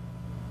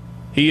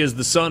 He is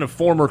the son of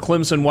former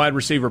Clemson wide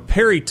receiver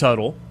Perry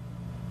Tuttle.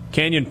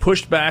 Canyon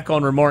pushed back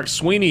on remarks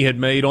Swinney had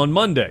made on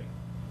Monday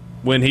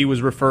when he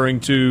was referring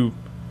to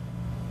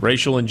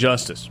racial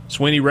injustice.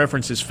 Swinney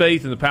referenced his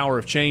faith in the power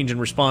of change in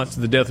response to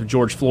the death of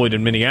George Floyd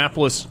in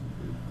Minneapolis.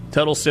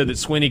 Tuttle said that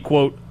Swinney,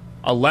 quote,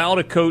 allowed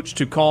a coach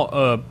to call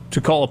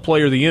a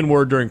player the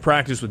N-word during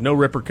practice with no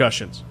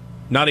repercussions,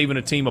 not even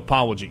a team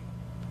apology.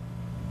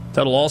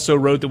 Tuttle also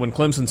wrote that when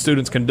Clemson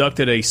students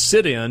conducted a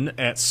sit-in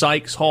at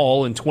Sykes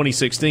Hall in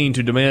 2016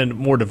 to demand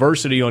more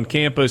diversity on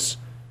campus,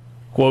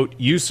 quote,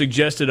 you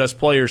suggested us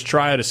players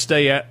try to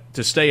stay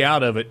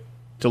out of it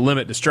to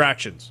limit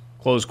distractions,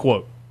 close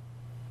quote.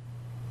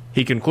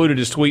 He concluded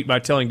his tweet by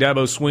telling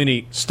Dabo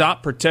Swinney,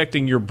 stop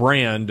protecting your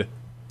brand,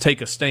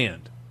 take a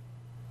stand.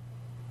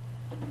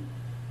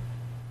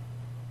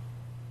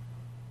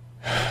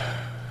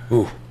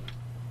 Ooh.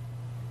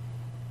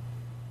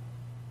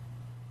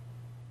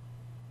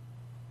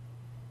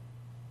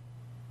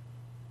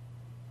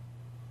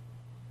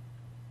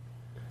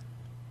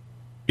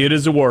 It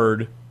is a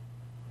word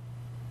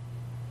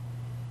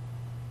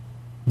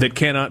that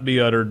cannot be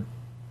uttered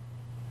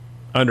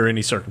under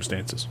any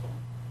circumstances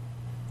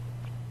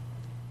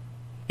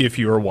if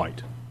you are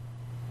white.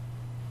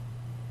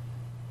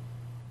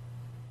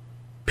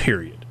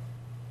 Period.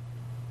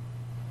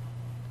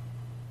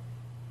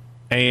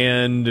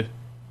 And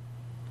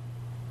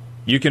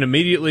you can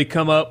immediately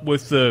come up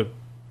with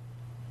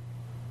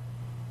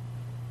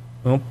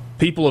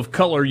people of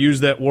color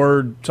use that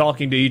word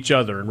talking to each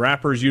other, and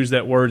rappers use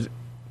that word.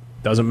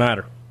 Doesn't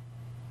matter.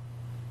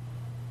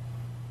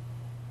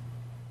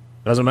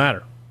 Doesn't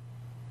matter.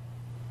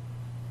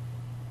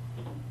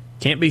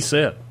 Can't be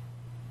said.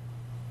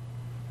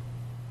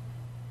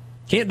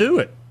 Can't do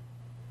it.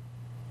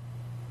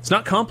 It's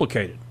not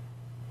complicated.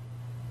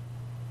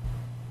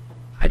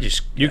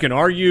 You can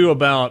argue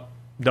about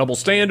double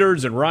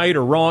standards and right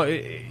or wrong.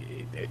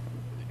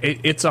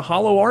 It's a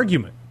hollow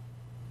argument.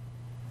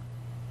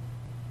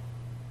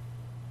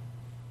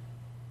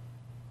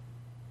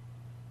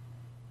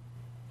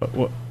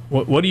 But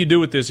what do you do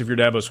with this if you're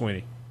Dabo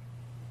Swinney?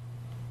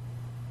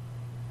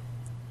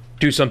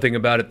 Do something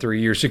about it 3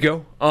 years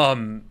ago. I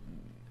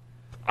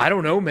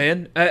don't know,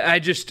 man.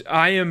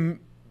 I'm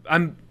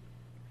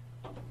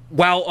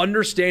while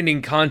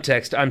understanding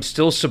context, I'm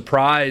still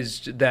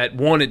surprised that,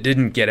 one, it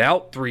didn't get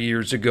out 3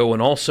 years ago,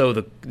 and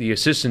also the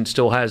assistant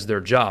still has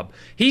their job.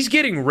 He's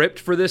getting ripped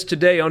for this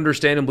today,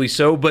 understandably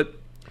so, but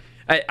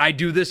I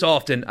do this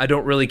often. I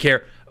don't really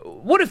care.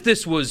 What if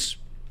this was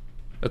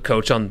a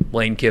coach on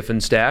Lane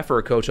Kiffin's staff or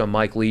a coach on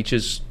Mike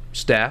Leach's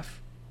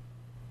staff?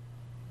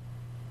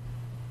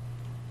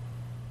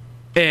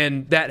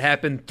 And that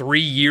happened 3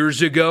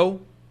 years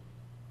ago,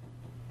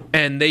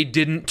 and they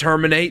didn't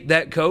terminate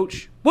that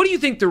coach? What do you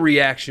think the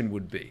reaction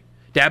would be?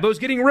 Dabo's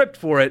getting ripped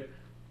for it.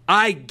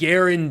 I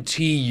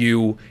guarantee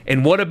you,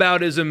 and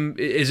whataboutism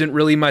isn't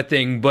really my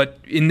thing, but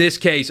in this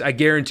case, I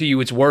guarantee you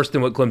it's worse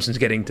than what Clemson's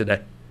getting today.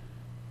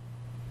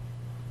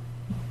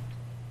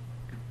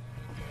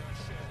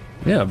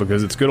 Yeah,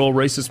 because it's good old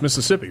racist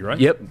Mississippi, right?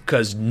 Yep,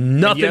 because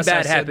nothing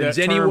bad happens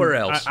anywhere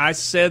else. I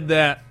said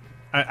that.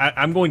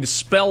 I'm going to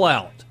spell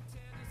out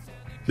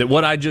that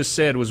what I just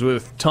said was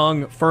with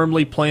tongue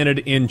firmly planted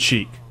in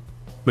cheek.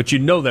 But you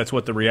know that's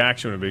what the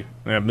reaction would be.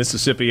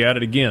 Mississippi at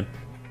it again.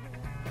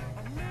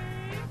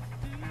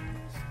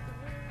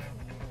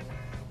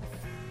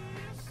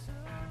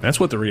 That's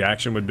what the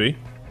reaction would be.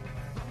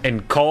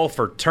 And call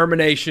for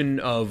termination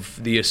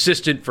of the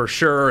assistant for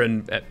sure,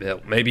 and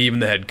maybe even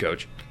the head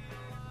coach.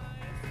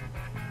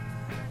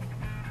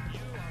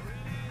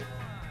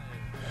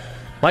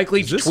 Mike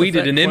Leach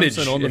tweeted an image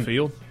on the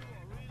field.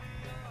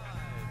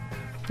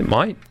 It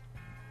might.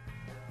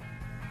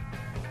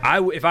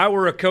 If I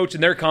were a coach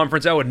in their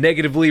conference, I would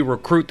negatively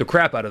recruit the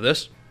crap out of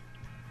this,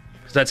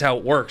 because that's how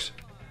it works.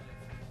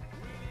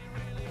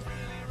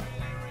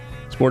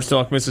 Sports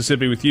Talk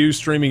Mississippi with you,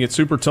 streaming at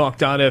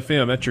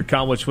supertalk.fm. That's your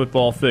college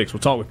football fix.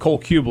 We'll talk with Cole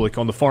Kubelik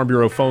on the Farm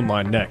Bureau phone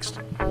line next.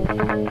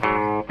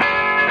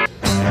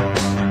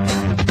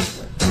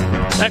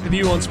 Back with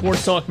you on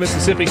Sports Talk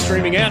Mississippi,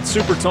 streaming at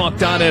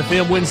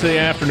supertalk.fm Wednesday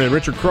afternoon.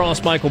 Richard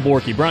Cross, Michael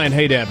Borky, Brian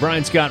Haydad,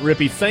 Brian Scott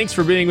Rippey, thanks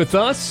for being with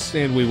us.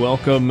 And we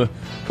welcome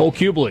Cole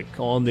Kublik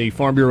on the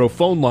Farm Bureau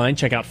phone line.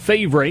 Check out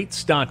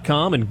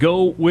favorites.com and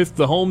go with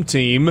the home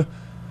team,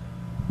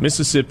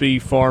 Mississippi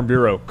Farm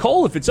Bureau.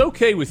 Cole, if it's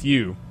okay with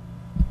you,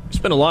 we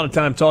spent a lot of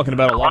time talking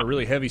about a lot of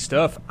really heavy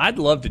stuff. I'd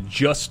love to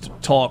just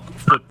talk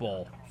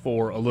football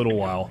for a little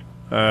while.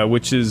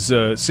 Which is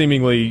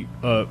seemingly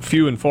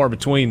few and far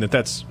between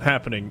that's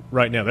happening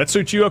right now. That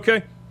suits you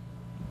okay?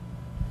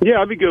 Yeah,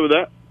 I'd be good with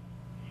that.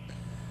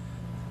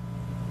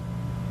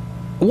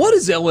 What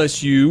is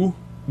LSU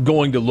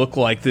going to look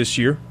like this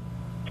year?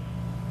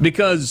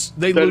 Because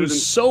they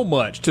lose so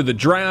much to the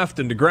draft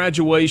and to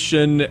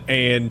graduation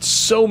and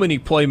so many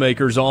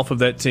playmakers off of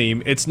that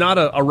team. It's not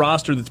a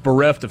roster that's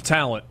bereft of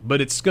talent,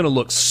 but it's going to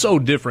look so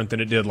different than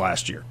it did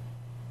last year.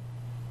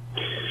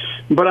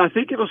 But I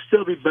think it'll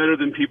still be better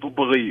than people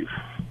believe.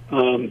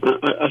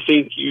 I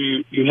think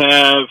you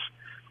have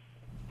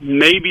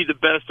maybe the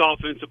best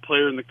offensive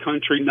player in the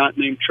country, not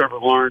named Trevor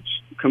Lawrence,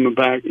 coming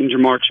back in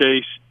Jamar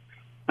Chase.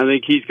 I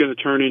think he's going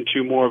to turn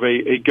into more of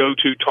a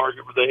go-to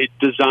target where they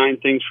design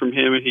things from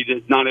him, and he's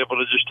not able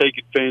to just take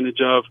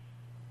advantage of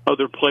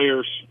other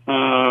players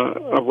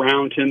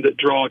around him that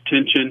draw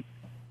attention.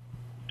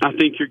 I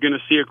think you're going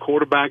to see a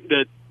quarterback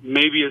that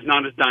maybe is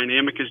not as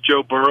dynamic as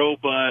Joe Burrow,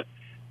 but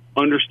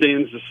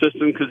understands the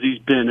system because he's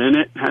been in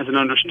it, has an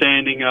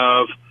understanding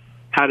of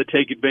how to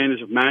take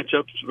advantage of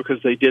matchups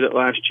because they did it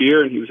last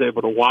year and he was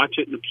able to watch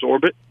it and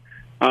absorb it.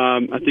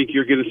 I think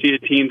you're going to see a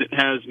team that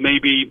has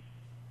maybe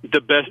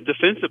the best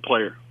defensive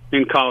player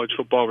in college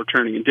football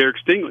returning, and Derek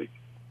Stingley.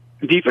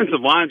 The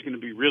defensive line is going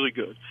to be really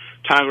good.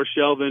 Tyler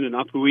Shelvin and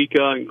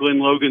Apuika and Glenn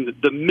Logan,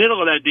 the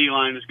middle of that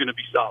D-line is going to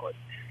be solid.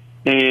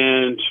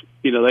 And,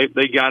 you know,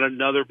 they got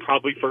another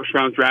probably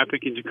first-round draft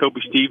pick in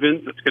Jacoby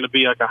Stevens. That's going to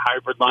be like a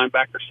hybrid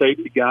linebacker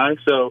safety guy.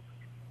 So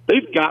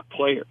they've got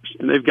players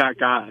and they've got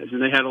guys.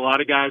 And they had a lot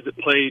of guys that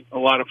played a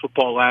lot of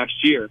football last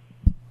year.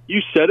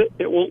 You said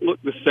it won't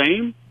look the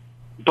same.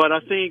 But I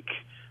think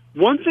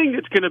one thing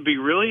that's going to be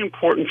really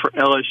important for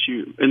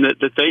LSU and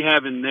that they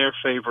have in their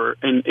favor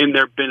and in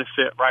their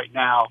benefit right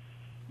now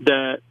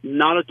that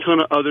not a ton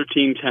of other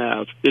teams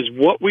have is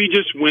what we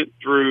just went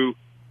through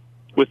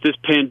with this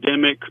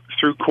pandemic,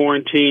 through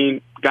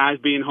quarantine, guys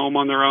being home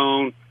on their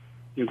own,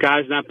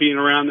 guys not being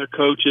around their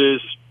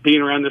coaches, being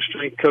around their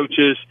strength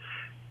coaches.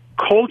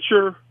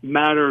 Culture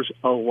matters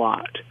a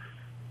lot.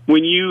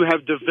 When you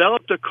have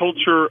developed a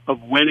culture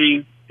of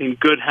winning and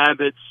good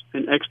habits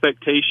and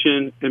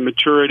expectation and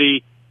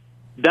maturity,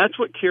 that's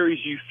what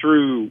carries you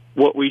through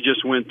what we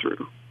just went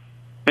through.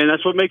 And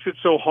that's what makes it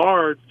so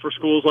hard for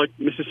schools like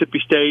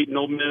Mississippi State and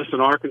Ole Miss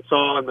and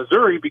Arkansas and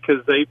Missouri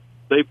because they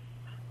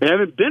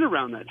haven't been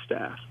around that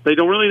staff. They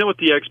don't really know what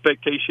the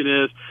expectation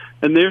is,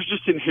 and there's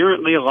just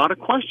inherently a lot of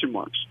question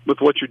marks with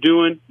what you're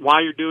doing,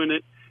 why you're doing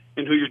it,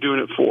 and who you're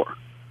doing it for.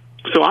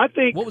 So I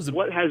think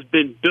what has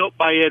been built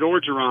by Ed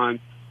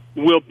Orgeron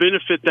will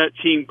benefit that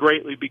team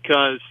greatly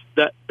because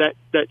that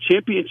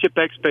championship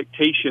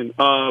expectation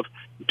of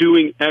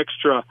doing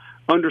extra,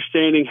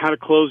 understanding how to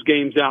close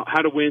games out,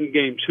 how to win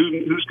games,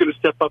 who's going to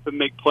step up and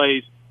make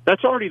plays,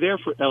 that's already there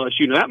for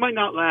LSU. Now, that might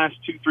not last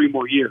 2-3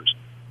 more years,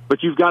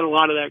 but you've got a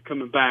lot of that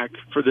coming back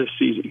for this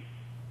season.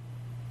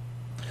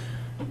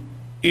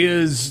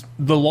 Is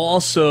the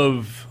loss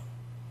of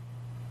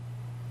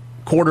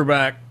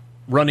quarterback,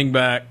 running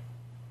back,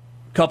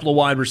 couple of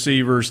wide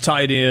receivers,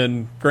 tight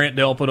end, Grant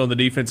Delpit on the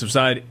defensive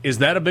side, is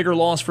that a bigger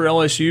loss for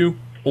LSU,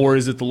 or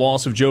is it the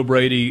loss of Joe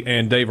Brady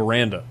and Dave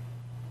Aranda?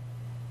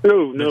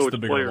 No, it's the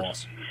bigger players.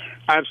 Loss.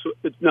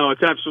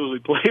 It's absolutely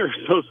players.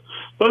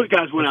 Those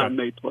guys went out and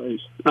made plays.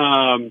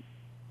 I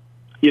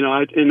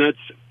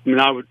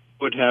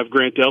would have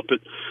Grant Delpit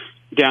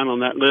down on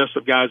that list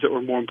of guys that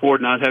were more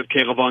important. I'd have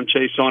Caleb Von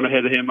Chase on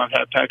ahead of him. I'd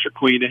have Patrick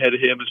Queen ahead of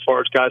him as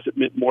far as guys that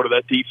meant more to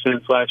that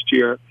defense last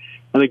year.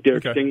 I think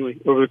Derek Stingley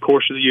over the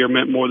course of the year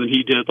meant more than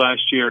he did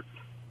last year.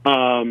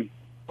 I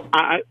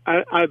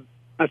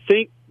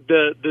think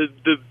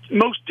the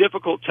most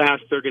difficult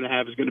task they're going to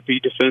have is going to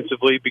be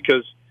defensively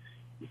because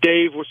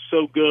Dave was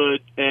so good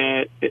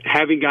at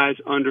having guys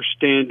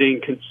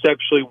understanding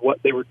conceptually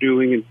what they were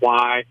doing and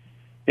why.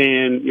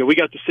 And we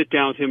got to sit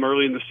down with him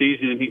early in the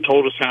season, and he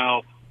told us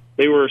how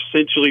they were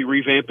essentially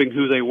revamping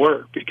who they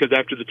were because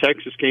after the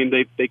Texas game,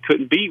 they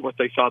couldn't be what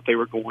they thought they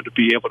were going to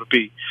be able to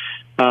be.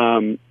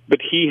 But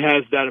he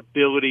has that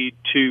ability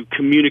to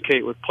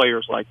communicate with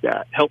players like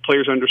that, help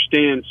players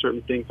understand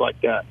certain things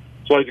like that.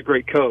 That's why he's a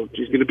great coach.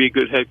 He's going to be a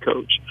good head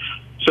coach.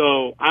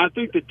 So I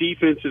think the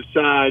defensive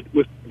side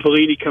with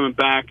Pelini coming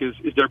back is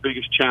their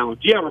biggest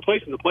challenge. Yeah,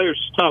 replacing the players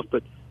is tough,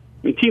 but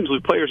teams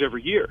lose players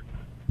every year.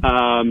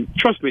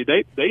 Trust me,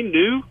 they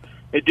knew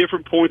at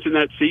different points in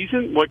that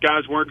season what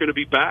guys weren't going to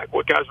be back,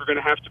 what guys were going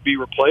to have to be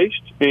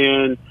replaced,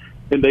 and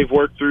they've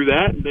worked through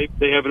that, and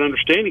they have an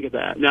understanding of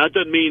that. Now, it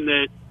doesn't mean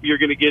that you're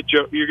going to get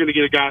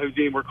a guy who's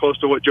anywhere close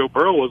to what Joe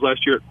Burrow was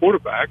last year at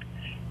quarterback,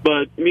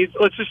 but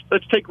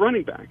let's take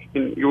running back.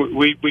 And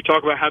we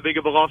talk about how big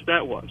of a loss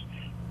that was.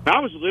 I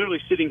was literally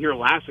sitting here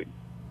laughing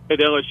at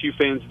LSU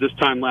fans this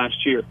time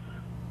last year.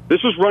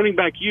 This was running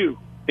back you,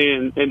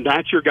 and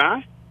that's your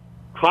guy?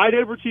 Clyde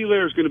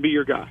Edwards-Helaire is going to be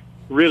your guy,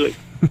 really.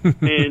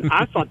 And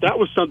I thought that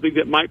was something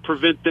that might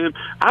prevent them.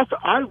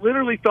 I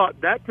literally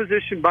thought that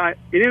position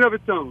in and of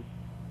its own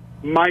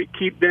might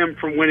keep them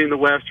from winning the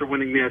West or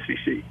winning the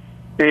SEC.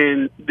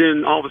 And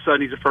then all of a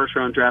sudden he's a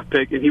first-round draft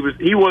pick, and he was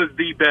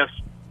the best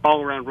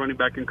all-around running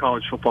back in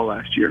college football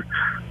last year.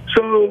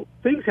 So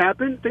things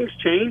happen, things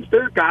change.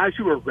 There are guys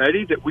who are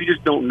ready that we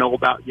just don't know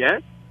about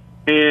yet.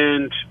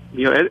 And,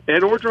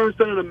 Ed Orgeron's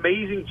done an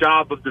amazing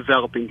job of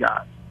developing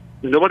guys.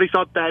 Nobody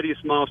thought Thaddeus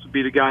Moss would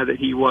be the guy that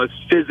he was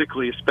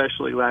physically,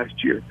 especially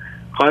last year.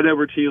 Clyde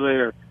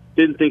Edwards-Helaire,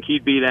 didn't think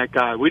he'd be that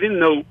guy. We didn't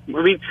know.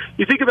 I mean,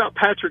 you think about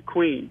Patrick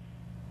Queen.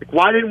 Like,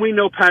 why didn't we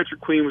know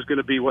Patrick Queen was going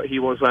to be what he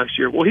was last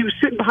year? Well, he was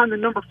sitting behind the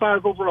number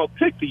 5 overall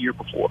pick the year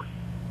before.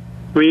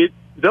 I mean,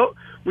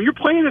 when you're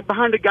playing it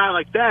behind a guy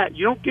like that,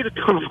 you don't get a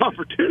ton of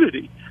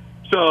opportunity.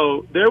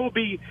 So there will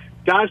be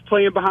guys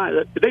playing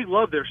behind. They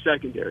love their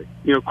secondary.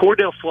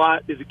 Cordell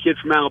Flott is a kid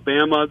from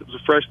Alabama that was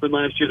a freshman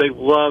last year. They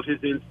love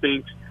his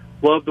instincts,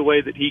 love the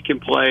way that he can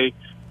play.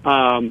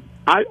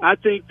 I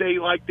think they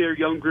like their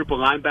young group of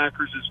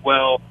linebackers as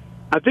well.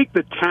 I think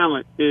the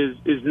talent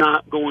is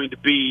not going to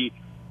be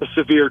a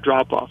severe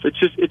drop-off.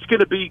 It's going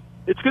to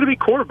be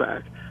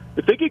quarterback.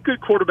 If they get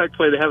good quarterback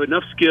play, they have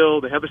enough skill,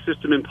 they have a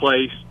system in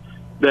place.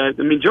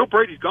 Joe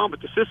Brady's gone, but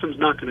the system's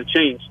not going to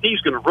change.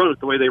 Steve's going to run it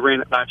the way they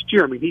ran it last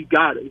year. I mean, he's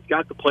got it. He's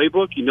got the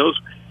playbook. He knows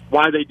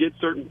why they did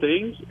certain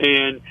things,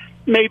 and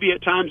maybe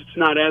at times it's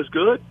not as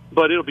good,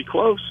 but it'll be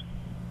close.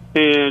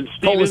 And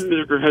Steve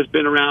Ensminger has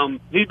been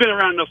around. He's been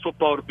around enough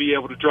football to be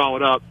able to draw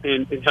it up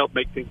and help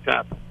make things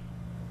happen.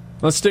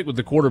 Let's stick with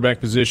the quarterback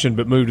position,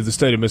 but move to the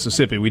state of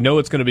Mississippi. We know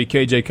it's going to be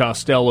KJ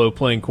Costello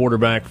playing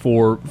quarterback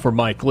for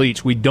Mike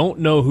Leach. We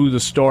don't know who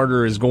the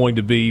starter is going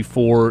to be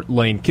for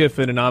Lane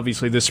Kiffin, and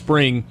obviously this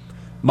spring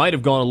might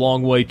have gone a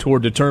long way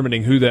toward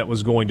determining who that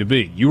was going to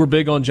be. You were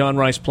big on John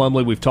Rice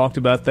Plumlee. We've talked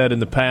about that in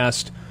the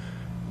past.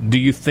 Do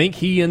you think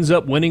he ends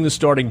up winning the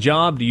starting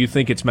job? Do you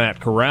think it's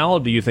Matt Corral?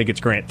 Do you think it's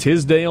Grant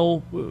Tisdale?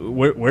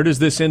 Where does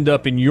this end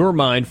up in your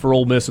mind for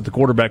Ole Miss at the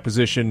quarterback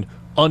position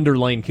under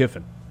Lane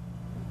Kiffin?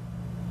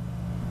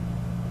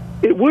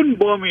 It wouldn't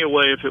blow me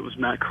away if it was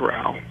Matt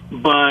Corral,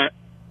 but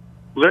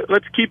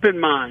let's keep in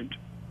mind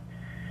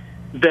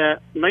that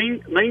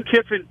Lane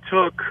Kiffin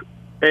took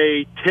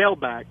a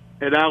tailback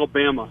at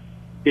Alabama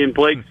in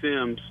Blake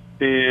Sims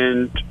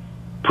and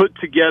put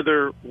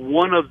together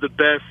one of the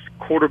best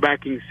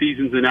quarterbacking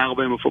seasons in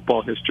Alabama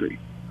football history.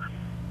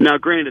 Now,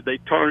 granted, they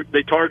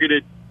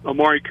targeted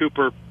Amari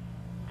Cooper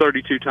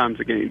 32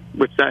 times a game,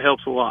 which that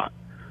helps a lot.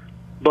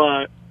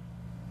 But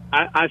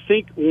I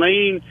think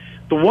Lane...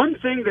 The one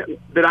thing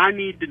that I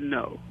need to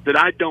know, that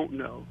I don't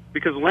know,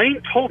 because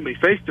Lane told me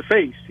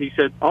face-to-face, he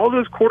said, all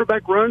those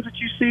quarterback runs that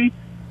you see,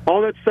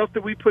 all that stuff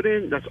that we put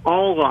in, that's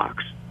all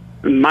Locks.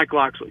 And Mike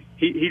Loxley,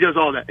 he does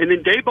all that. And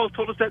then Daboll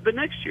told us that the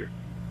next year.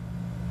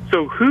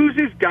 So who's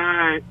his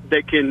guy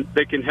that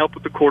can help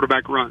with the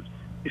quarterback runs?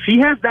 If he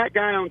has that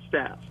guy on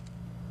staff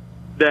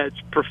that's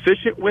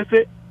proficient with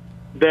it,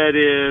 that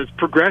is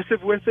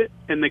progressive with it,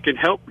 and that can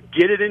help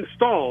get it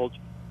installed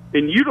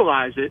and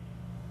utilize it,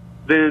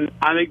 then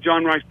I think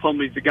John Rice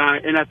Plumlee is the guy.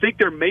 And I think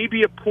there may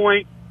be a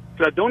point,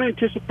 because I don't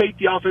anticipate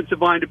the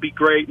offensive line to be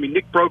great. I mean,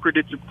 Nick Broker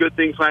did some good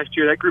things last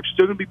year. That group's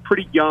still going to be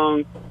pretty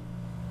young.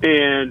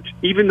 And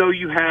even though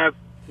you have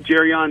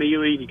Jerrion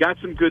Ealy, you got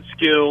some good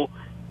skill,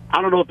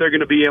 I don't know if they're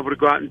going to be able to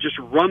go out and just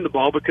run the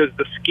ball because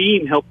the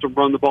scheme helped them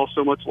run the ball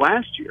so much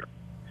last year.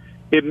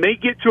 It may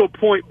get to a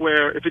point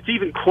where, if it's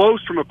even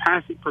close from a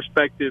passing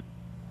perspective,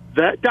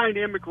 that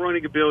dynamic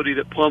running ability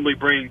that Plumlee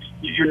brings,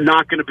 you're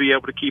not going to be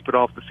able to keep it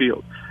off the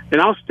field.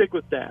 And I'll stick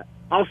with that.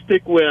 I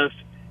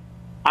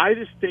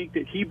just think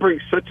that he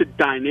brings such a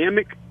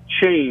dynamic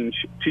change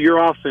to your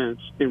offense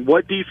and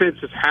what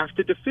defenses have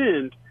to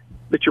defend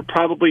that you're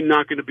probably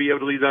not going to be able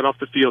to leave that off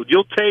the field.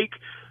 You'll take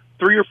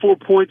 3 or 4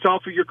 points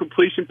off of your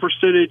completion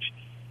percentage.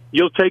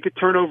 You'll take a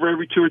turnover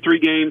every 2 or 3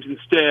 games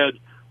instead,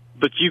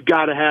 but you've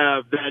got to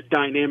have that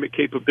dynamic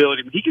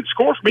capability. He can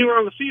score from anywhere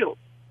on the field.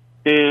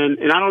 And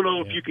I don't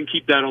know if you can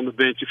keep that on the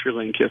bench if you're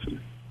Lane Kiffin.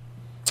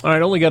 All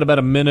right, only got about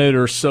a minute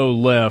or so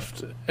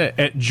left.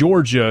 At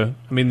Georgia,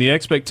 I mean, the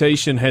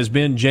expectation has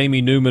been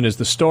Jamie Newman as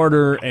the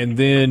starter, and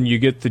then you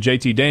get the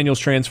JT Daniels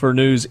transfer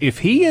news. If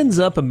he ends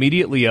up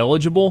immediately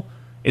eligible,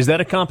 is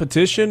that a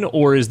competition,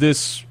 or is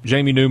this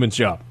Jamie Newman's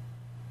job?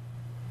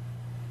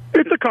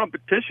 It's a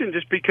competition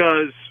just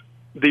because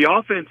the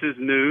offense is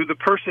new, the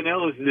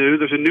personnel is new,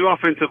 there's a new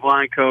offensive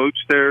line coach,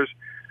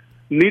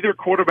 neither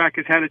quarterback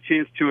has had a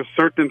chance to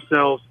assert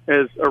themselves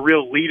as a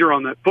real leader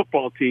on that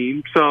football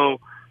team. So,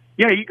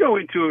 yeah, you go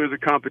into it as a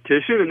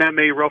competition, and that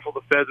may ruffle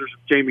the feathers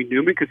of Jamie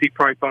Newman because he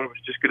probably thought it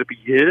was just going to be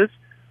his.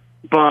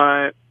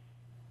 But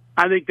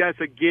I think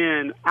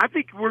I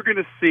think we're going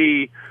to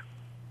see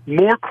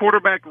more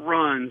quarterback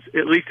runs,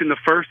 at least in the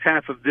first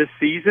half of this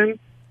season,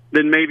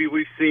 than maybe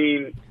we've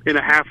seen in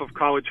a half of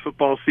college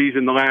football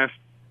season the last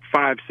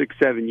 5, 6,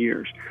 7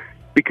 years.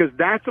 because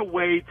that's a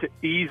way to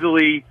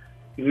easily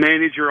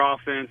manage your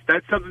offense.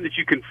 That's something that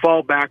you can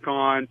fall back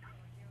on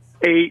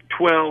 8,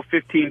 12,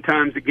 15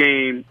 times a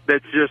game.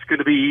 That's just going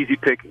to be easy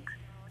pickings.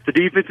 If the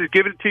defense is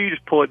giving it to you,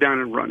 just pull it down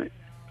and run it.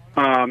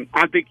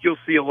 I think you'll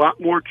see a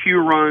lot more Q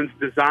runs,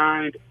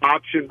 designed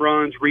option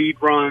runs, read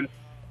runs,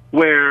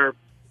 where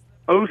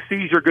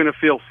OCs are going to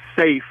feel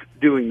safe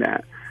doing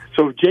that.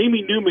 So if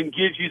Jamie Newman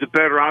gives you the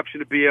better option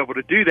to be able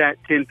to do that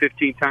 10,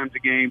 15 times a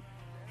game,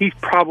 he's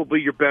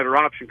probably your better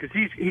option because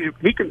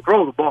he can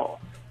throw the ball.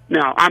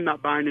 Now, I'm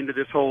not buying into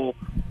this whole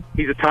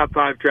he's a top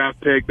 5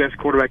 draft pick, best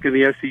quarterback in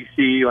the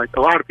SEC. Like,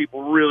 a lot of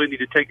people really need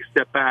to take a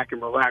step back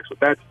and relax with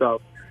that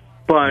stuff.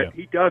 But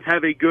he does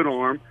have a good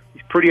arm.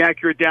 He's pretty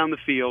accurate down the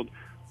field.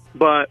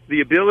 But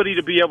the ability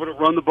to be able to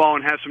run the ball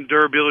and have some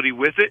durability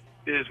with it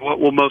is what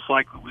will most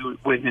likely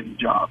win him the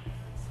job.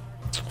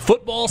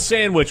 Football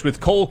Sandwich with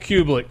Cole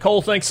Cubelic.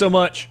 Cole, thanks so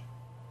much.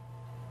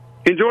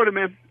 Enjoyed it,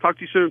 man. Talk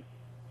to you soon.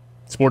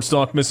 Sports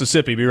Talk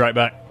Mississippi. Be right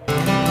back.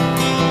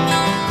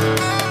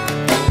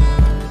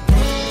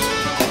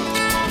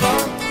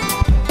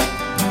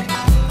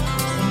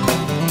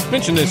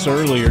 Mentioned this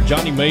earlier.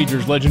 Johnny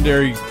Majors,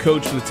 legendary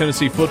coach for the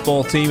Tennessee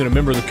football team and a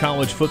member of the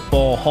College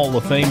Football Hall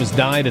of Fame, has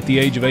died at the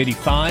age of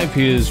 85.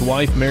 His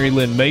wife, Mary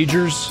Lynn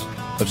Majors,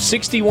 of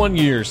 61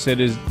 years,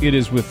 said it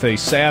is with a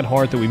sad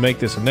heart that we make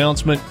this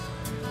announcement.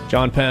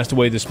 John passed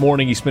away this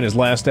morning. He spent his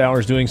last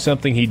hours doing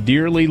something he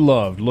dearly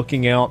loved,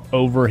 looking out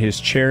over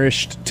his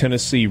cherished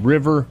Tennessee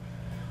River.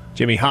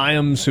 Jimmy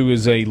Hyams, who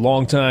is a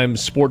longtime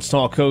sports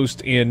talk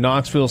host in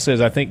Knoxville, says,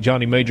 I think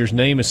Johnny Majors'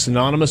 name is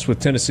synonymous with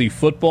Tennessee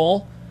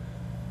football.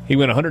 He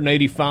went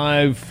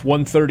 185,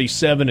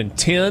 137, and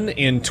 10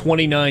 in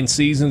 29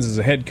 seasons as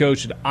a head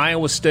coach at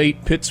Iowa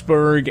State,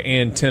 Pittsburgh,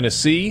 and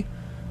Tennessee.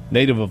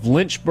 Native of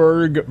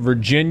Lynchburg,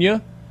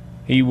 Virginia.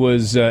 He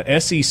was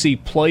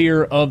SEC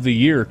Player of the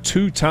Year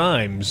 2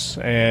 times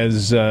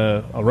as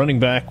a running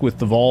back with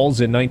the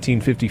Vols in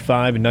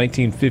 1955 and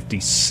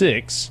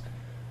 1956.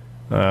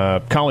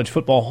 College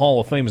Football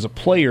Hall of Fame as a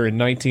player in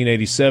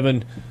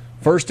 1987.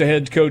 First a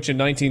head coach in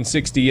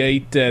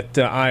 1968 at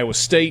Iowa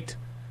State.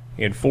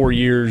 In 4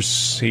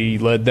 years, he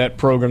led that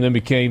program, then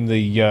became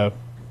the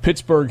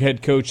Pittsburgh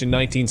head coach in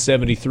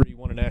 1973,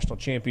 won a national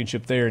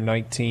championship there in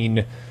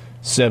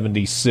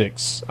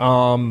 1976.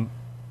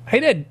 Hey,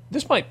 Dad,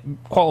 this might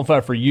qualify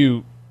for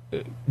you.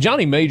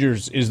 Johnny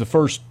Majors is the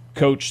first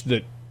coach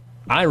that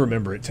I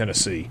remember at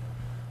Tennessee.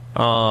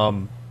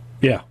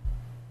 Yeah.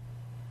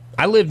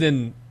 I lived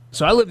in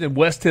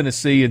West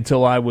Tennessee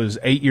until I was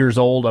 8 years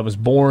old. I was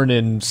born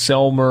in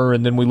Selmer,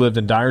 and then we lived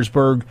in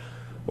Dyersburg.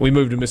 We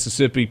moved to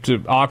Mississippi,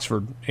 to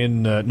Oxford,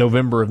 in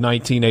November of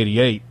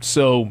 1988.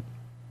 So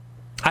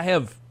I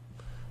have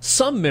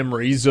some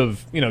memories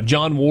of,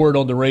 John Ward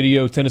on the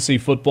radio, Tennessee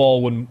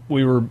football, when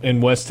we were in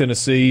West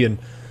Tennessee. And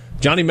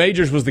Johnny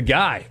Majors was the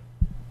guy,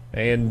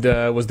 and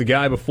was the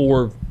guy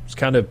before it was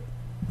kind of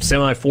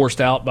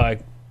semi-forced out by,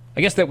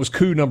 I guess that was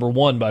coup number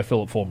 1 by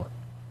Philip Fulmer.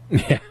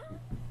 Yeah.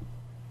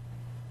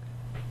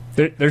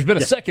 There's been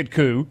a second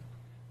coup.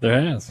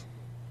 There has.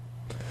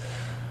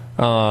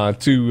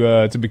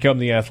 To become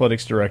the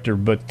athletics director,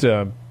 but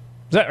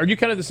are you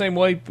kind of the same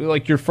way?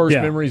 Like your first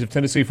memories of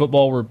Tennessee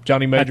football were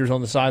Johnny Majors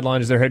on the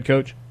sideline as their head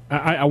coach?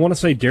 I want to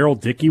say Darrell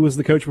Dickey was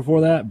the coach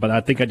before that, but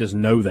I think I just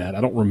know that.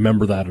 I don't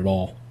remember that at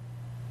all.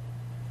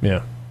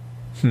 Yeah.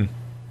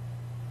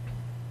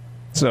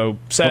 So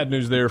sad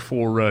news there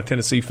for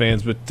Tennessee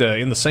fans, but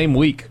in the same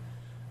week,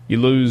 you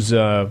lose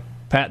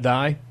Pat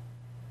Dye,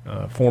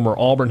 former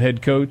Auburn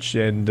head coach,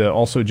 and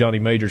also Johnny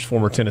Majors,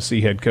 former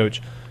Tennessee head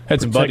coach. Had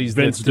some buddies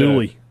Vince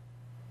Dooley.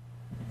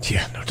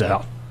 Yeah, no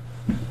doubt.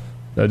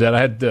 No doubt.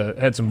 I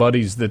had some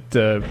buddies that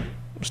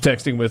was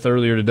texting with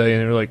earlier today,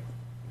 and they were like,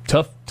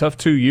 tough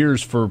 2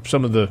 years for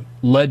some of the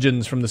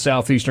legends from the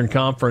Southeastern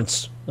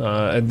Conference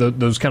and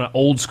those kind of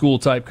old school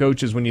type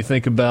coaches. When you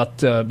think about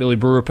Billy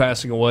Brewer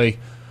passing away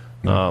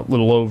a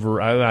little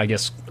over, I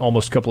guess,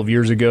 almost a couple of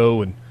years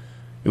ago, and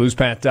you lose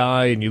Pat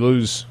Dye and you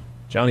lose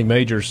Johnny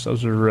Majors.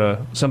 Those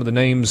are some of the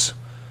names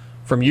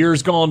from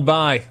years gone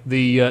by,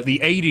 the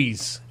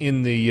 80s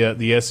in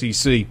the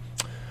SEC.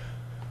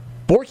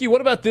 Borky,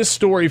 what about this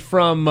story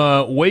from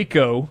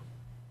Waco?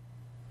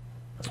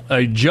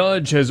 A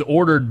judge has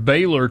ordered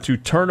Baylor to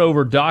turn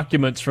over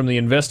documents from the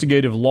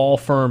investigative law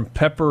firm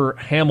Pepper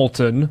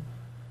Hamilton.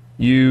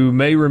 You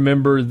may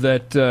remember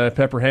that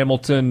Pepper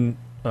Hamilton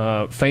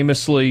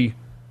famously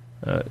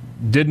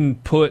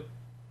didn't put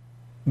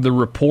the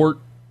report,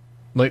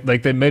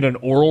 like they made an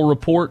oral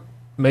report,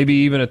 maybe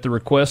even at the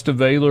request of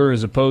Baylor,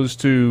 as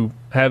opposed to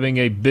having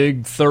a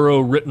big,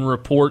 thorough written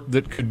report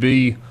that could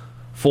be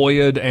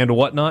FOIA'd and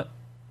whatnot?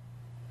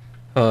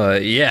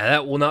 Yeah,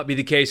 that will not be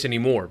the case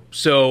anymore.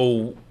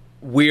 So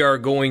we are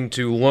going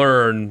to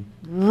learn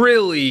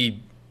really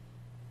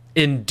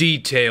in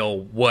detail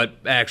what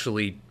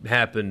actually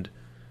happened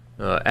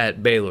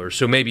at Baylor.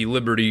 So maybe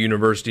Liberty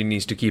University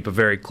needs to keep a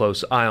very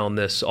close eye on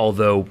this,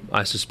 although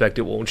I suspect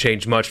it won't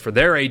change much for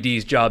their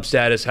AD's job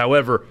status.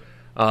 However,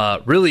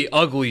 really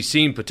ugly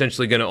scene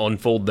potentially going to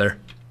unfold there.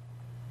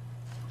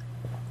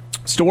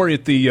 Story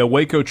at the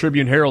Waco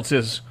Tribune-Herald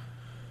says,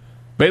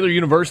 Baylor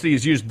University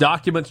has used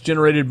documents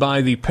generated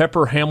by the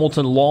Pepper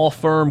Hamilton law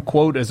firm,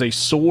 quote, as a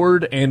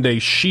sword and a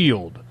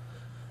shield.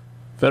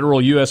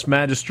 Federal U.S.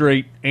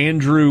 Magistrate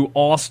Andrew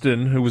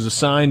Austin, who was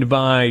assigned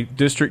by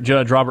District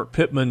Judge Robert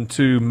Pittman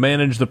to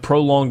manage the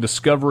prolonged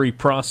discovery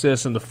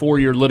process in the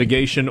 4-year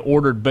litigation,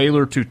 ordered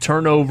Baylor to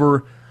turn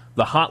over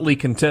the hotly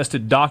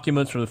contested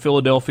documents from the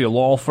Philadelphia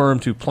law firm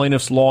to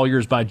plaintiffs'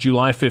 lawyers by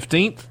July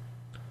 15th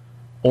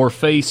or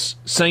face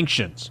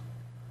sanctions.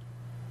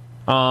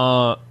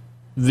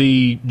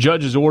 The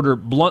judge's order,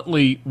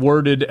 bluntly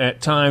worded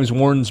at times,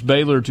 warns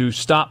Baylor to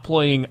stop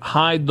playing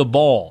hide the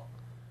ball,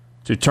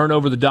 to turn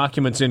over the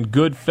documents in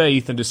good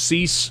faith, and to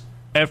cease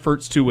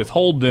efforts to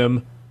withhold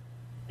them.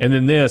 And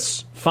then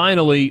this,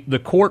 finally, the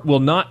court will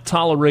not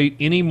tolerate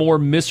any more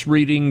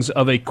misreadings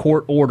of a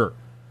court order.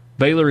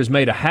 Baylor has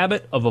made a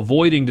habit of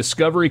avoiding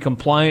discovery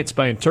compliance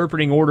by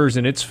interpreting orders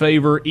in its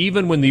favor,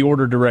 even when the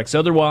order directs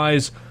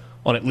otherwise.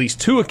 On at least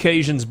 2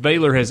 occasions,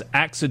 Baylor has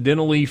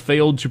accidentally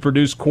failed to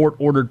produce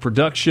court-ordered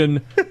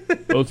production,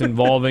 both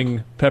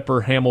involving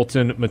Pepper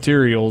Hamilton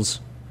materials.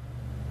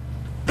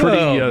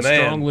 Pretty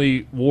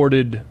strongly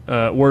worded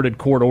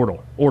court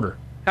order.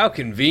 How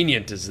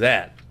convenient is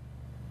that?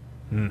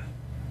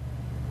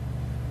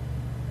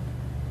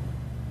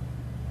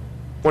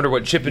 Wonder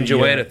what Chip and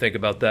Joanna think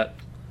about that.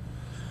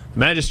 The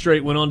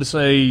magistrate went on to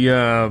say,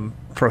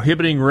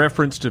 prohibiting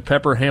reference to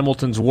Pepper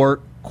Hamilton's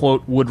work,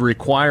 quote, would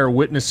require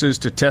witnesses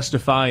to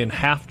testify in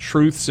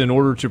half-truths in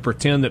order to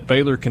pretend that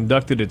Baylor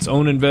conducted its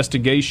own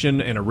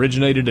investigation and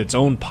originated its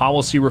own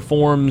policy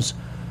reforms.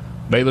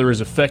 Baylor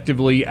is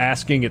effectively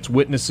asking its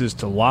witnesses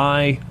to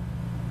lie.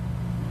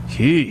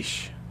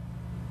 Sheesh.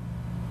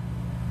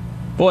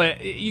 Boy,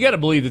 you got to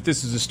believe that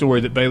this is a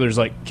story that Baylor's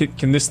like,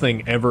 can this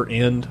thing ever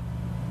end?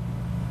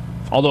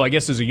 Although I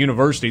guess as a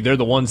university, they're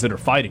the ones that are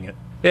fighting it.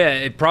 Yeah,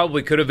 it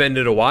probably could have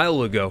ended a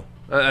while ago.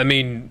 I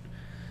mean,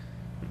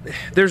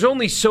 there's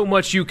only so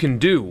much you can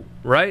do,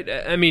 right?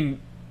 I mean,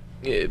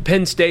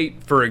 Penn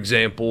State, for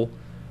example,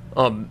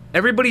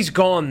 everybody's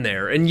gone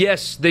there. And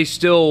yes, they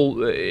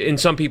still, in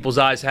some people's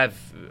eyes, have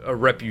a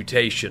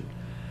reputation.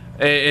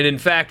 And in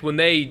fact, when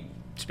they,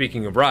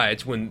 speaking of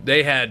riots, when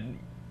they had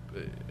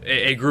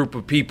a group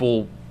of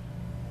people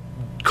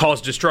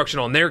cause destruction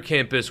on their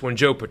campus, when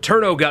Joe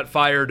Paterno got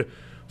fired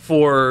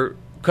for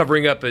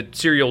covering up a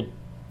serial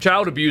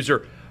child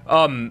abuser,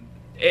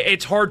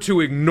 it's hard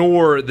to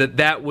ignore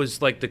that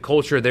was like the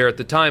culture there at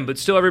the time, but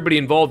still everybody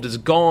involved is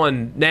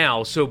gone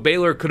now. So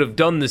Baylor could have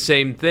done the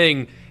same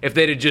thing if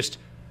they'd have just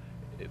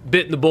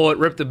bitten the bullet,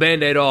 ripped the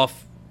Band-Aid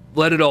off,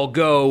 let it all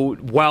go,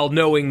 while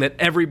knowing that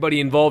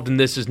everybody involved in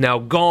this is now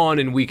gone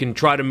and we can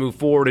try to move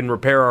forward and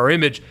repair our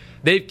image.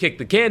 They've kicked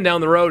the can down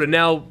the road, and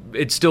now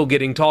it's still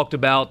getting talked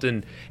about,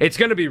 and it's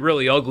going to be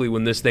really ugly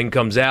when this thing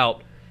comes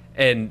out.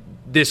 And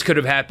this could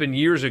have happened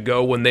years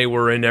ago when they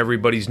were in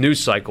everybody's news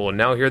cycle, and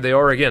now here they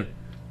are again.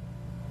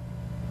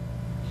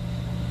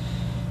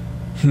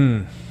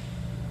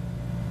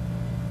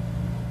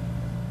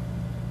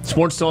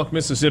 Sports Talk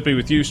Mississippi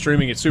with you,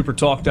 streaming at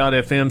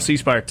supertalk.fm.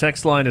 C-Spire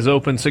text line is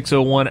open,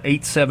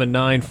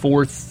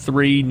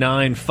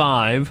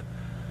 601-879-4395.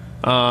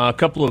 A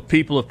couple of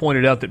people have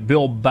pointed out that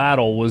Bill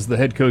Battle was the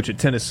head coach at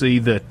Tennessee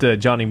that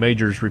Johnny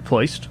Majors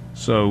replaced.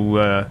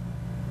 So,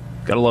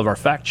 got to love our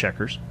fact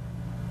checkers.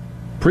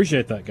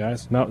 Appreciate that,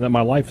 guys. Now that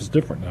my life is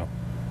different now.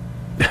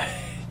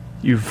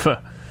 You've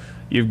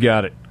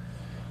got it.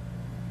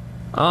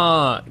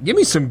 Give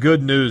me some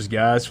good news,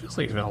 guys. Feels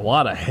like it's been a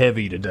lot of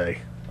heavy today.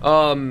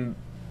 On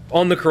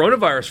the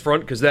coronavirus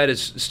front, because that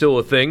is still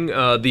a thing,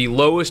 the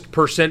lowest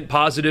 %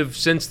 positive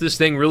since this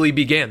thing really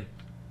began.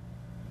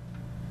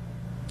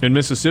 In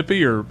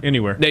Mississippi or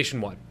anywhere?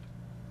 Nationwide.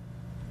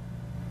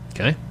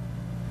 Okay.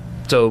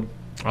 So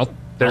I'll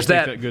there's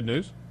take that good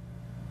news.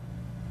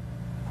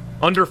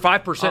 Under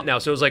 5% now,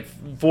 so it was like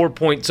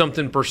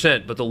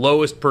 4-point-something%, but the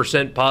lowest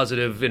 %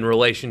 positive in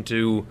relation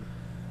to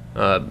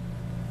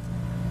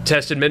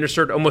tests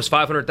administered, almost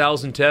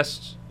 500,000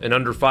 tests, and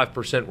under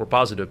 5% were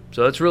positive.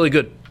 So that's really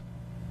good.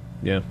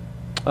 Yeah.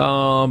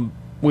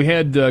 We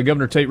had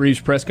Governor Tate Reeves'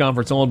 press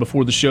conference on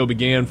before the show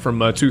began from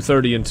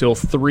 2:30 until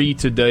 3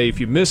 today. If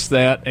you missed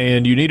that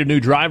and you need a new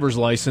driver's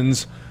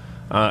license,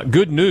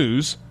 good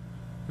news.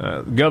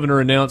 The governor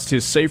announced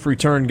his safe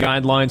return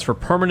guidelines for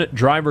permanent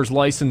driver's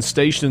license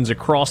stations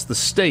across the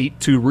state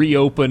to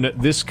reopen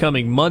this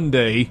coming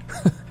Monday.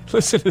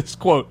 Listen to this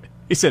quote.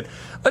 He said,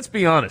 "Let's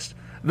be honest.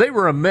 They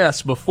were a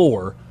mess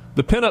before.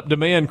 The pent-up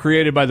demand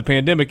created by the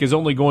pandemic is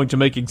only going to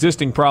make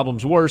existing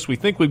problems worse. We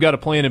think we've got a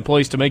plan in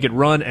place to make it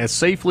run as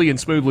safely and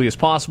smoothly as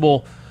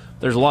possible.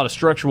 There's a lot of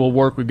structural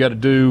work we've got to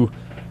do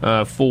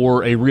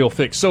for a real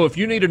fix." So if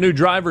you need a new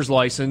driver's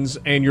license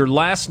and your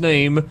last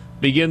name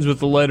begins with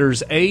the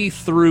letters A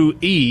through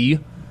E,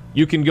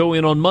 you can go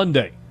in on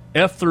Monday.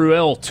 F through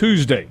L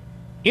Tuesday.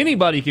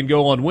 Anybody can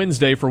go on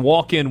Wednesday for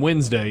walk-in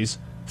Wednesdays.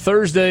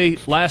 Thursday,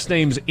 last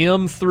names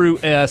M through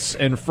S,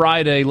 and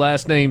Friday,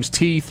 last names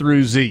T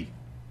through Z.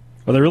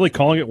 Are they really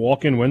calling it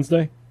Walk-In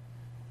Wednesday?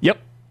 Yep.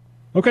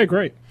 Okay,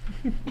 great.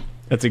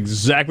 That's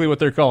exactly what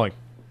they're calling.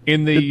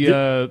 In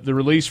the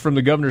release from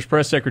the governor's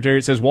press secretary,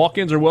 it says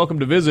walk-ins are welcome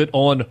to visit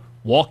on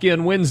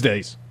walk-in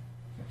Wednesdays.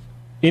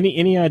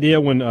 Any idea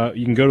when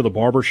you can go to the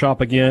barber shop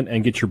again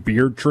and get your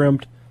beard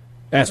trimmed?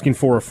 Asking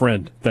for a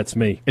friend. That's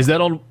me. Is that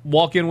on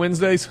walk-in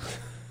Wednesdays?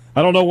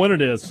 I don't know when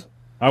it is.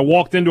 I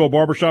walked into a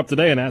barber shop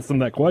today and asked them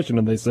that question,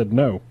 and they said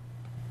no.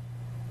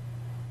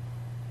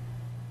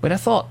 But I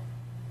thought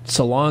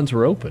salons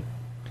were open.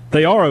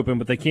 They are open,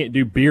 but they can't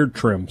do beard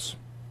trims.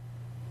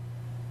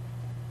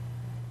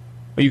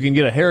 You can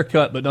get a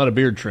haircut, but not a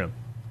beard trim.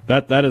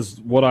 That is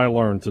what I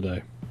learned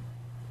today.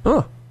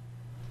 Huh.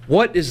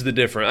 What is the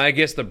difference? I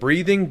guess the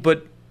breathing,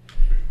 but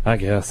I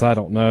guess. I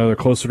don't know. They're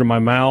closer to my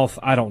mouth.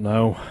 I don't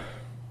know.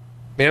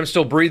 Man, I'm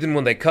still breathing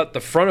when they cut the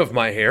front of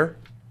my hair.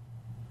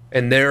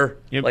 And they're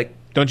like...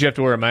 Don't you have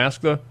to wear a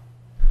mask, though?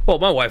 Well,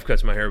 my wife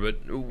cuts my hair, but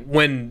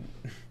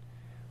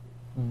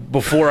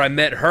before I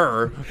met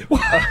her,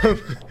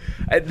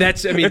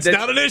 it's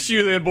not an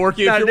issue then,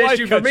 Borky. Not if your an wife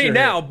issue for cuts me your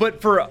now, hair.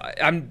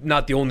 but I'm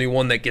not the only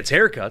one that gets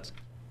haircuts.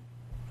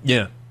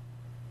 Yeah.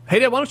 Hey,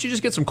 Dad, why don't you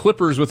just get some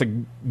clippers with a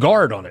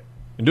guard on it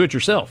and do it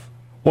yourself?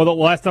 Well, the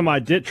last time I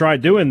did try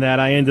doing that,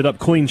 I ended up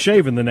clean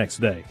shaven the next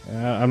day.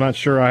 I'm not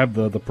sure I have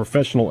the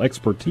professional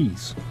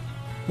expertise.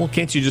 Well,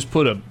 can't you just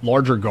put a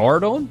larger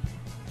guard on?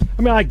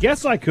 I mean, I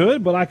guess I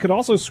could, but I could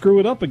also screw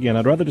it up again.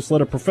 I'd rather just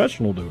let a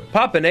professional do it.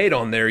 Pop an 8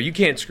 on there. You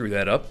can't screw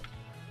that up.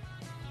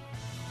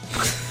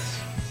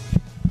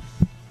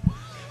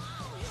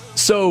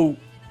 So,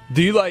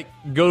 do you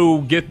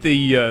go get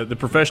the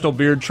professional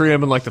beard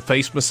trim and the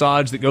face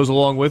massage that goes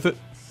along with it?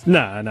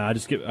 No, I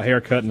just get a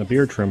haircut and a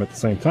beard trim at the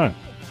same time.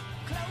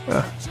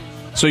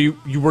 So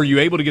were you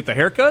able to get the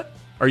haircut,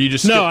 or you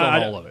just skipped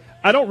on all of it?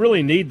 I don't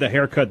really need the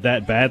haircut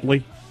that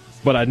badly,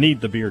 but I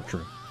need the beard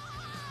trim.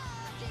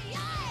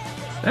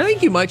 I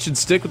think you should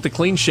stick with the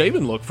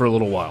clean-shaven look for a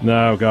little while.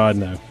 No, God,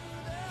 no.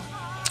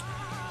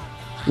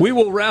 We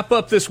will wrap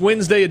up this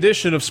Wednesday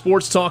edition of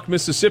Sports Talk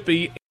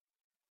Mississippi.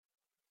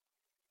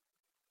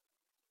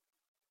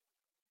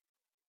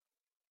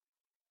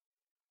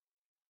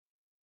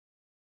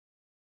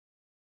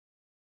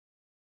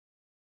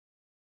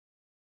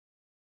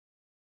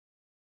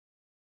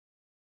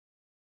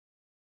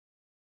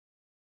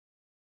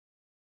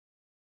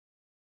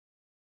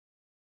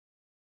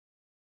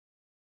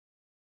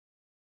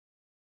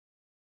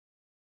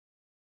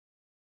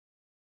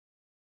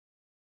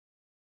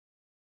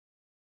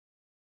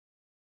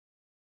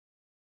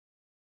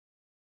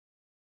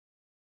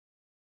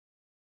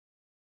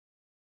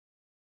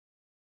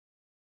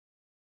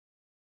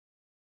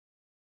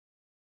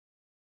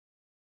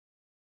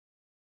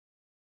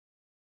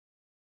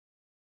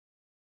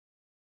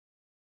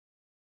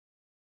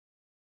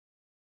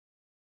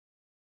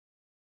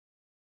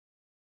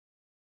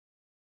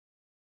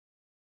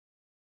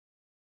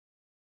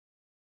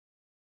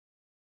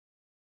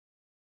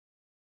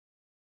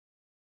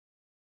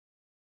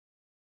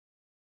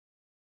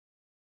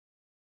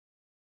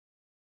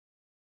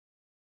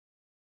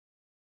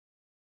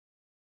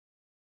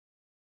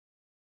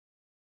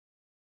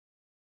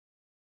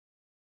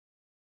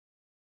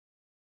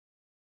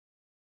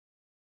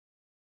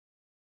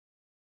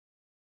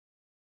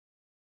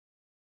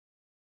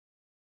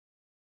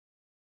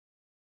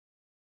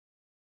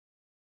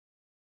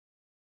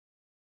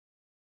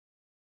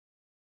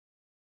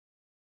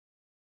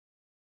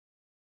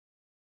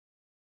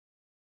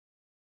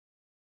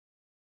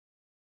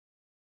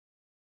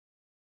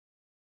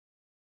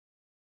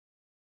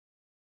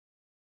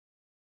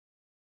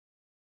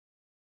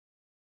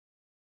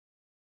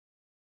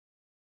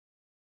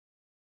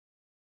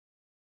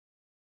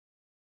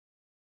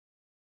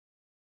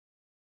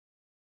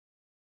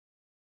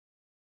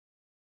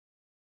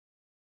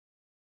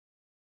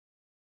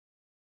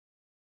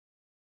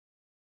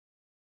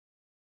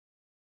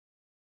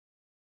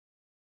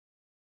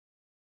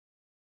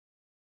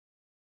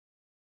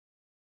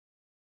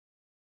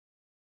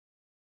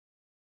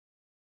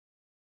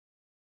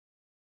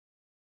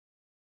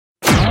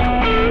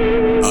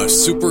 A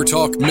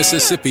SuperTalk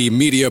Mississippi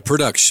media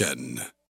production.